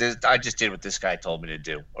 I just did what this guy told me to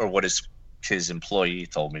do, or what his employee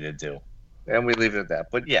told me to do. And we leave it at that.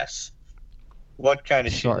 But yes, what kind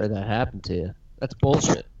of shit? Sorry that happened to you. That's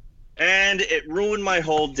bullshit. And it ruined my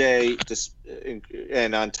whole day.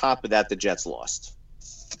 And on top of that, the Jets lost.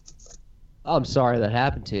 I'm sorry that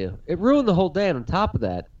happened to you. It ruined the whole day, and on top of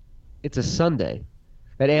that, it's a Sunday.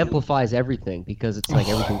 That amplifies everything because it's like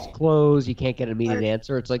everything's closed. You can't get an immediate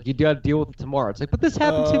answer. It's like you got to deal with it tomorrow. It's like, but this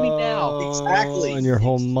happened to me now. Exactly. And your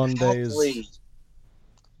whole Mondays.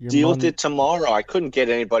 Deal with it tomorrow. I couldn't get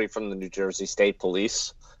anybody from the New Jersey State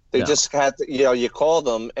Police. They just had, you call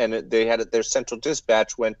them, and they had their central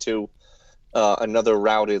dispatch went to another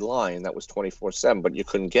routed line that was 24/7, but you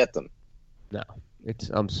couldn't get them. No.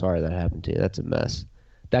 I'm sorry that happened to you. That's a mess.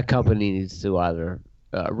 That company needs to either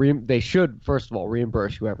they should, first of all,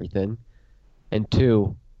 reimburse you everything, and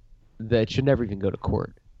two, that should never even go to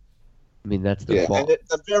court. I mean, that's their fault. And at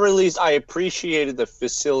the very least, I appreciated the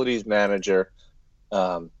facilities manager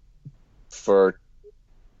for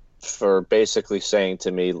basically saying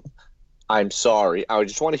to me, I'm sorry. I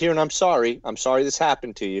just want to hear an I'm sorry. I'm sorry this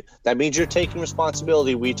happened to you. That means you're taking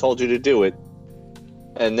responsibility. We told you to do it.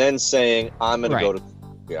 And then saying, I'm going to go to...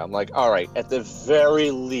 Yeah, I'm like, all right, at the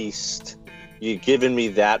very least, you've given me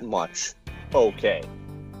that much. Okay.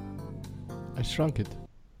 I shrunk it.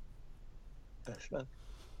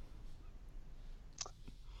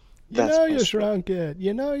 You shrunk it.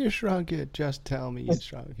 You know you shrunk it. Just tell me you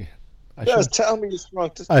shrunk it. Tell me you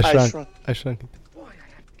shrunk it. I shrunk it. Boy,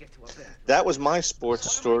 I have to get to bed. That was my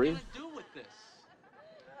sports story.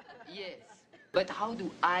 Yes, but how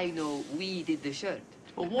do I know we did the shirt?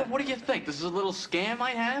 Well, what do you think? This is a little scam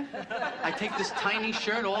I have? I take this tiny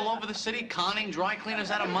shirt all over the city, conning dry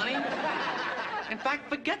cleaners out of money? In fact,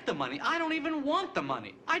 forget the money. I don't even want the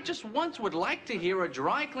money. I just once would like to hear a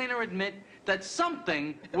dry cleaner admit that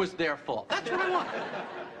something was their fault. That's what I want.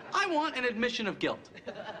 I want an admission of guilt.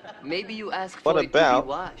 Maybe you ask for it to be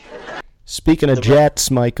washed. Speaking of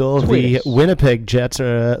Jets, Michael, the Winnipeg Jets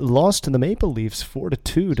are lost to the Maple Leafs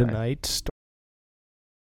 4-2 tonight.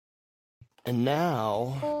 And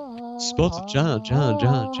now... Sports of John. Sports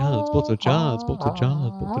of John. Sports of John. Sports of John.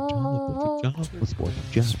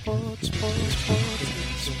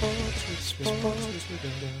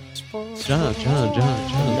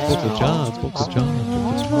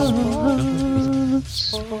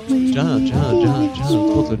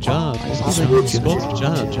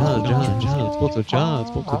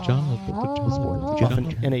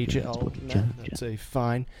 NHL. That's a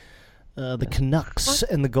fine. The Canucks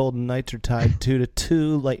and the Golden Knights are tied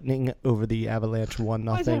 2-2. Lightning over the Avalanche 1-0.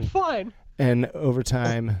 Why is that fine? And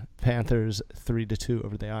overtime, Panthers 3-2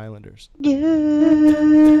 over the Islanders. Yeah. I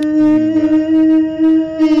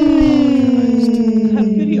had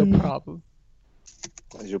a video problem.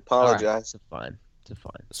 You apologize. Right, it's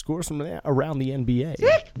fine. Scores from around the NBA.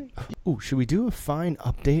 Ooh, should we do a fine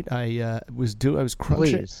update? I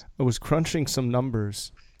was crunching some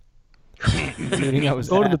numbers. Meaning I was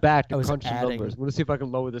go to the back to I was crunch some adding. numbers. I'm gonna see if I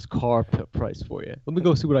can lower this car price for you. Let me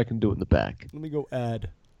go see what I can do in the back. Let me go add.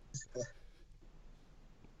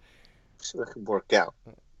 See if I can work out.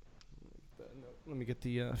 Let me get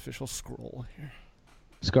the official scroll here.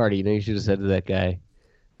 Scardy, you know, you should have said to that guy,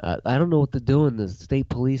 I don't know what they're doing. The state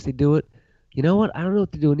police, they do it. You know what? I don't know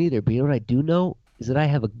what they're doing either. But you know what I do know is that I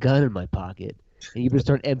have a gun in my pocket. And you better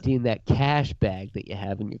start emptying that cash bag that you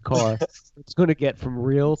have in your car. It's going to get from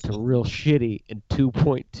real to real shitty in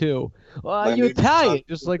 2.2. You're Italian,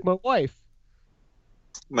 just like my wife.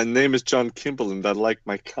 My name is John Kimball, and I like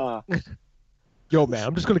my car. Yo, man,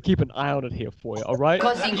 I'm just going to keep an eye on it here for you, all right?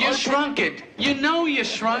 You shrunk it. You know you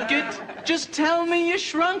shrunk it. Just tell me you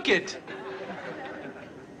shrunk it.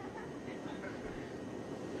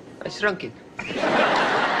 I shrunk it.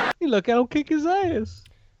 Hey, look, I don't kick his ass.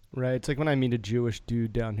 Right, it's like when I meet a Jewish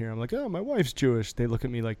dude down here, I'm like, oh, my wife's Jewish. They look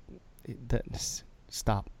at me like,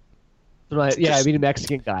 stop. Right, yeah, I mean a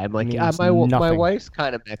Mexican guy. I'm like, my wife's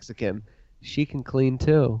kind of Mexican. She can clean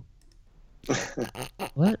too.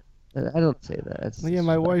 What? I don't say that. Yeah,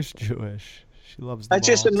 my wife's Jewish. She loves the That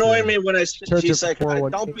just annoyed me when she's like,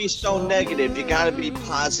 "Don't don't be so negative. You gotta be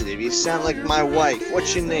positive. You sound like my wife.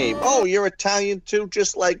 What's your name? Oh, you're Italian too,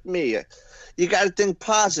 just like me. You gotta think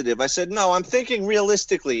positive." I said, no, I'm thinking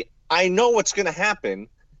realistically. I know what's gonna happen,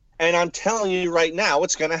 and I'm telling you right now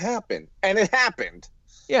what's gonna happen. And it happened.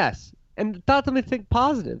 Yes, and thought them to think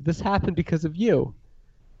positive. This happened because of you.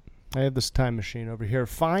 I have this time machine over here.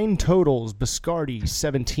 Fine totals: Biscardi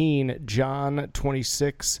 17, John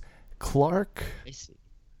 26, Clark. I see.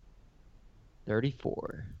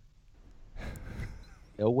 34.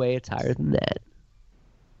 No way it's higher than that.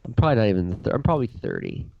 I'm probably not even. I'm probably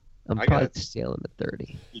 30. I'm probably sailing at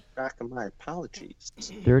 30. Keep track of my apologies.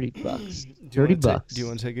 $30. $30. Do you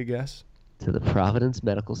want to take a guess? To the Providence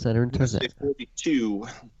Medical Center in Tarzana. 42.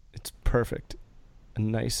 It's perfect. A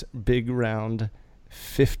nice big round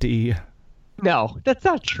 50. No, that's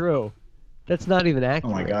not true. That's not even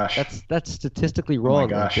accurate. Oh my gosh. That's statistically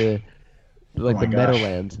wrong. Oh my gosh. Like the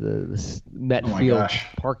Meadowlands, the Met Field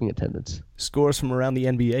parking attendants. Scores from around the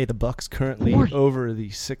NBA. The Bucks currently over the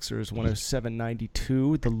Sixers,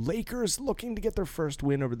 107-92. The Lakers looking to get their first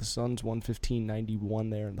win over the Suns,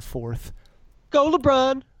 115-91 there in the fourth. Go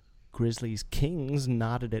LeBron! Grizzlies Kings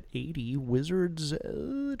knotted at 80. Wizards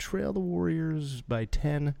trail the Warriors by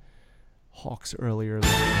 10. Hawks earlier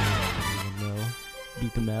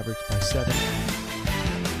beat the Mavericks by 7.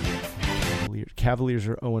 Cavaliers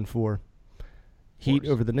are 0-4. Heat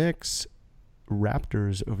over the Knicks.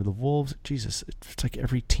 Raptors over the Wolves. Jesus, it's like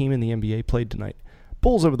every team in the NBA played tonight.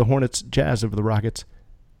 Bulls over the Hornets. Jazz over the Rockets.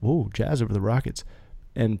 Whoa, Jazz over the Rockets.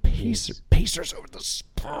 And Pacers over the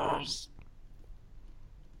Spurs.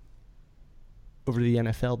 Over to the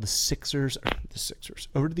NFL, the Sixers.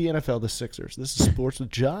 Over to the NFL, the Sixers. This is Sports with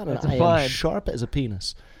John, and I am sharp as a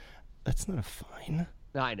penis. That's not a fine.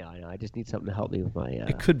 No, I know. I just need something to help me with my...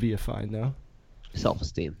 it could be a fine, though.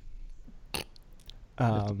 Self-esteem.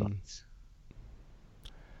 The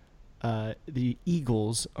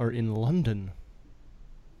Eagles are in London.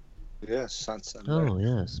 Yes, on Sunday. Oh,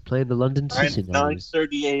 yes. Playing the London Sissy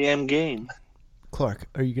 9:30 a.m. game. Clark,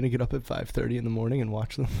 are you going to get up at 5:30 in the morning and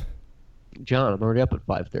watch them? John, I'm already up at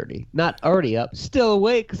 5:30. Not already up, still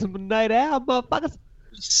awake because I'm a night owl, motherfuckers.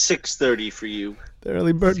 6:30 for you. The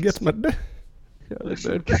early bird gets my... Early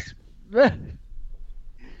bird gets... I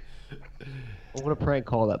want to prank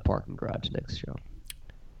call that parking garage next show.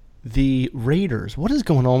 The Raiders. What is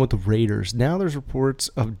going on with the Raiders? Now there's reports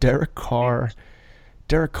of Derek Carr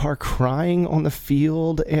crying on the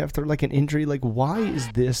field after like an injury. Like, why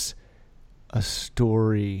is this a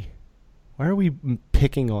story? Why are we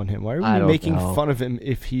picking on him? Why are we making fun of him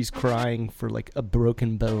if he's crying for like a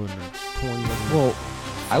broken bone or torn ligament? Well,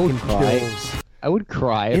 I would cry. I would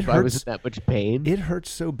cry if I was in that much pain. It hurts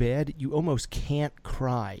so bad you almost can't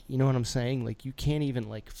cry. You know what I'm saying? Like, you can't even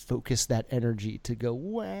like focus that energy to go,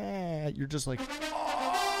 wah. You're just like,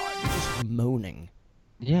 oh, you're just moaning.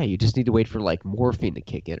 Yeah, you just need to wait for like morphine to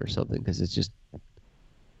kick in or something because it's just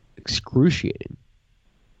excruciating.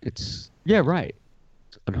 It's right.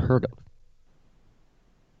 It's unheard of.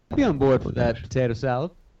 Be on board with that potato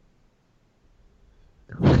salad.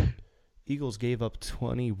 Eagles gave up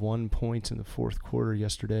 21 points in the fourth quarter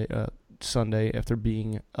yesterday. Sunday after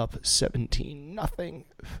being up 17-0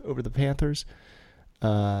 over the Panthers.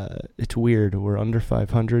 It's weird. We're under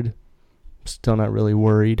 500. Still not really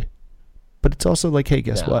worried. But it's also like, hey,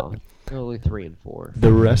 guess what? Only 3-4.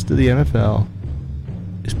 The rest of the NFL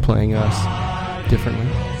is playing us differently.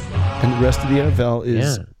 And the rest of the NFL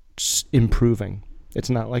is improving. It's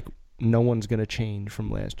not like no one's going to change from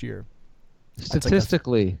last year.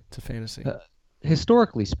 Statistically, it's a fantasy.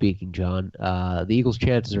 Historically speaking, John, the Eagles'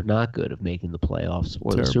 chances are not good of making the playoffs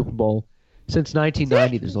or the Super Bowl. Since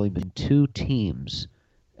 1990, there's only been 2 teams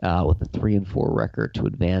with a 3-4 record to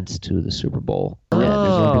advance to the Super Bowl. And there's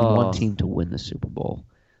only been 1 team to win the Super Bowl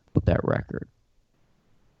with that record.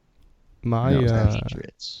 The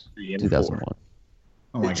Patriots, 2001.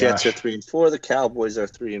 Oh the Jets are 3-4. The Cowboys are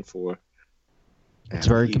 3-4. It's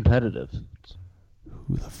very competitive.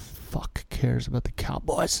 Who the fuck cares about the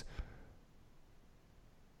Cowboys?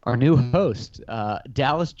 Our new host,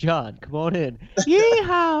 Dallas John. Come on in.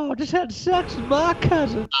 Yeehaw! Just had sex with my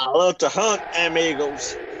cousin. I love to hunt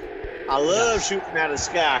amigos. I love shooting out of the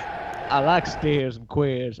sky. I like steers and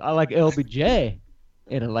queers. I like LBJ.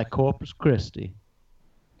 And I like Corpus Christi.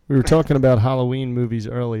 We were talking about Halloween movies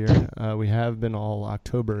earlier. We have been all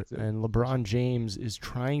October. And LeBron James is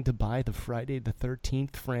trying to buy the Friday the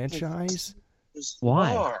 13th franchise.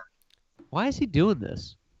 Why? Why is he doing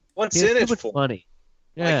this? What's in it for? Money.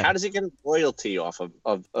 Yeah. Like, how does he get royalty off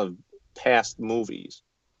of past movies?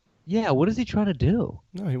 Yeah, what is he trying to do?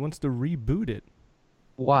 No, he wants to reboot it.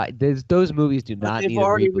 Why? Those movies do not need a reboot. They've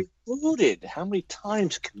already rebooted. How many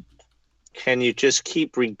times can you just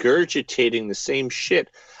keep regurgitating the same shit?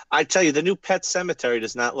 I tell you, the new Pet Sematary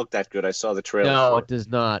does not look that good. I saw the trailer. No, it does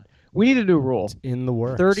not. We need a new rule. It's in the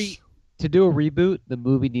works. To do a reboot, the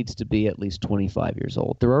movie needs to be at least 25 years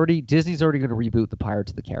old. Disney's already going to reboot the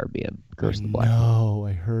Pirates of the Caribbean. Curse of the Black. No,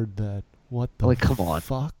 I heard that. What the come on.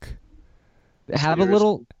 Fuck? Have a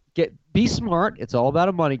little be smart. It's all about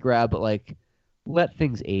a money grab, but let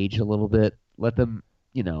things age a little bit. Let them,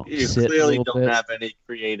 You sit clearly a little don't bit. have any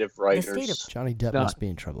creative writers. Johnny Depp must be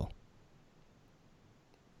in trouble.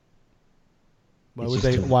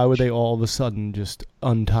 Why would they all of a sudden just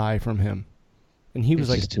untie from him? And he was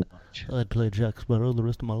like, too much. I'd play Jack Sparrow the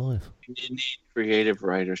rest of my life. You need creative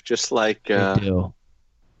writers, just like They do.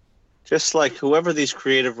 just like whoever these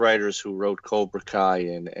creative writers who wrote Cobra Kai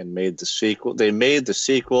and made the sequel. They made the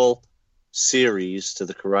sequel series to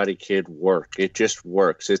the Karate Kid work. It just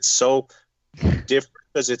works. It's so different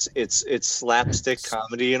because it's slapstick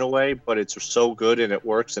comedy in a way, but it's so good and it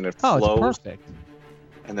works and it flows. Oh, it's perfect.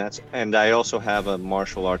 And I also have a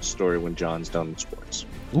martial arts story when John's done with sports.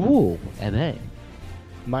 Ooh, MA.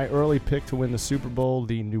 My early pick to win the Super Bowl,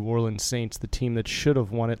 the New Orleans Saints, the team that should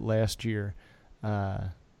have won it last year,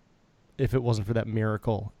 if it wasn't for that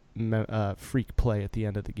miracle freak play at the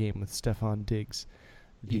end of the game with Stephon Diggs.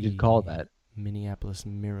 You did call that. Minneapolis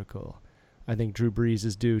Miracle. I think Drew Brees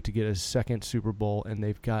is due to get his second Super Bowl, and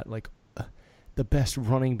they've got the best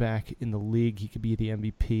running back in the league. He could be the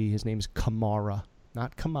MVP. His name is Kamara.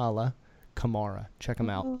 Not Kamala, Kamara. Check him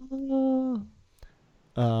out.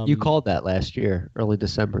 You called that last year, early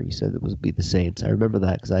December. You said it would be the Saints. I remember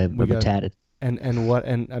that because I remember tatted.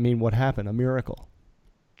 What happened? A miracle.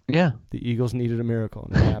 Yeah. The Eagles needed a miracle,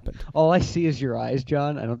 and it happened. All I see is your eyes,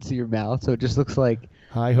 John. I don't see your mouth, so it just looks like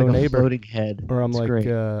hi ho neighbor, a floating head. Or I'm it's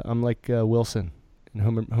like Wilson in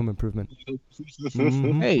Home Improvement.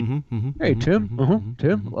 Hey, Tim.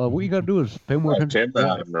 Tim, what you got to do is pay more attention. Tim,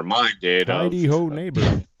 I'm reminded of... Heidi ho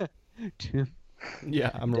neighbor. Tim. Yeah,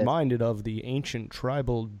 I'm reminded of the ancient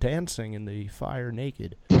tribal dancing in the fire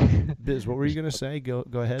naked. Biz, what were you gonna say? Go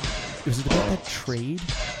ahead. Was it about that trade?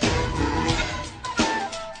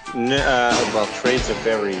 Well, trades are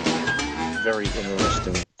very, very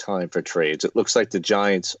interesting time for trades. It looks like the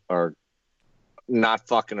Giants are not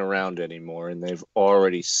fucking around anymore, and they've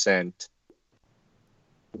already sent.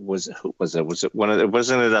 Wasn't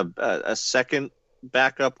it a second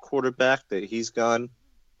backup quarterback that he's gone?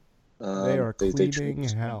 They are cleaning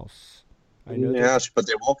house. I know house, but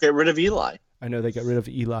they won't get rid of Eli. I know they got rid of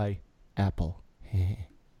Eli Apple.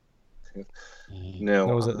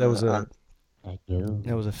 No, that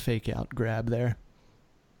was a fake out grab there.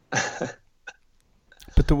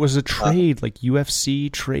 But there was a trade, like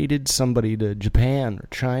UFC traded somebody to Japan or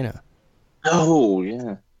China. Oh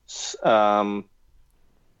yeah.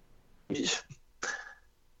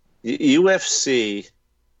 UFC,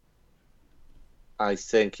 I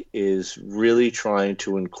think, is really trying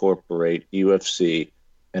to incorporate UFC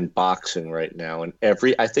and boxing right now. And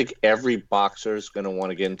I think every boxer is going to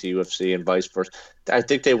want to get into UFC and vice versa. I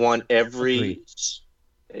think they want every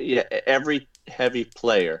heavy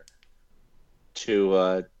player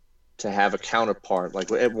to to have a counterpart, like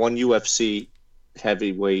one UFC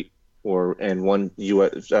heavyweight and one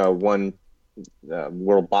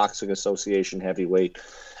World Boxing Association heavyweight,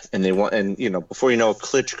 and they want, and before you know,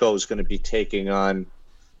 Klitschko is going to be taking on,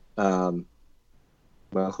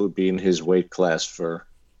 who'd be in his weight class for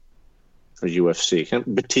UFC,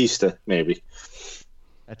 Batista maybe.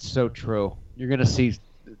 That's so true. You're going to see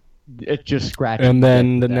it just scratching. And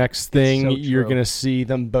then the next thing, you're going to see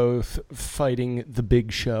them both fighting the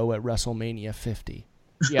Big Show at WrestleMania 50.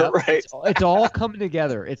 Yeah, right. It's all coming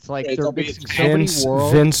together. It's like they're mixing so many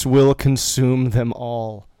worlds. Vince will consume them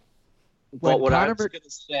all. But what I was going to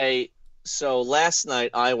say, so last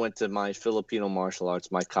night I went to my Filipino martial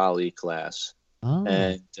arts, my Kali class,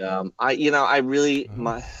 and I really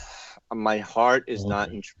my heart is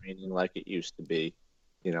not in training like it used to be.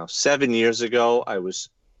 7 years ago I was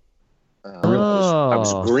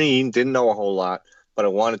green, didn't know a whole lot, but I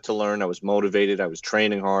wanted to learn. I was motivated. I was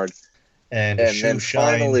training hard. And then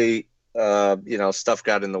finally, stuff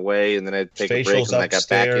got in the way, and then I had to take a break, and I got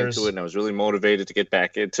back into it, and I was really motivated to get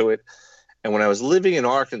back into it. And when I was living in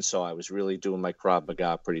Arkansas, I was really doing my Krav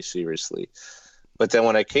Maga pretty seriously. But then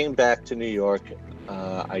when I came back to New York,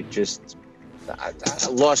 I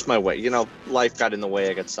lost my way. Life got in the way.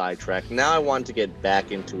 I got sidetracked. Now I wanted to get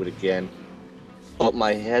back into it again, but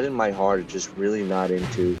my head and my heart are just really not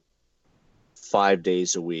into 5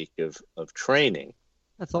 days a week of training.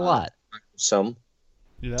 That's a lot. Most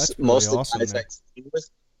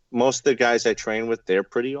of the guys I train with, they're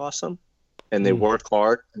pretty awesome, and they work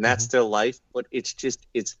hard, and that's their life. But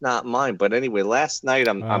it's not mine. But anyway, last night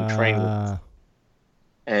I'm training with him,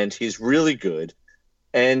 and he's really good.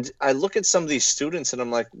 And I look at some of these students, and I'm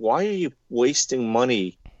like, why are you wasting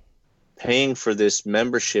money paying for this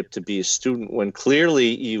membership to be a student when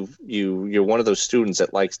clearly you're one of those students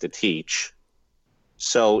that likes to teach?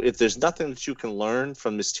 So if there's nothing that you can learn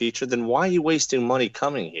from this teacher, then why are you wasting money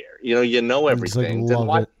coming here? You know everything. Then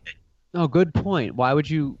why? Oh, good point. Why would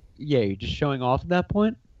you? Yeah, you're just showing off at that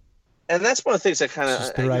point. And that's one of the things I kind of,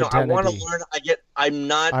 I want to learn. I'm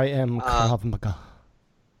not. I am Krav Maga.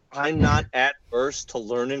 I'm not adverse to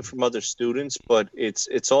learning from other students, but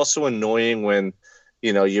it's also annoying when,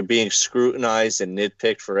 you're being scrutinized and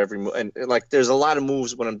nitpicked for every move. And like, there's a lot of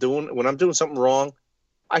moves when I'm doing something wrong,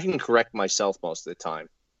 I can correct myself most of the time.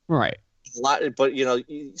 Right. But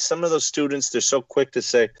some of those students, they're so quick to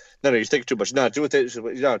say, "No, you're thinking too much. No, do it this. Here's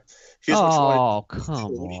what you want." Come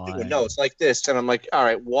on. No, it's like this, and I'm like, all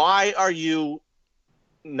right, why are you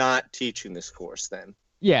not teaching this course then?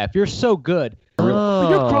 Yeah, if you're so good, your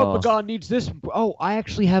Krav Maga needs this. Oh, I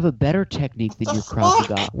actually have a better technique than your Krav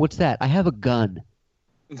Maga. What's that? I have a gun.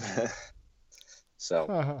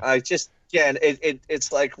 So I just. Yeah, and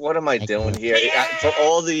it's like, what am I doing here? For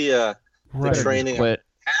all the training I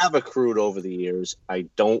have accrued over the years, I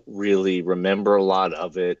don't really remember a lot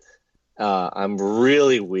of it. I'm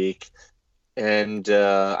really weak, and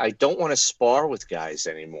I don't want to spar with guys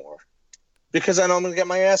anymore because I know I'm going to get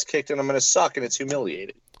my ass kicked and I'm going to suck, and it's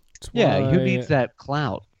humiliating. Who needs that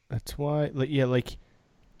clout? That's why,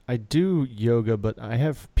 I do yoga, but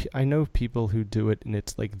I know people who do it, and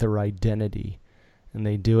it's like their identity. And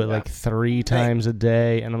they do it like 3 times a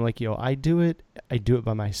day. And I'm like, I do it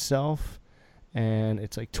by myself. And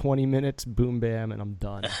it's like 20 minutes, boom, bam, and I'm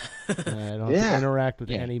done. And I don't have to interact with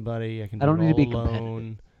anybody. I can do it all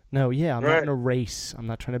alone. No, I'm not in a race. I'm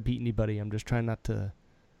not trying to beat anybody. I'm just trying not to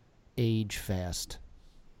age fast.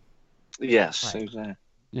 Yes, exactly.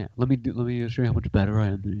 Yeah, let me show you how much better I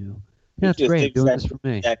am than you. Yeah, that's great. Doing this for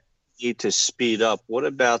me. Need to speed up. What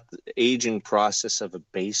about the aging process of a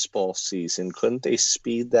baseball season? Couldn't they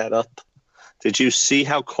speed that up? Did you see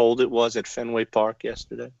how cold it was at Fenway Park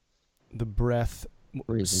yesterday? The breath,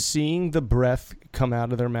 seeing the breath come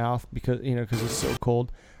out of their mouth because it's so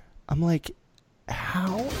cold. I'm like,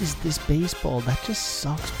 how is this baseball? That just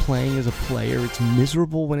sucks playing as a player. It's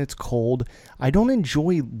miserable when it's cold. I don't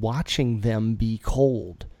enjoy watching them be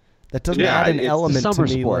cold. That doesn't add an element to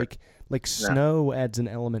me sport. Like snow adds an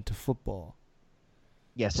element to football.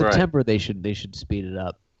 Yeah, September they should speed it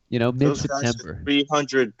up. Mid-September.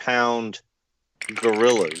 300-pound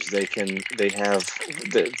gorillas.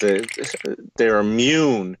 They're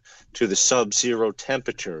immune to the sub-zero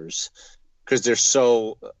temperatures because they're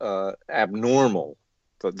so abnormal.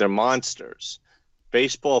 They're monsters.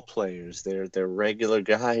 Baseball players, they're regular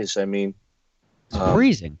guys. I mean, it's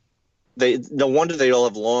freezing. No wonder they all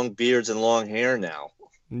have long beards and long hair now.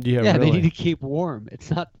 Yeah, really. They need to keep warm. It's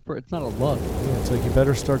not a look. Yeah, it's like you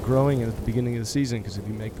better start growing at the beginning of the season because if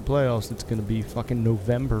you make the playoffs, it's going to be fucking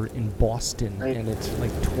November in Boston, and it's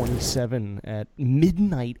like 27 at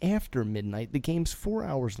midnight. After midnight, the game's 4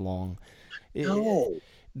 hours long.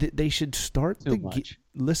 They should start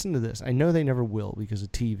listen to this. I know they never will because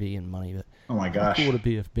of TV and money, but oh my gosh, how cool would it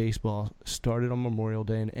be if baseball started on Memorial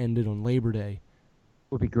Day and ended on Labor Day?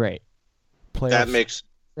 Would be great. Playoffs. That makes.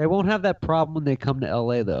 They won't have that problem when they come to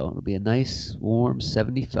LA though. It'll be a nice, warm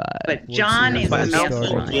 75. But John is how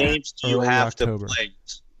many games do you have to play?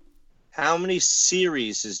 How many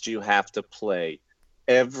series do you have to play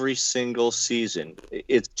every single season?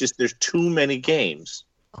 It's just there's too many games.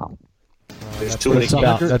 There's too many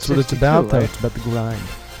games. That's what it's about, though. It's about the grind.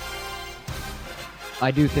 I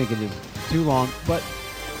do think it is too long, but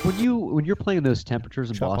when you're playing those temperatures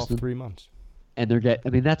in Boston, 3 months, and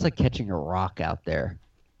that's like catching a rock out there.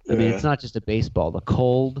 I mean, it's not just a baseball. The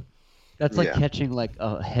cold, that's like catching like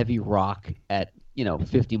a heavy rock at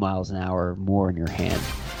 50 miles an hour or more in your hand.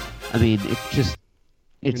 I mean,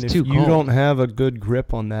 it's too cold. If you don't have a good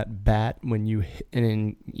grip on that bat when you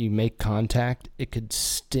make contact, it could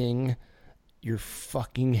sting your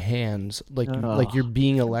fucking hands like you're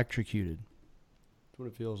being electrocuted. That's what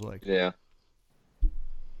it feels like. Yeah.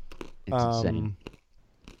 It's insane.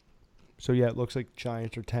 So yeah, it looks like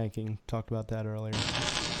Giants are tanking. Talked about that earlier.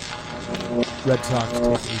 Red Sox take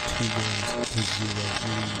a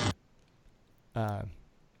 2-0 lead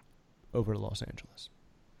over Los Angeles.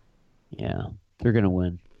 Yeah, they're gonna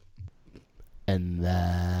win. And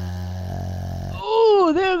that.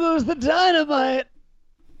 Oh, there goes the dynamite.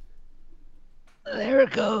 There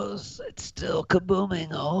it goes. It's still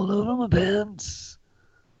kabooming all over my pants.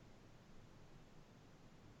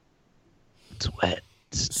 It's wet.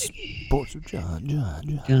 Sports with John.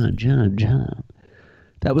 John.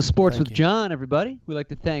 That was Sports with John, everybody. We'd like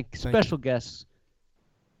to thank special guests.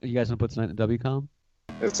 You guys want to put tonight in the W column?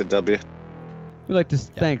 It's a W. We'd like to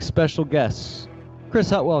thank special guests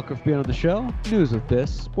Chris Hutwelker for being on the show, News with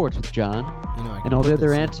This, Sports with John, and all the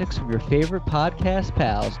other antics from your favorite podcast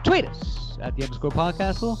pals. Tweet us at the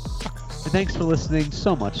 _Podcastle. And thanks for listening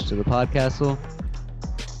so much to the Podcastle.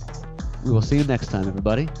 We will see you next time,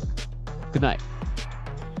 everybody. Good night.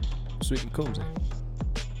 Sweet and cool.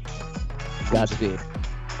 Godspeed.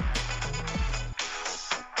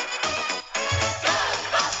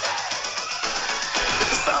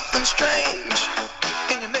 Something strange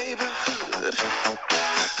in your neighborhood.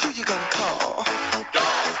 Who you gonna call?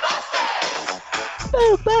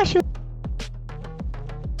 Ghostbusters.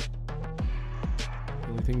 The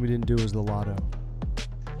only thing we didn't do was the lotto.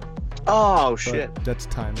 Oh, but shit. That's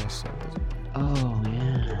timeless. So it doesn't matter. Oh,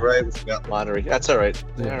 yeah. Right, we forgot lottery. That's all right.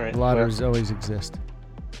 Yeah, all right. Lotteries always exist.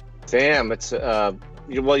 Damn, it's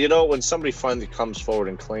when somebody finally comes forward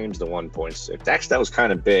and claims the 1.6. Actually, that was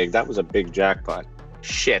kind of big. That was a big jackpot.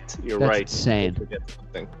 Shit, you're That's right. Insane. Forget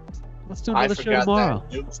something. Let's do another show tomorrow.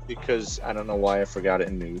 That news because I don't know why I forgot it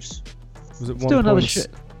in news. Was it 1.6? Do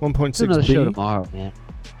another show tomorrow, man.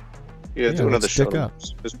 Yeah, do another show. Up.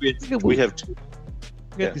 We have two.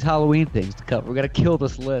 We got these Halloween things to cover. We got to kill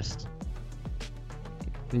this list.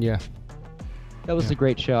 Yeah. That was a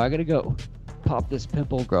great show. I got to go pop this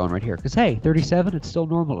pimple growing right here. Because, hey, 37, it's still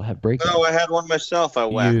normal to have breakouts. No, I had one myself. I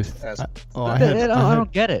whacked. I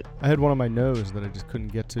don't get it. I had one on my nose that I just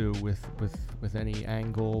couldn't get to with any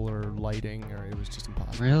angle or lighting, or it was just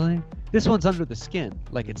impossible. Really? This one's under the skin.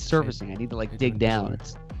 Like it's surfacing. I need to dig down.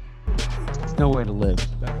 It's no way to live.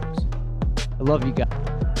 I love you guys.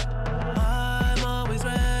 I'm always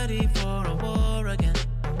ready for a war again.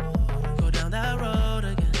 Go down that road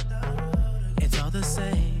again. It's all the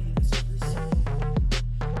same.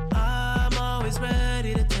 I'm always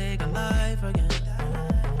ready to take a life again.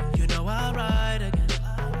 You know I'll ride again.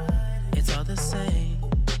 It's all the same.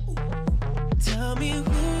 Tell me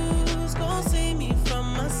who's gonna save me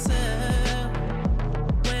from myself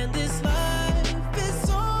when this life is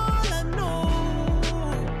all I know.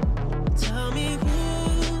 Tell me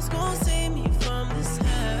who's gonna save me from this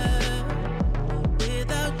hell.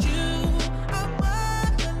 Without you, I'm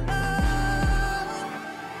alone.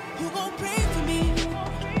 Who gon' pray for me?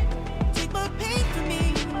 Take my pain for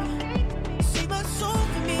me. Save my soul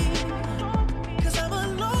for me. 'Cause I'm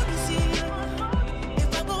alone to see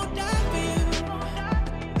if I'm gon' die for you.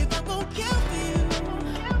 If I'm gon' kill for you,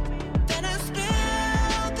 then I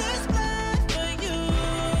spill this blood for you.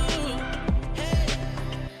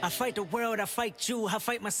 I fight the world, I fight you, I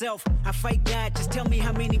fight myself, I fight God. Just tell me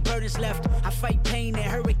how many burdens left. I fight pain and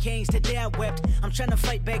hurricanes, today I wept. I'm trying to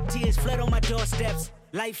fight back tears, flood on my doorsteps.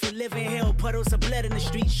 Life and living hell, puddles of blood in the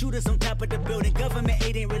street. Shooters on top of the building, government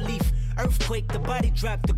aid ain't relief. Earthquake, the body dropped, the